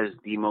billed as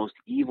the most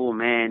evil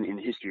man in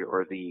history,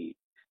 or the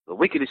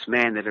wickedest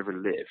man that ever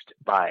lived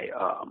by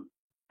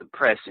the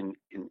press in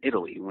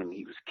Italy, when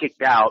he was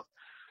kicked out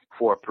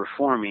for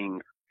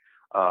performing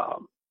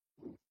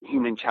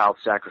human child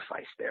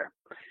sacrifice there.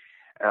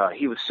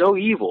 He was so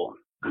evil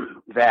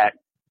that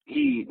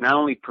he not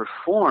only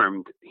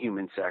performed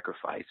human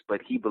sacrifice,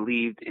 but he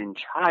believed in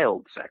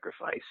child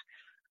sacrifice.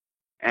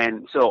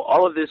 And so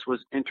all of this was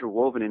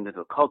interwoven into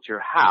the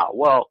culture. How?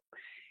 Well,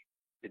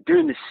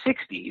 during the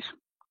 60s,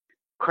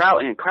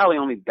 Crowley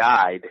only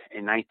died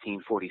in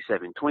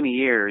 1947, 20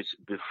 years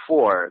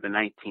before the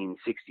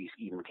 1960s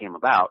even came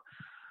about.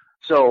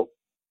 So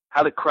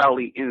how did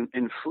Crowley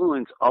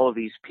influence all of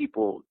these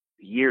people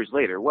years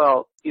later?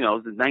 Well, the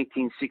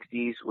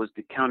 1960s was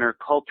the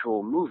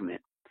countercultural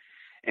movement,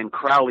 and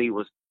Crowley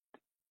was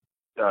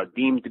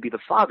deemed to be the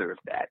father of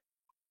that.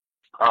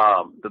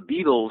 The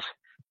Beatles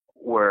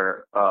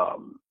were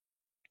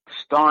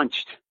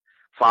staunched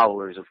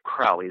followers of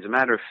Crowley. As a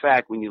matter of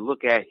fact, when you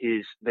look at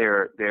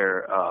their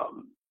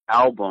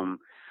album,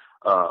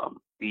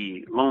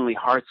 the Lonely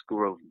Hearts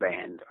Grove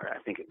Band, or I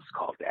think it was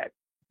called that,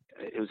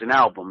 it was an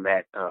album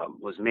that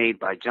was made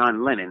by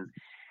John Lennon,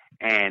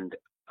 and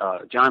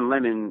John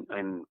Lennon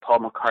and Paul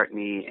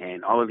McCartney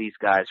and all of these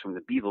guys from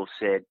the Beatles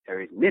said, or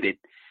admitted,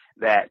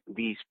 that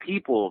these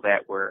people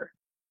that were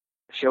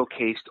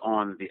showcased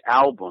on the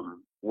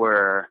album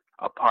were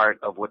a part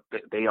of what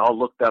they all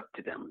looked up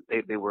to them.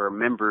 They were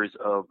members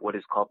of what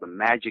is called the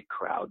magic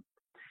crowd.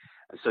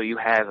 So you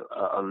have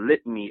a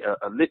litany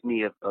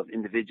of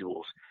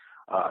individuals.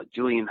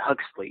 Julian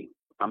Huxley.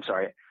 I'm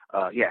sorry.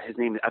 I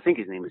think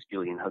his name is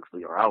Julian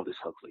Huxley or Aldous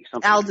Huxley.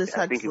 Aldous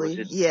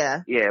Huxley.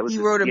 Yeah. Yeah. He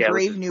wrote A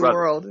Brave New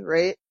World,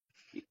 right?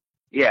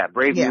 Yeah,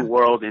 Brave New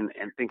World, and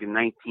I think in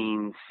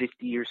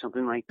 1950 or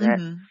something like that.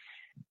 Mm-hmm.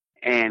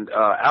 And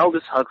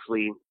Aldous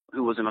Huxley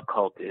who was an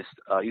occultist.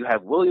 You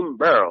have William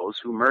Burroughs,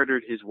 who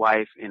murdered his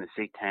wife in a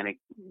satanic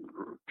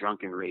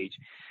drunken rage.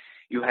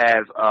 You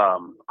have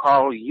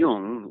Carl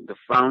Jung, the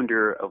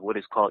founder of what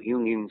is called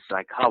Jungian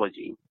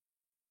psychology,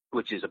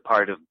 which is a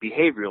part of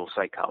behavioral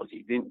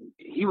psychology. Then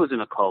he was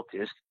an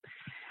occultist.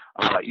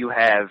 You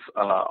have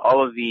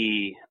all of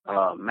the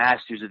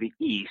masters of the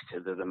East,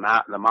 the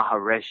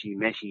Maharishi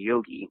Meshi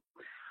Yogi.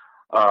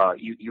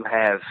 You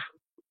have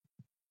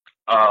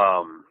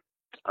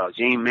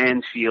Jane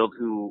Mansfield,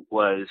 who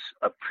was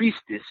a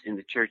priestess in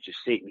the Church of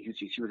Satan.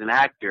 She was an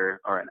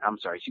actor,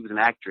 she was an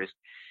actress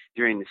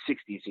during the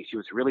 60s. She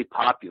was really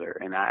popular,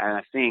 and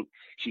I think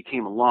she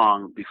came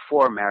along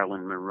before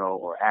Marilyn Monroe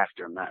or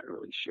after. I'm not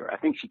really sure. I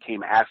think she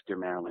came after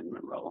Marilyn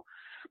Monroe,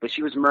 but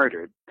she was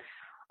murdered.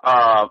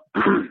 Well,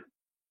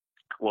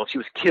 she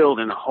was killed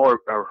in a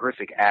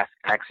horrific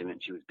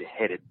accident. She was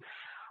beheaded.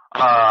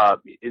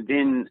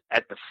 Then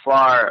at the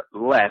far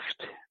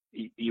left,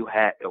 you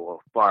had,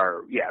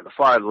 the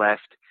far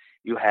left,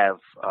 you have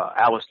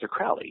Aleister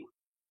Crowley.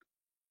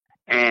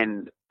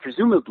 And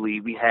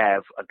presumably we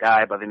have a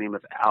guy by the name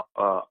of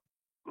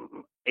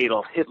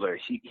Adolf Hitler.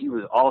 He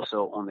was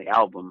also on the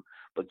album,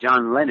 but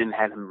John Lennon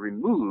had him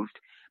removed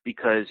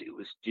because it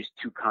was just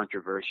too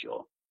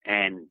controversial.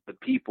 And the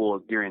people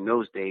during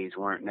those days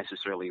weren't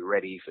necessarily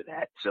ready for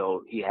that,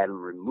 so he had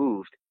him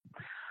removed.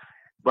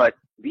 But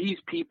these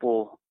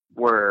people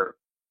were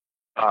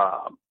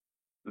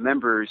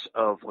members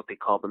of what they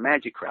call the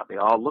magic crowd. They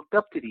all looked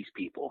up to these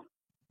people.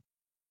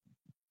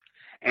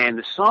 And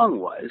the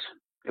song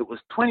it was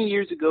 20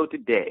 years ago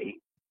today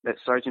that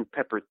Sgt.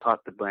 Pepper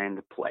taught the band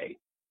to play.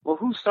 Well,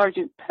 who's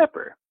Sgt.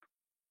 Pepper?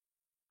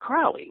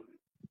 Crowley.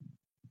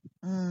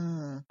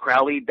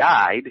 Crowley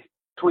died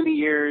 20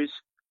 years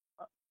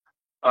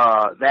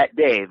that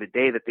day, the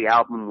day that the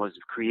album was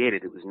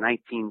created. It was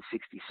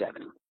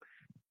 1967.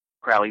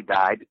 Crowley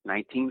died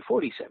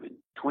 1947,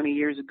 20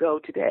 years ago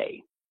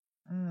today.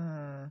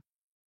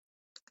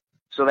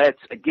 So that's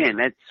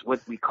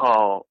what we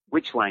call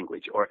witch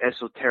language or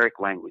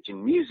esoteric language.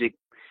 In music,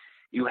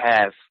 you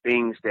have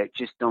things that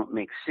just don't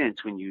make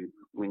sense when you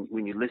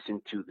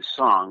listen to the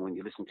song, when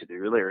you listen to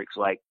the lyrics,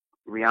 like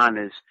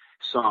Rihanna's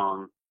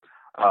song,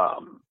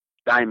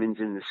 Diamonds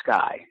in the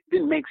Sky. It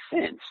didn't make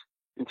sense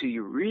until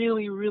you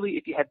really,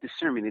 if you have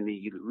discernment and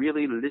you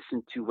really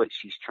listen to what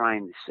she's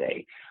trying to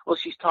say. Well,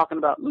 she's talking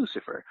about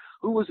Lucifer.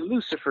 Who was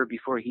Lucifer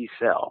before he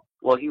fell?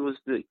 Well, he was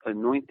the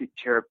anointed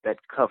cherub that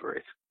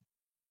covereth.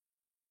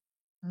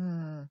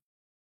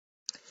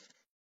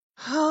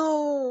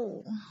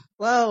 Oh,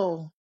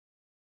 well,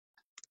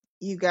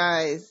 you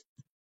guys,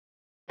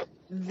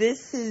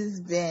 this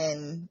has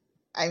been,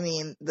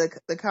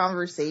 the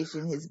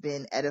conversation has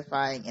been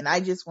edifying, and I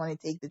just want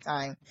to take the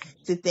time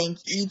to thank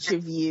each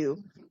of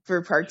you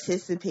for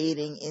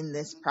participating in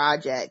this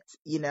project,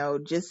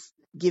 just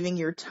giving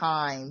your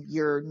time,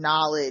 your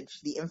knowledge,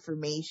 the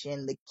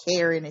information, the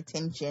care and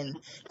attention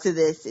to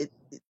this.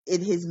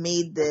 It has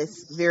made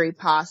this very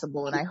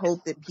possible, and I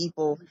hope that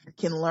people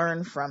can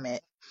learn from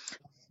it.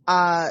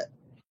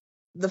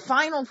 The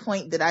final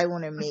point that I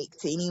want to make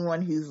to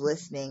anyone who's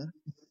listening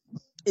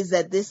is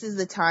that this is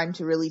the time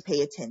to really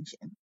pay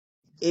attention.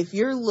 If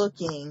you're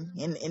looking,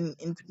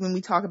 and when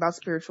we talk about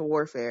spiritual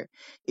warfare,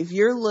 if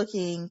you're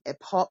looking at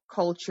pop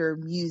culture,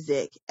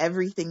 music,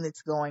 everything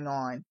that's going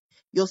on,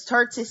 you'll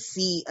start to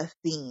see a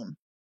theme.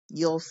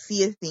 You'll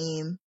see a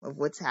theme of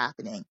what's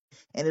happening,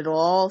 and it'll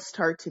all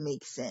start to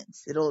make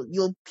sense.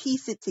 You'll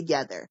piece it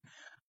together.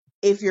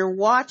 If you're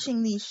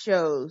watching these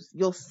shows,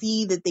 you'll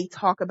see that they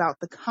talk about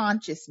the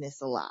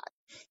consciousness a lot,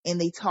 and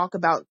they talk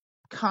about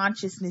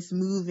consciousness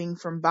moving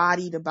from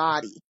body to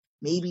body,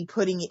 maybe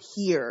putting it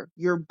here,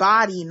 your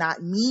body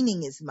not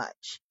meaning as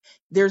much.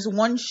 There's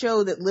one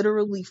show that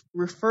literally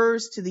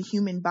refers to the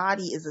human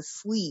body as a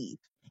sleeve,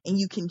 and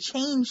you can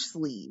change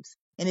sleeves,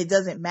 and it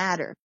doesn't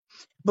matter.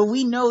 But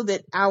we know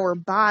that our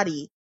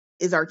body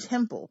is our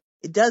temple.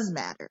 It does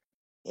matter.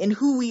 And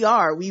who we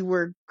are, we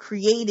were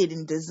created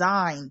and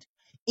designed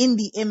in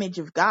the image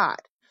of God.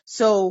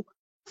 So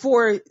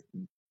for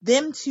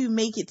them to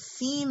make it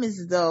seem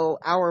as though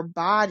our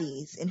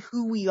bodies and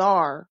who we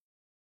are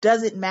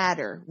doesn't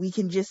matter, we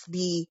can just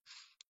be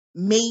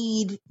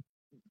made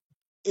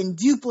and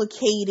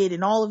duplicated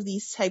and all of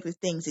these type of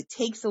things, it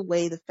takes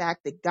away the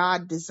fact that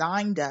God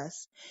designed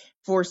us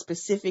for a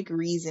specific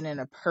reason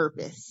and a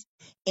purpose.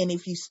 And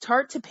if you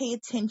start to pay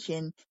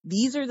attention,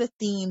 these are the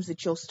themes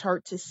that you'll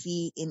start to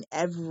see in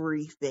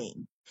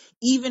everything.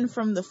 Even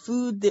from the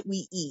food that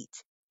we eat,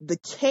 the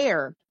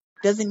care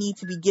doesn't need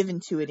to be given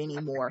to it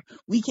anymore.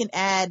 We can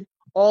add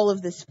all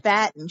of this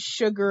fat and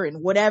sugar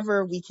and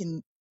whatever, we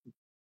can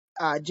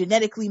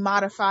genetically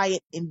modify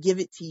it and give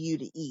it to you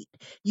to eat.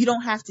 You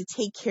don't have to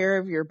take care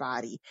of your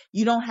body.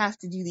 You don't have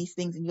to do these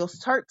things, and you'll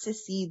start to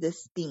see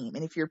this theme.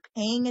 And if you're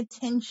paying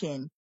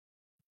attention,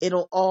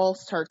 it'll all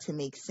start to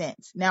make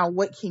sense. Now,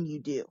 what can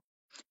you do?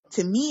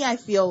 To me, I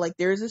feel like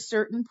there's a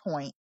certain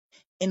point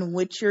in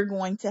which you're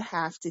going to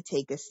have to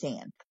take a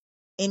stand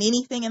in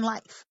anything in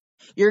life.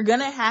 You're going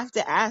to have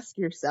to ask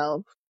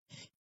yourself,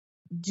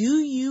 do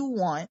you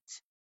want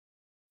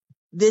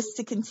this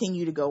to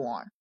continue to go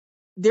on.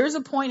 There's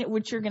a point at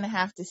which you're going to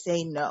have to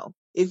say no.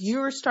 If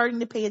you're starting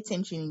to pay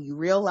attention and you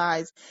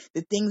realize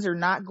that things are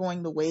not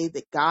going the way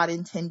that God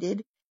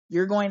intended,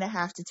 you're going to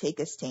have to take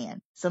a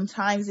stand.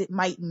 Sometimes it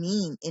might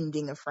mean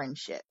ending a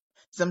friendship.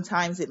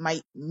 Sometimes it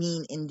might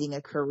mean ending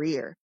a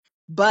career,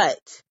 but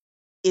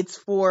it's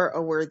for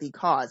a worthy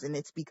cause. And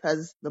it's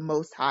because the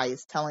Most High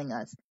is telling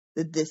us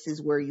that this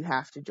is where you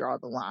have to draw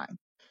the line.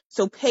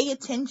 So pay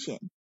attention.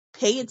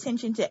 Pay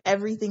attention to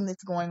everything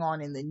that's going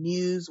on in the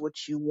news, what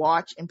you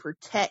watch, and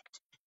protect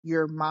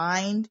your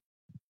mind,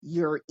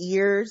 your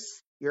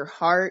ears, your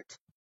heart,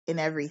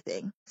 and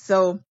everything.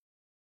 So,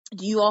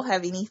 do you all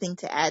have anything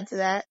to add to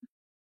that?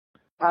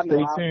 I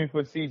know. Stay tuned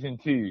for season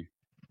 2.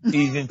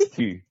 Season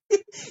 2.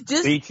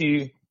 Just Stay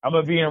tuned. I'm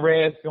gonna be in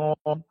red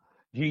form.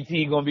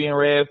 GT gonna be in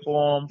red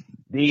form.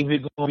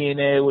 David gonna be in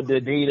there with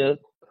the data.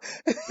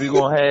 We're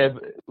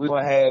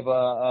gonna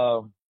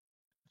have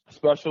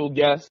special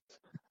guests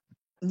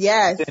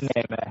yes, in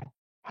there, man.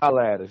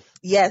 Holla at us.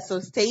 yes. So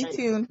stay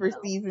tuned for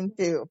season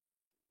 2.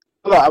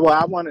 Well,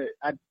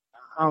 I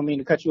don't mean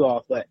to cut you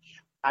off, but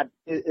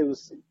it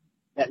was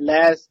that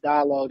last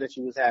dialogue that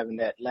you was having,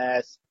 that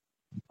last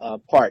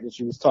part that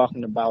you was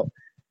talking about,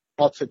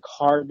 Altered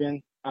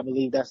Carbon. I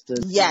believe that's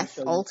the Yes,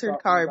 show Altered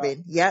Carbon.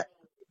 about. Yep.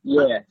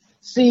 Yeah.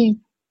 See,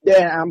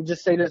 then I'm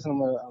just say this, and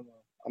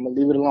I'm gonna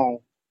leave it alone.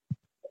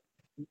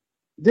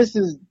 This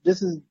is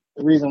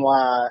the reason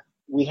why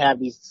we have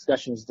these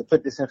discussions, to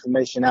put this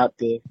information out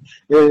there.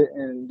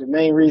 And the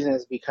main reason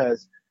is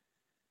because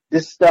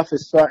this stuff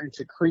is starting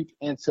to creep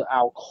into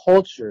our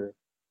culture,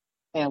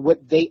 and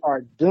what they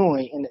are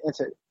doing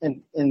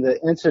in the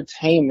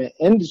entertainment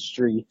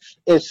industry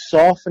is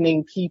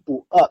softening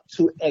people up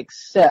to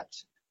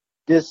accept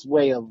this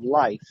way of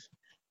life.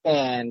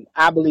 And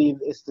I believe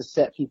it's to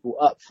set people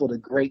up for the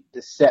great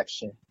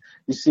deception.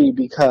 You see,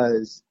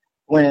 because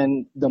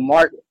when the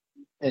market,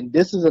 and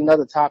this is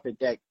another topic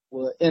that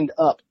will end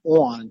up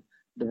on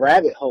the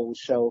Rabbit Hole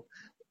show,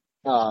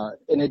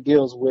 and it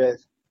deals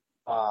with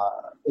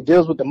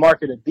the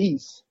market of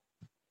beasts,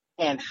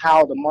 and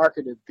how the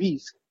market of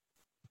beasts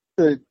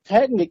could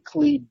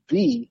technically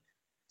be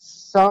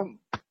some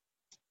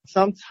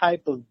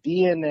type of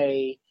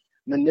DNA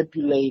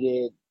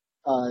manipulated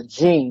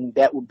gene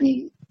that would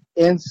be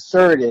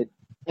inserted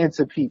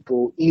into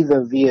people,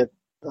 either via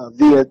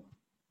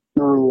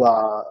through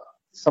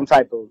some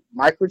type of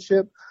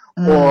microchip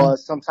or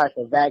some type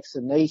of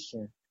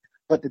vaccination.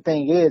 But the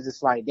thing is,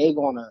 it's like they're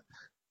gonna,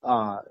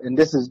 and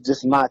this is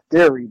just my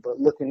theory, but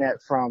looking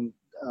at from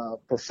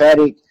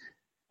prophetic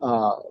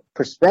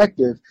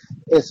perspective,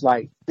 it's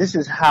like this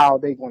is how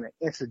they're going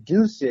to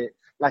introduce it,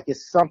 like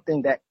it's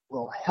something that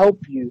will help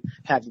you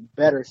have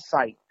better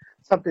sight,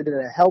 something that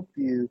will help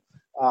you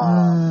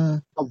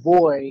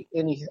avoid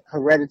any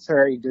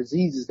hereditary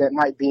diseases that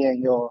might be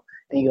in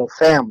your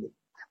family.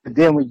 But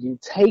then when you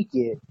take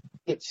it,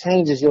 it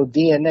changes your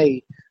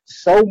DNA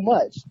so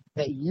much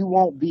that you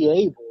won't be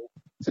able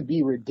to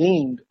be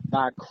redeemed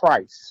by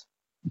Christ.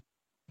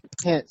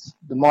 Hence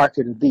the mark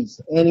of the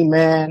beast. Any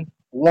man,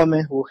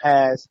 woman who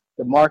has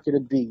the mark of the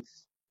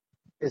beast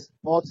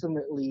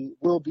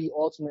will be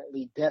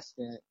ultimately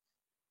destined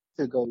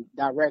to go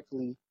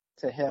directly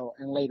to hell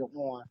and later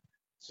on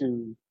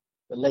to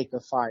the lake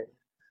of fire.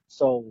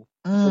 So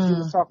what you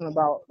was talking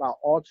about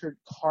altered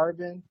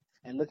carbon,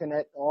 and looking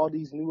at all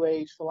these new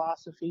age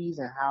philosophies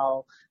and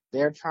how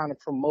they're trying to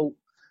promote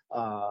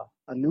a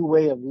new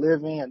way of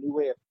living, a new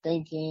way of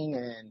thinking,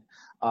 and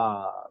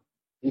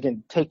you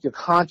can take your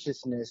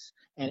consciousness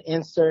and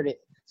insert it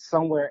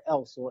somewhere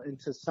else or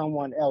into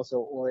someone else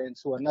or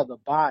into another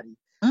body.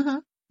 Mm-hmm.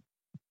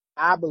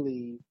 I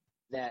believe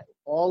that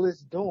all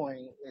it's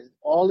doing is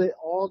all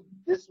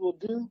this will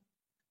do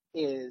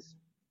is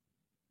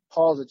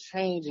cause a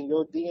change in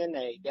your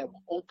DNA that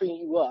will open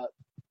you up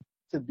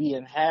to be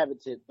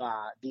inhabited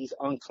by these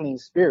unclean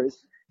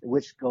spirits,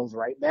 which goes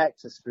right back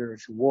to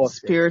spiritual warfare.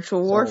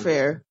 Spiritual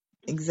warfare.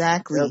 So,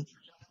 exactly. Yep.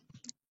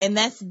 And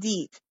that's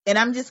deep. And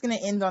I'm just going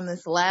to end on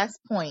this last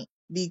point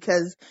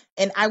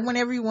and I want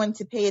everyone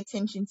to pay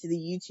attention to the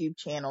YouTube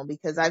channel,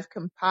 because I've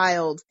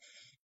compiled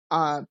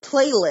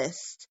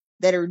playlists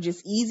that are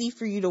just easy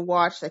for you to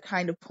watch that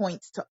kind of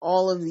points to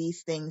all of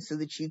these things so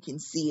that you can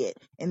see it.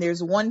 And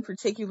there's one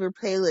particular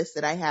playlist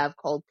that I have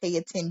called Pay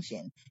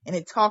Attention, and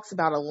it talks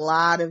about a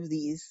lot of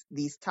these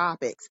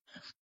topics.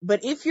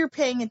 But if you're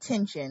paying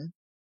attention,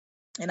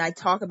 and I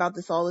talk about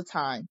this all the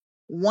time,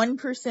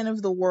 1%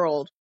 of the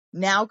world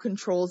now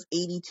controls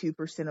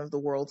 82% of the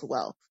world's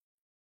wealth.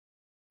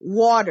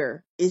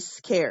 Water is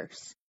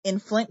scarce. In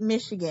Flint,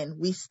 Michigan,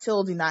 we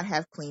still do not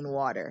have clean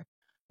water.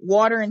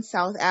 Water in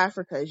South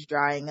Africa is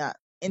drying up.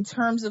 In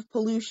terms of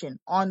pollution,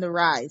 on the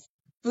rise.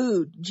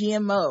 Food,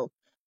 GMO,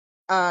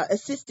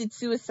 assisted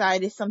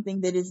suicide is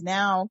something that is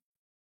now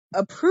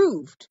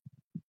approved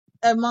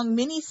among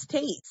many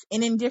states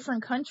and in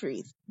different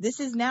countries. This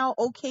is now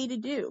okay to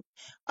do.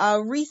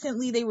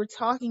 Recently, they were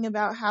talking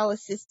about how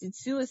assisted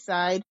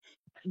suicide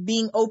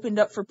being opened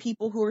up for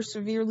people who are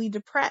severely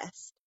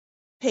depressed.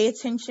 Pay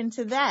attention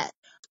to that.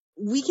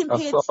 we can I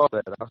pay saw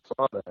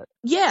that.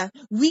 yeah,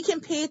 we can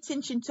pay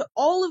attention to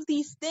all of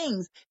these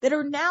things that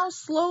are now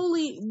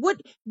slowly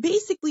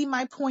basically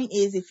my point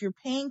is, if you're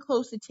paying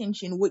close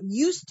attention, what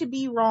used to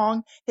be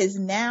wrong has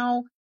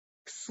now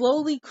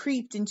slowly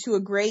creeped into a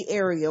gray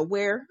area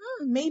where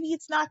maybe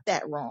it's not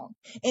that wrong.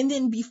 And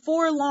then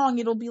before long,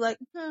 it'll be like,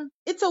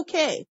 it's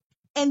okay.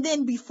 And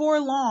then before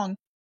long,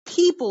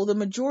 the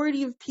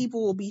majority of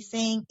people will be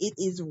saying it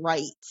is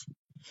right.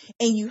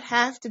 And you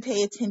have to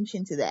pay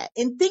attention to that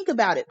and think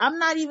about it. I'm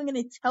not even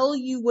going to tell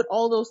you what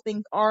all those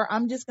things are.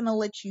 I'm just going to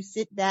let you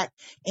sit back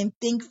and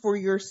think for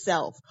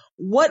yourself.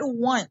 What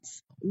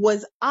once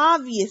was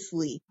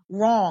obviously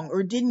wrong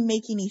or didn't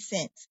make any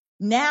sense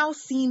now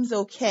seems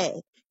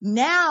okay.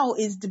 Now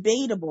is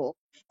debatable.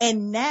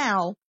 And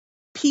now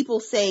people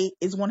say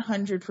is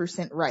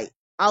 100% right.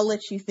 I'll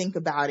let you think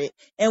about it.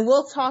 And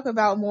we'll talk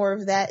about more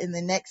of that in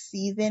the next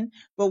season.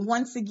 But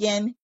once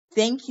again,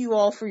 thank you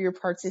all for your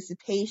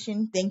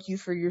participation. Thank you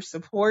for your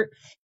support.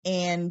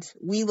 And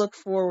we look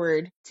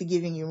forward to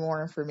giving you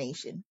more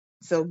information.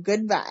 So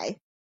goodbye.